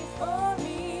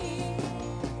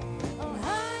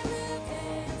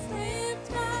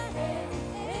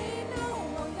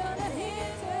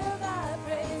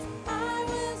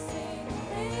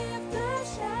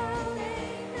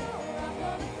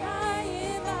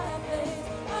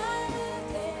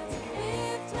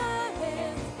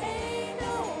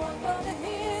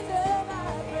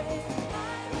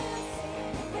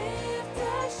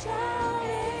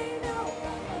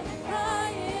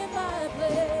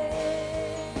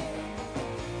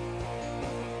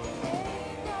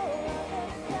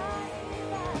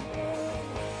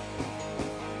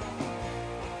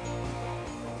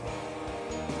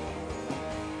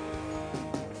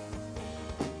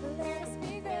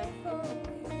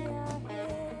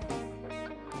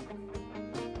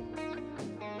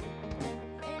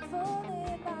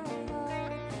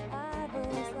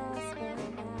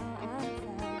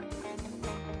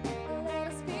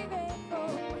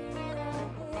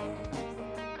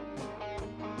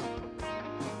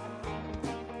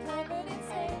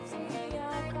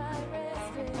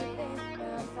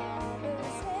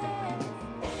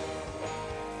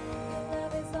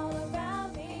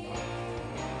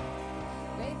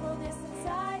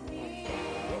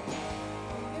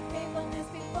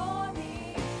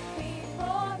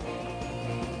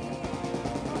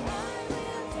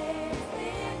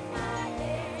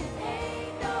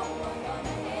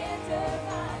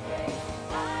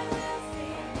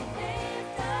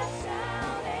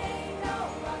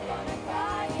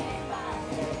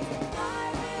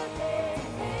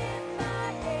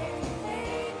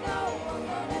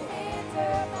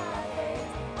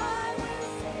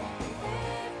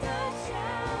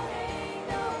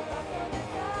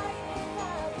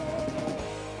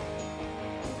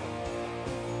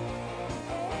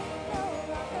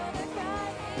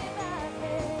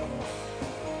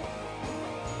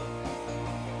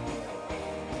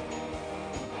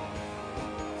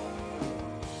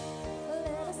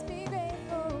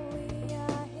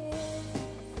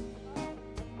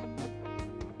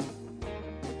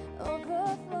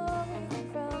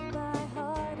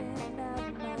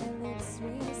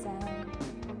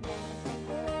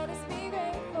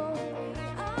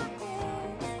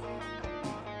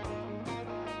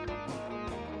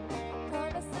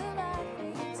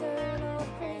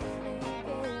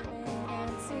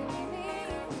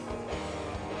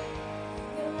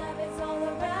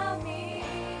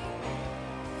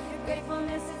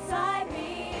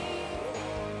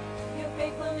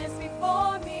 faithfulness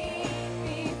before me,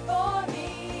 before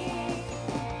me.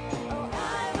 Oh,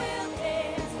 I will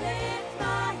dance, lift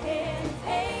my hands.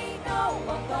 Ain't no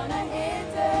one gonna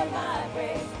hinder my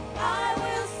praise. I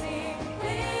will sing,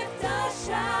 lift a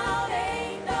shout.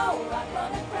 Ain't no rock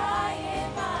gonna cry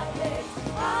in my place.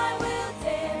 I will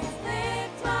dance,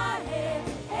 lift my hands.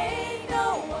 Ain't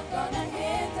no one gonna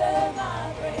hinder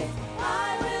my praise.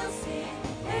 I will sing,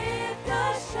 lift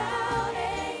a shout.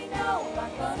 Ain't no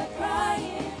rock gonna cry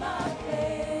in my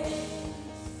place.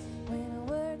 When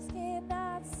words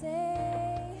cannot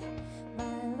say,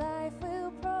 my life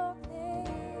will proclaim.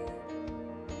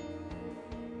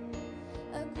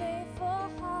 A grateful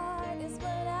heart is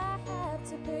what I have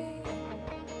to bring.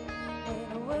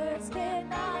 When words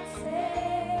cannot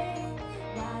say,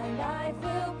 my life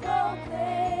will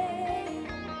proclaim.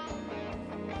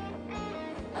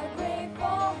 A grateful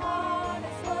heart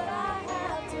is what I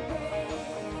have to bring.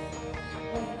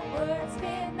 When words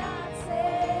cannot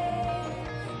say,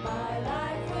 my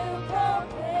life will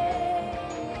proclaim.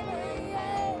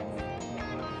 Yes.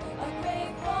 A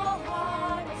grateful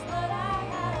heart is what I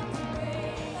have to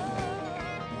bring.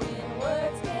 When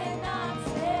words cannot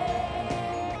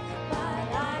say, my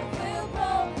life will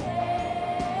proclaim.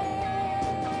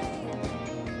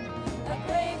 A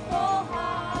grateful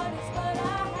heart is what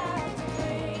I have to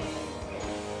bring.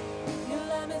 Your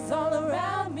love is all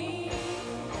around me.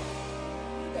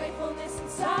 Gratefulness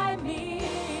inside me.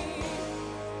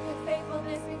 Your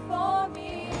faithfulness before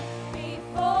me,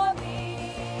 before me.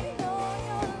 Oh,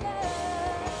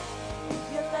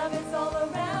 your love is all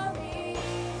around me.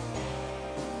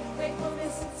 Your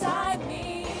faithfulness inside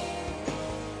me.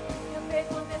 Your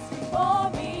faithfulness before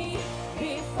me,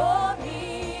 before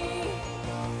me.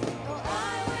 Oh,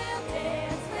 I will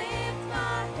dance, lift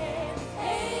my hands.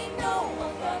 Ain't no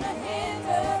one gonna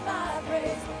hinder my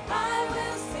praise. I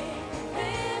will sing,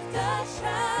 lift a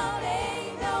shout.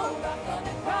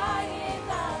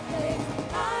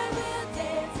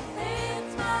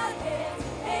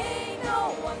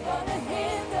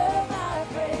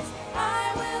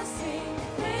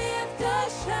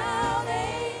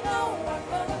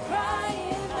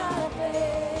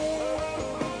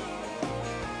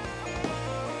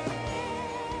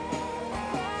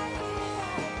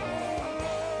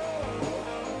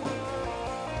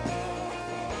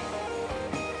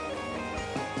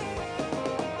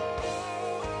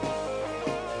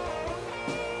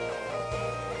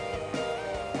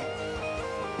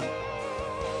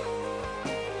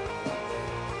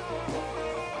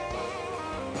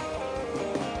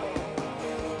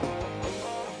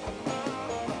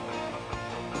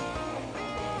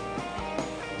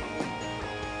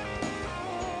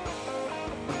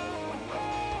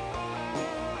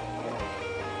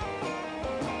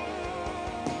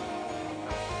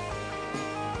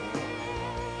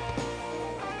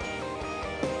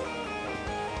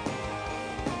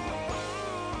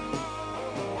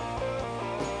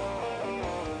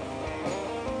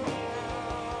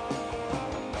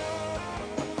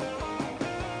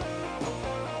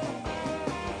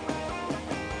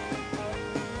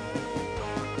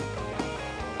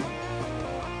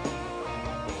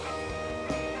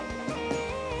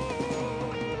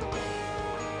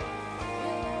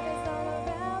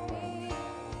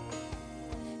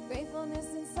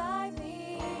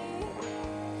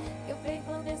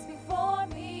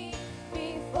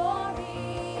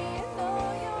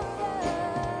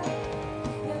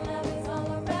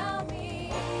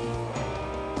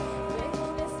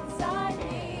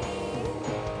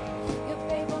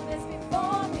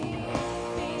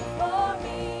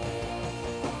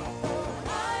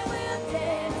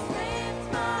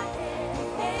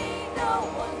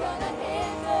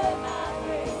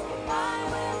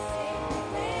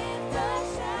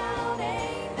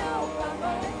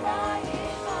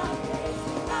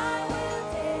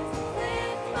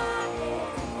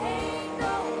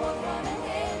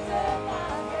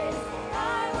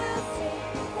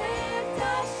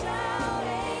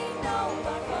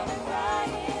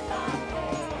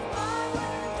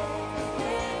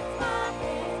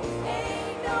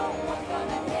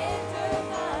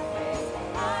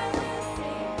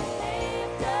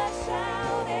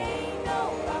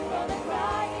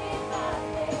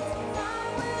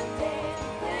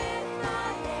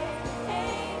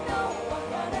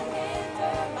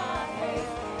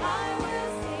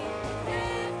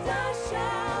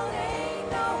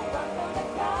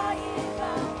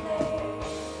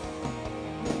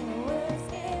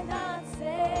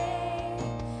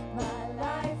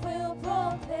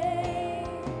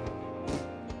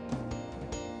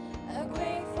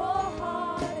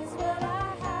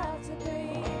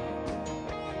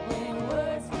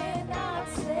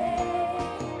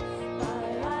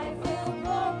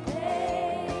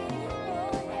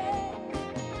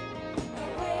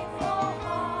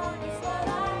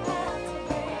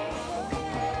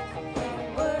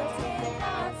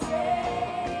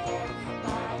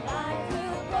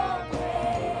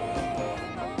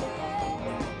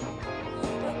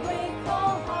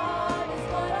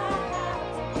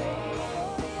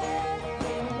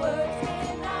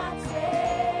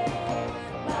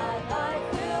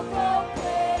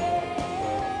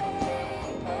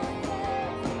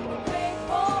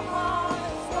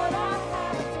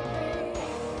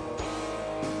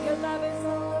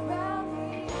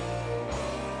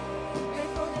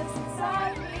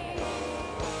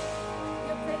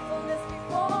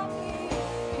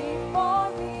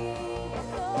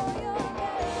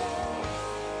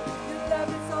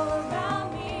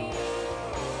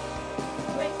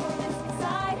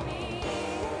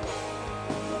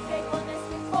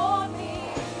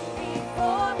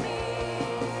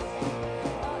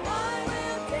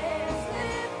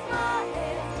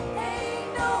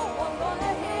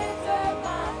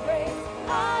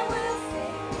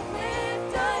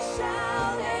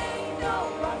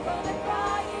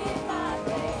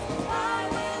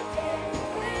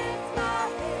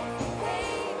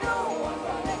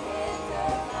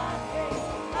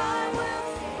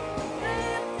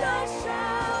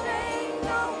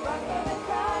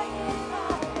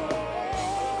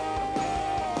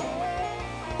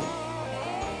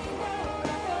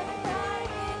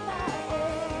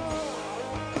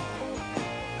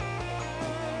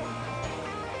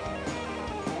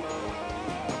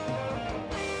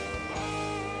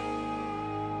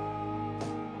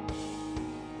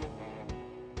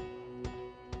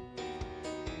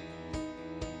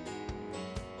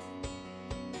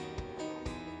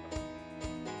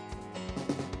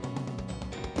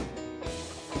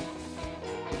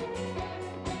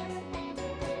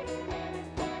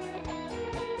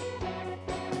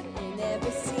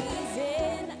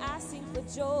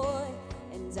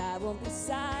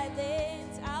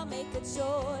 a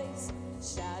choice.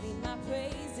 Shouting my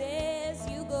praises,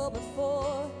 you go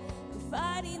before. I'm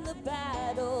fighting the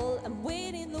battle, I'm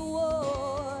winning the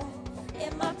war.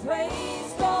 And my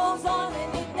praise goes on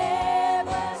and it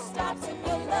never stops. And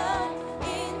your love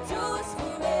endures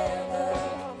forever.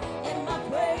 And my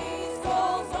praise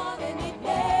goes on and it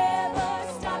never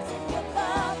stops. And your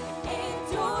love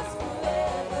endures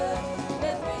forever.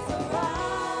 Let praise arise.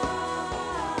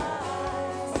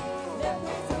 Let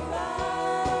praise arise.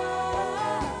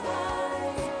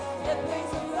 Let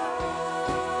praise arise.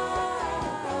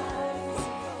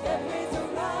 Let praise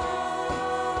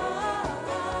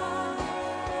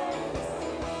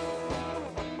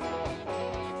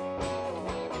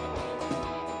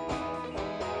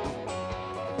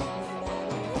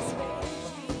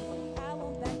I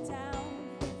won't back down.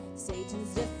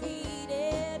 Satan's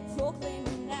defeated,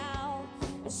 proclaiming now.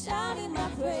 Shouting my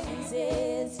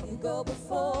praises, you go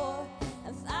before.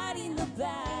 I'm fighting the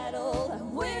battle,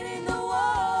 I'm winning the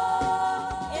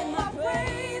war. And my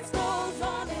praise goes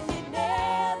on and it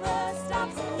never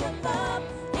stops. And your love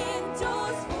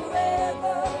endures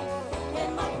forever.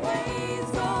 And my praise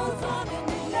goes on and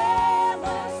it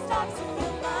never stops. And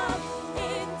your love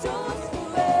endures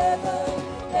forever.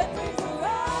 Let praise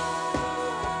arise.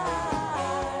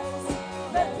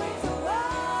 Let praise arise.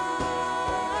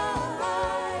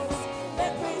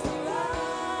 Let praise arise.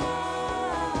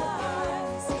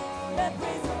 Let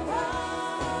praise arise.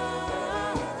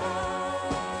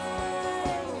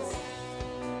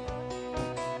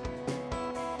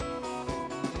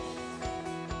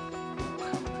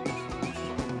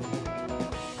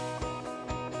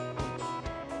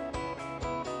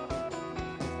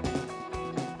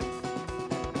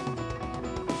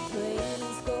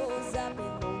 Praise goes up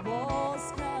and the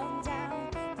walls come down.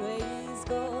 Praise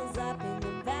goes up and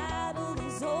the battle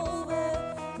is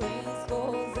over. Praise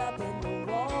goes up and the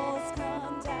walls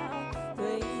come down.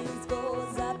 Praise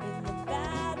goes up and the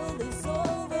battle is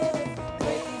over.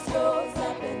 Praise goes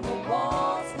up and the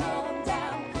walls come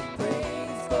down.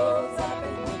 Praise goes up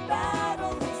and the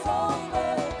battle is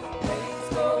over. Praise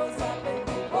goes up and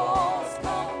the walls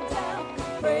come down.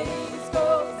 Praise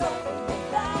goes up and the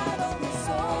battle is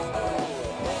over.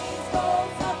 Praise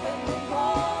goes up and the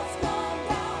walls come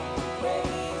down.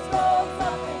 Praise goes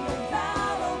up and the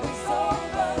battle is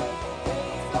over.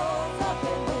 Praise goes up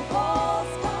and the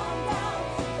walls come down.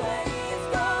 Praise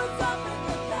goes up and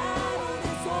the battle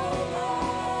is over.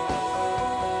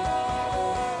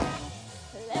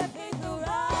 Let faith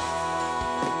arise.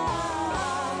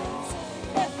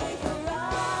 Let faith arise.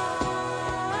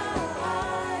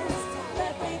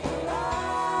 Let faith arise.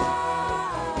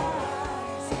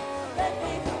 Let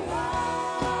faith arise.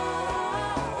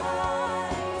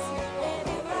 Let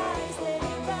it rise, let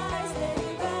it rise, let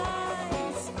it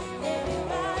rise. Let it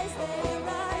rise, let it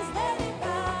rise, let it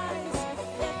rise.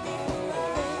 Let faith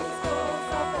arise.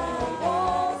 Goes up and the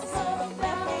walls come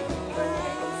down.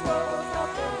 Praise goes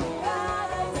up and the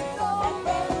battle is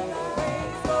over.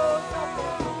 Praise goes up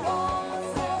and the walls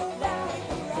come down.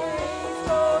 Praise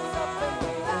goes up and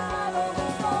the battle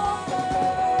is over.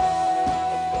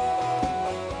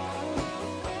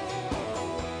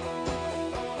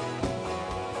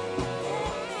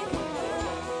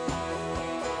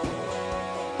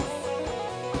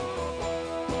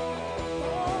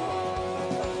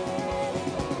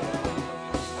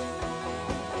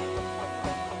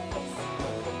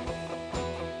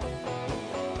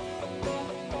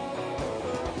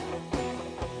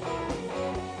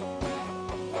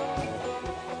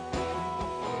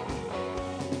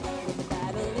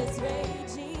 Battle is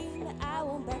raging, I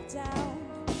won't back down.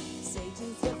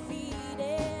 Satan's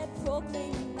defeated,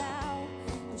 proclaiming now.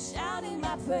 I'm shouting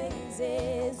my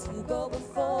praises, you go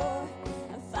before.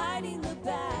 I'm fighting the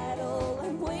battle,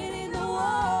 I'm winning the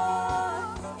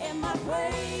war. And my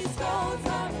praise goes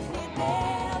on and it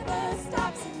never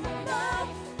stops. And your love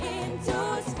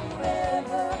endures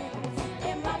forever.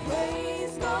 And my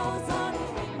praise goes on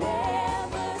and it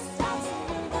never stops. And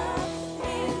your love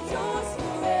endures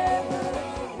forever.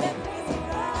 Let praise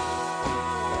arise.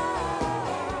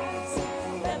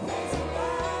 Let praise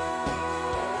arise.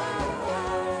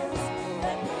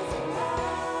 Let praise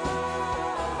arise.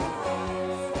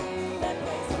 Let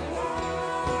praise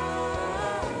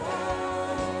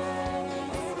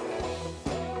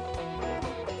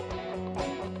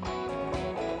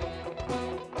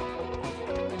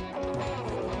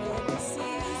Every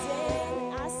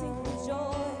season I sing for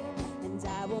joy, and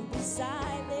I won't be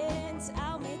silent.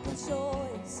 I'll make a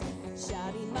choice,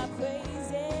 shouting my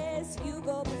praises. You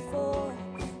go before.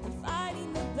 I'm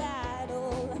fighting the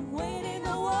battle. I'm winning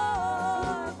the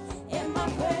war. And my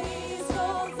praise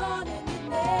goes on and it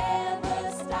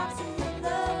never stops. And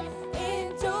your love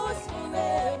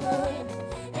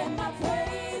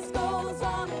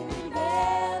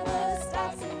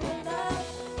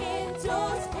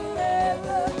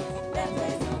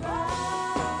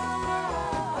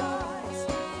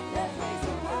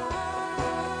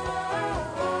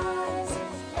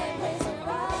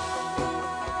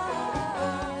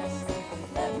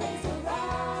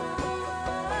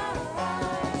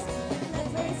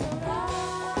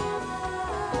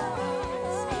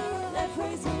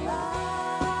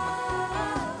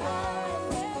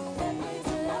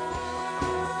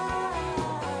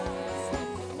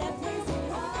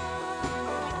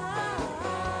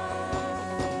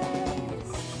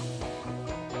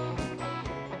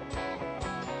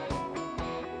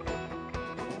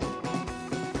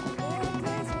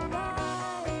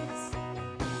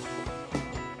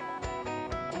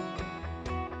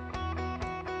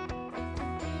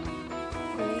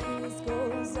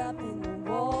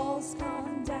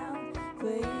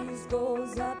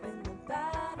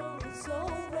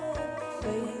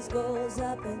Praise goes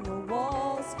up and the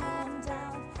walls come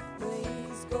down.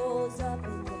 Praise goes up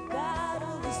and the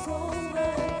battle is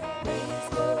over. Praise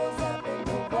goes up and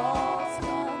the walls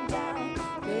come down.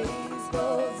 Praise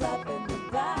goes up and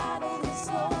the battle is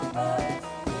over.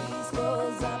 Praise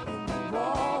goes up and the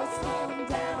walls come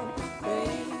down.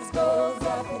 Praise goes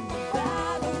up and the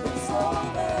battle is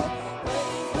over.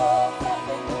 Praise goes up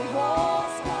and the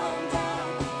walls come down.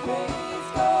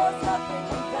 Praise goes up and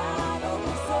the battle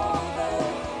is over.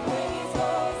 Praise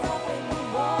goes up and the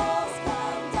walls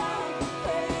come down.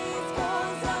 Praise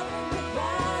goes up and the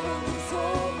battle is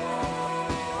over.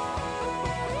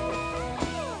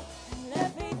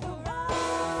 Let faith arise.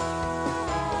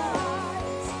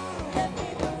 Let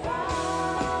faith arise.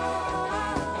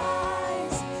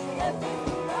 Let faith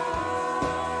arise.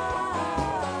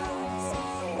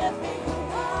 Let faith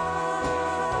arise.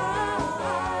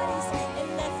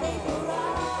 And let faith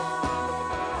arise.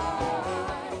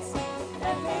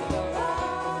 Let faith arise.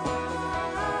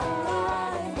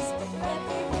 Let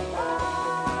faith arise.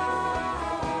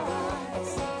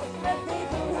 Let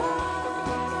faith arise.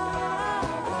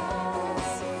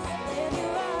 Let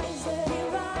it rise, let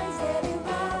it rise, let it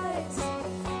rise.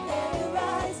 Let it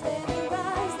rise, let it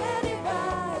rise, let it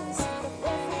rise.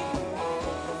 Let faith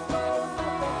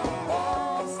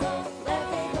arise.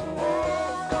 Let faith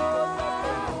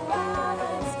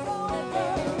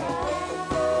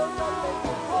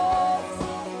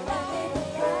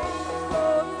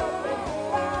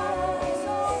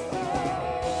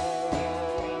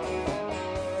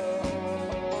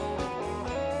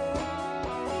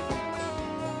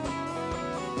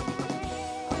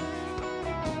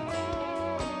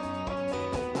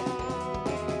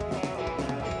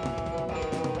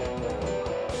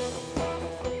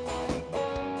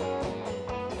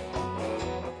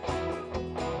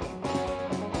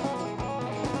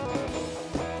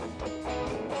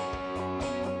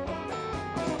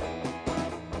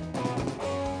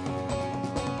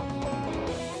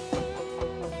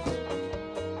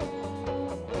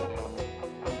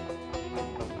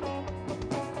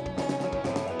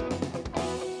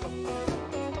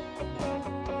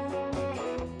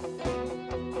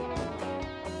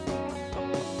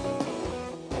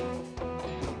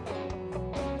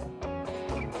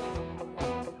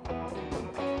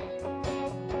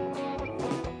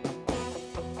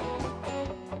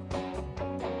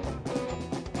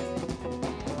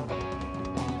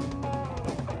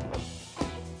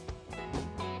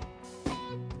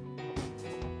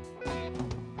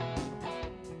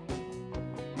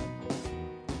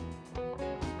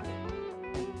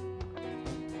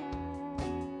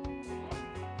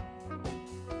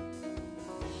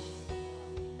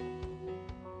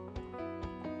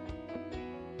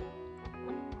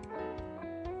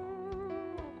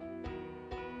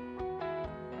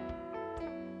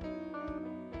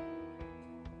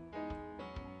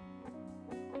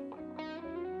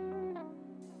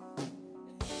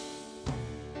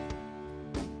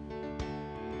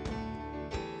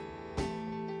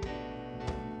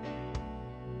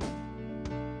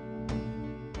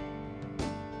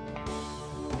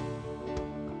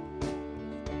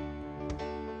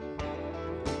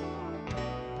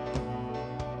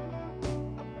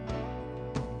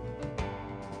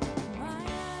My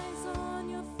eyes on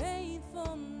your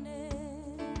faithfulness.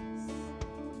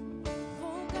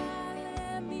 Oh God,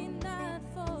 let me not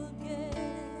forget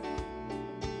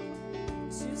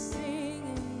to sing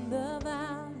in the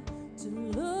valley, to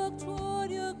look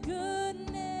toward your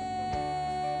goodness.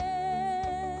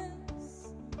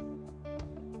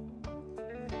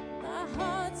 My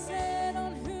heart set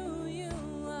on who you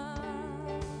are.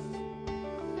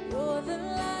 You're the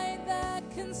light that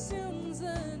consumes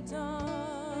the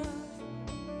dark,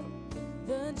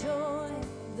 the joy,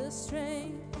 the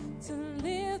strength to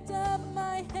lift up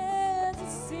my head to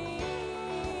sing.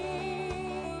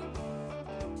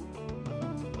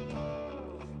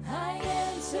 I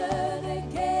enter the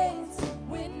gates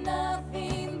with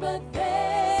nothing but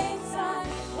thanks. I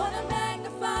want to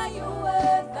magnify your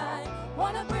worth. I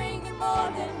want to bring you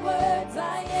more than words.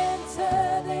 I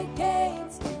enter the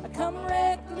gates. I come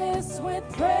reckless with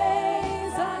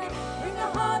praise. I bring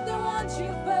a heart that wants you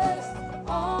first.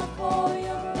 All for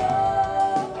your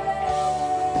glory.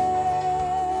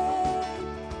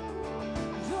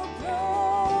 Your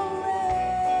glory.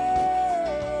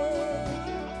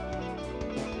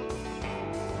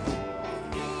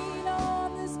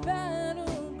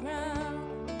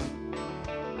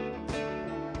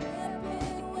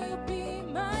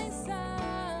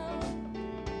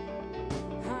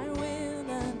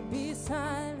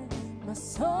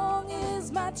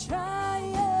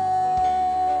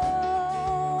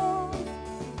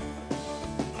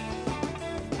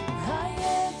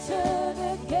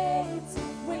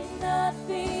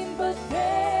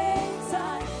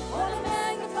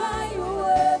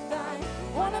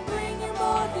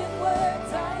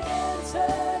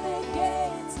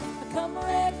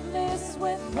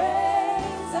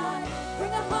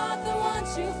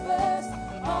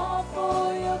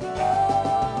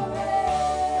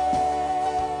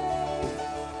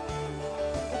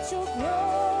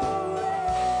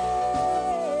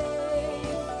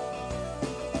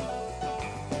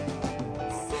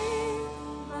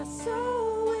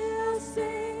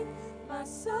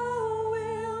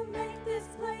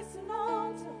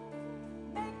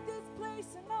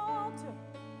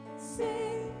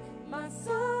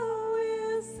 soul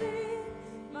will sing,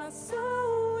 my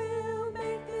soul will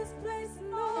make this place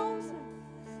an altar,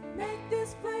 make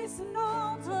this place an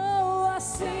altar. Oh, I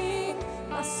sing,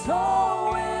 my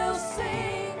soul will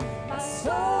sing, my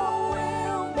soul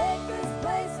will make this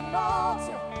place an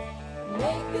altar,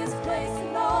 make this place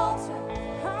an altar.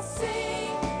 I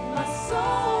sing, my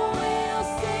soul will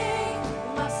sing,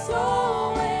 my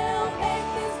soul will make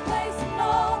this place an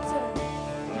altar,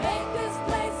 make this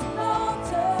place an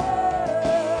altar.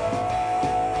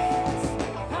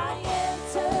 I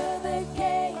enter the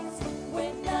gates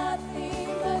with nothing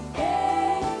but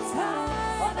gates. I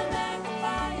wanna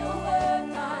magnify your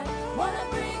word, I wanna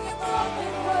bring you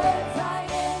broken words. I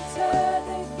enter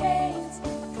the gates,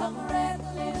 come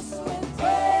reckless with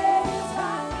praise. I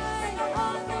bring a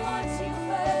heart that wants you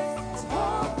first, to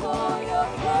all for your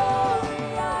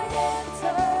glory. I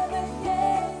enter the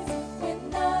gates with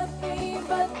nothing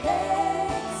but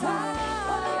thanks. I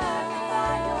wanna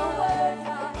magnify your word, I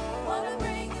wanna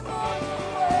bring you more than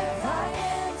words. I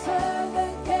enter the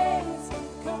gates,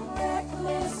 come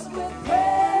reckless with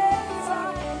praise. I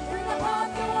bring a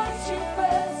heart that wants you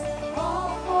first,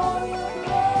 all for your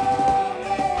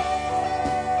glory.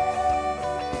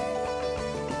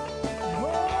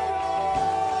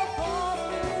 Oh,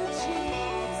 through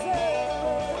Jesus.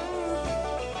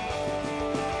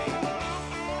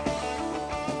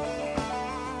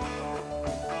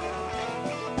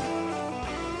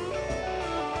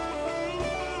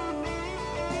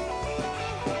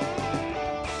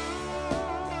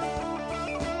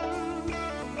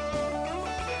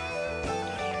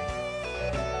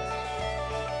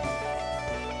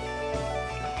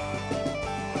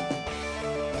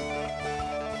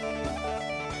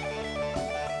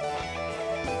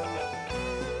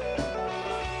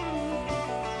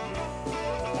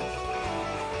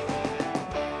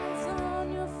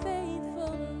 On your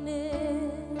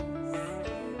faithfulness,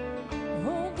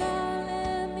 oh God,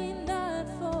 let me not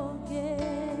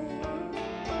forget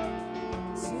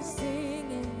to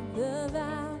sing in the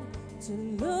valley, to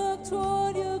look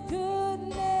toward your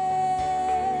goodness.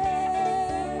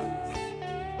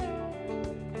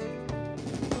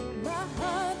 My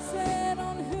heart's set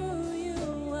on who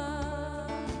you are.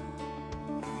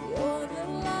 You're the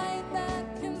light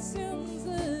that consumes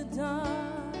the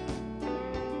dark.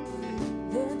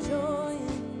 The joy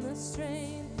and the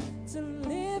strength to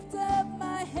lift up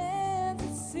my hands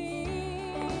and sing.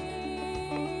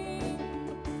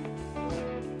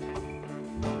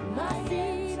 My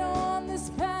feet on this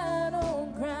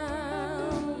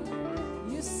battleground,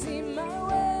 you see my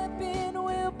weapon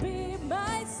will be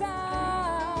my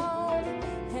sound.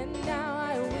 And now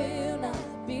I will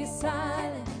not be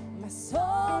silent, my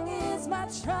song is my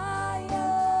triumph.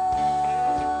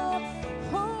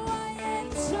 Oh, I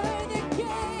enter the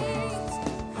gates,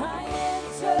 I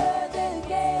enter the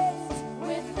gates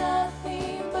with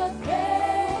nothing but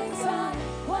praise. I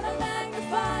wanna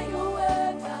magnify your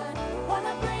word, I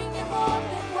wanna bring you more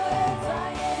than words. I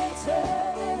enter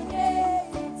the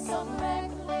gates, I'm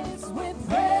reckless with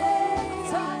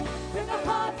praise. I bring a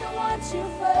heart that wants you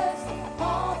first,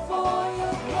 all for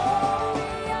your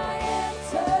glory. I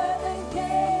enter the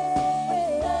gates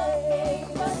with nothing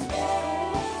but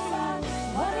praise. I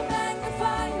wanna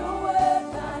magnify your word,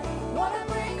 I wanna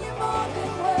bring you more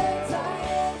than words. I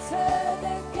enter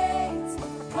the gates,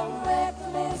 come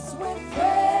reckless with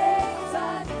praise. I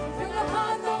bring a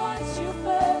heart that wants you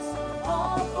first,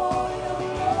 all for your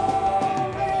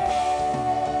glory.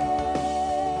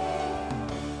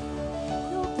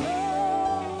 Your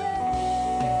glory.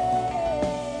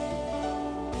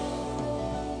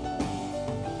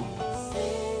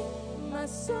 Sing, my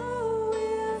soul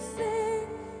will sing,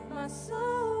 my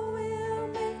soul will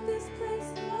make this place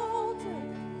an altar,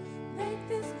 make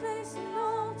this place an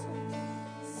altar.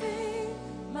 Sing,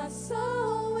 my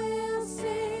soul will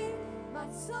sing, my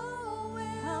soul will.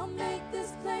 I'll make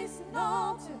this place an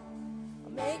altar,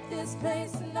 I'll make this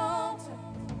place an altar.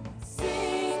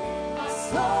 Sing, my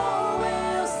soul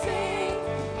will sing,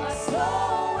 my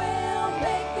soul will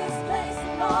make this place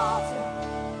an altar,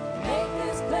 make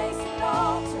this place an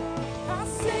altar. I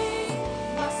sing,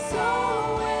 my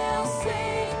soul will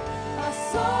sing, my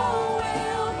soul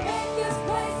will make this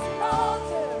place an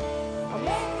altar, I'll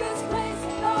make this place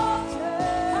an altar.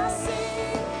 I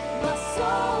sing, my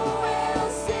soul will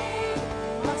sing,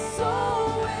 my soul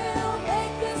will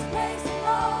make this place an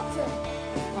altar,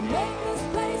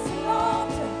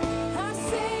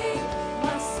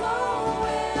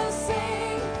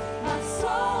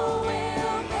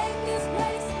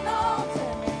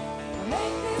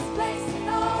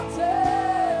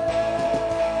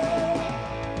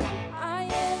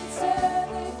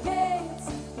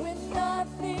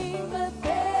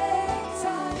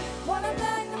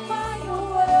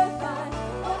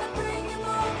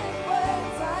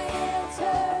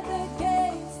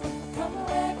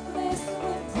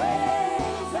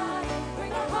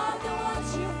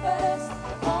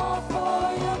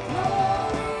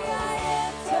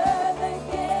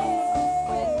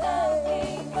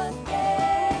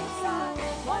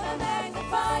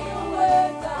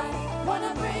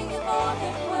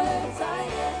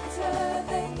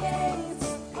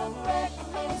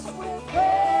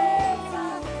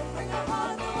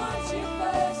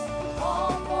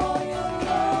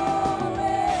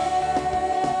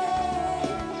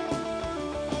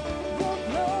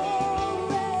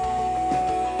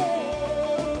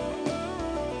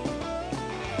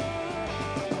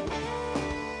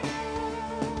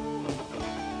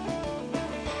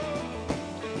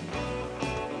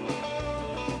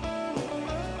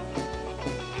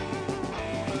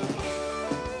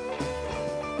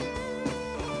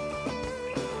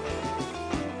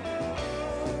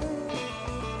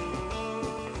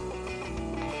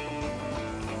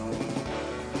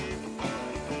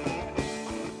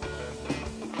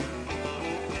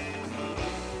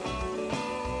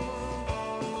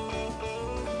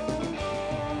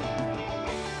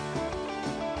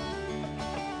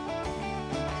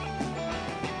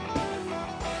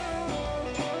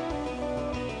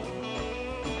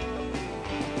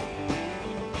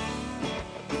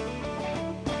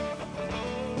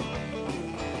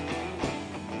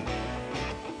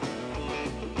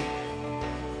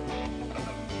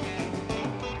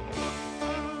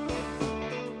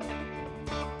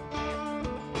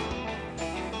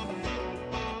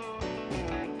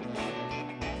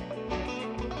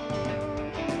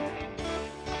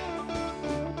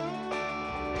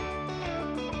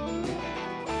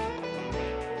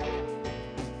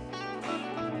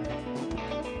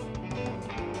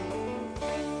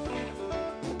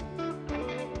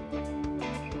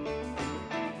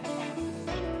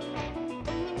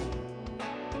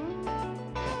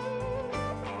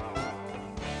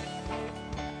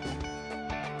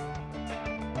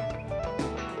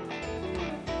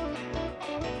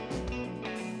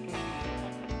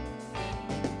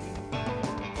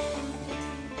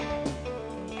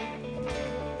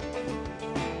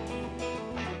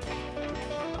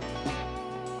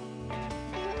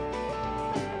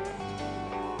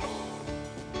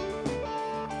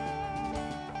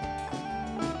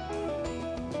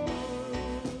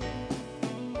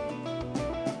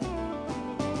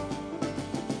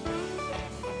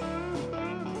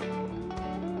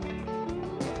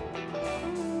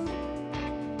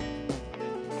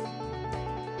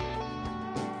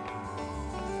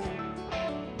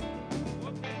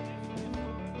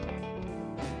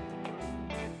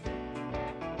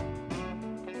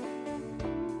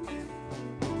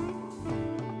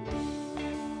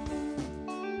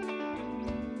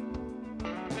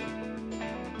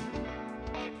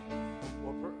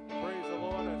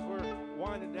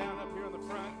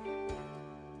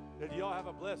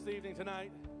 blessed evening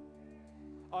tonight?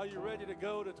 Are you ready to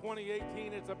go to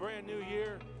 2018? It's a brand new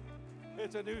year.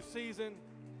 It's a new season.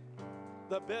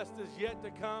 The best is yet to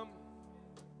come.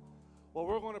 Well,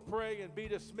 we're going to pray and be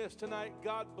dismissed tonight.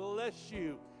 God bless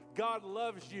you. God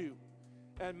loves you.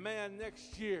 And man,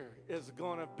 next year is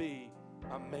going to be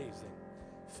amazing.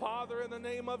 Father, in the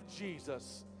name of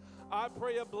Jesus, I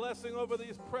pray a blessing over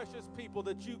these precious people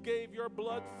that you gave your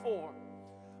blood for.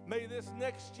 May this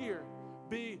next year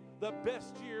be the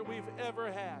best year we've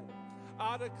ever had.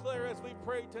 I declare as we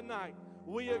pray tonight,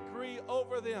 we agree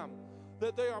over them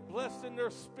that they are blessed in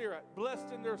their spirit,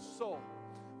 blessed in their soul,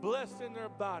 blessed in their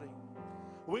body.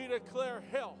 We declare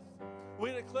health.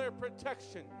 We declare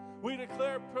protection. We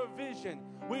declare provision.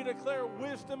 We declare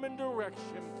wisdom and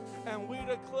direction. And we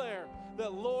declare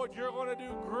that, Lord, you're going to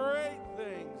do great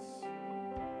things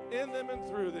in them and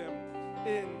through them.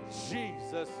 In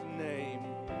Jesus' name.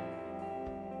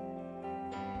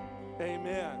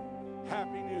 Amen.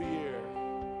 Happy New Year.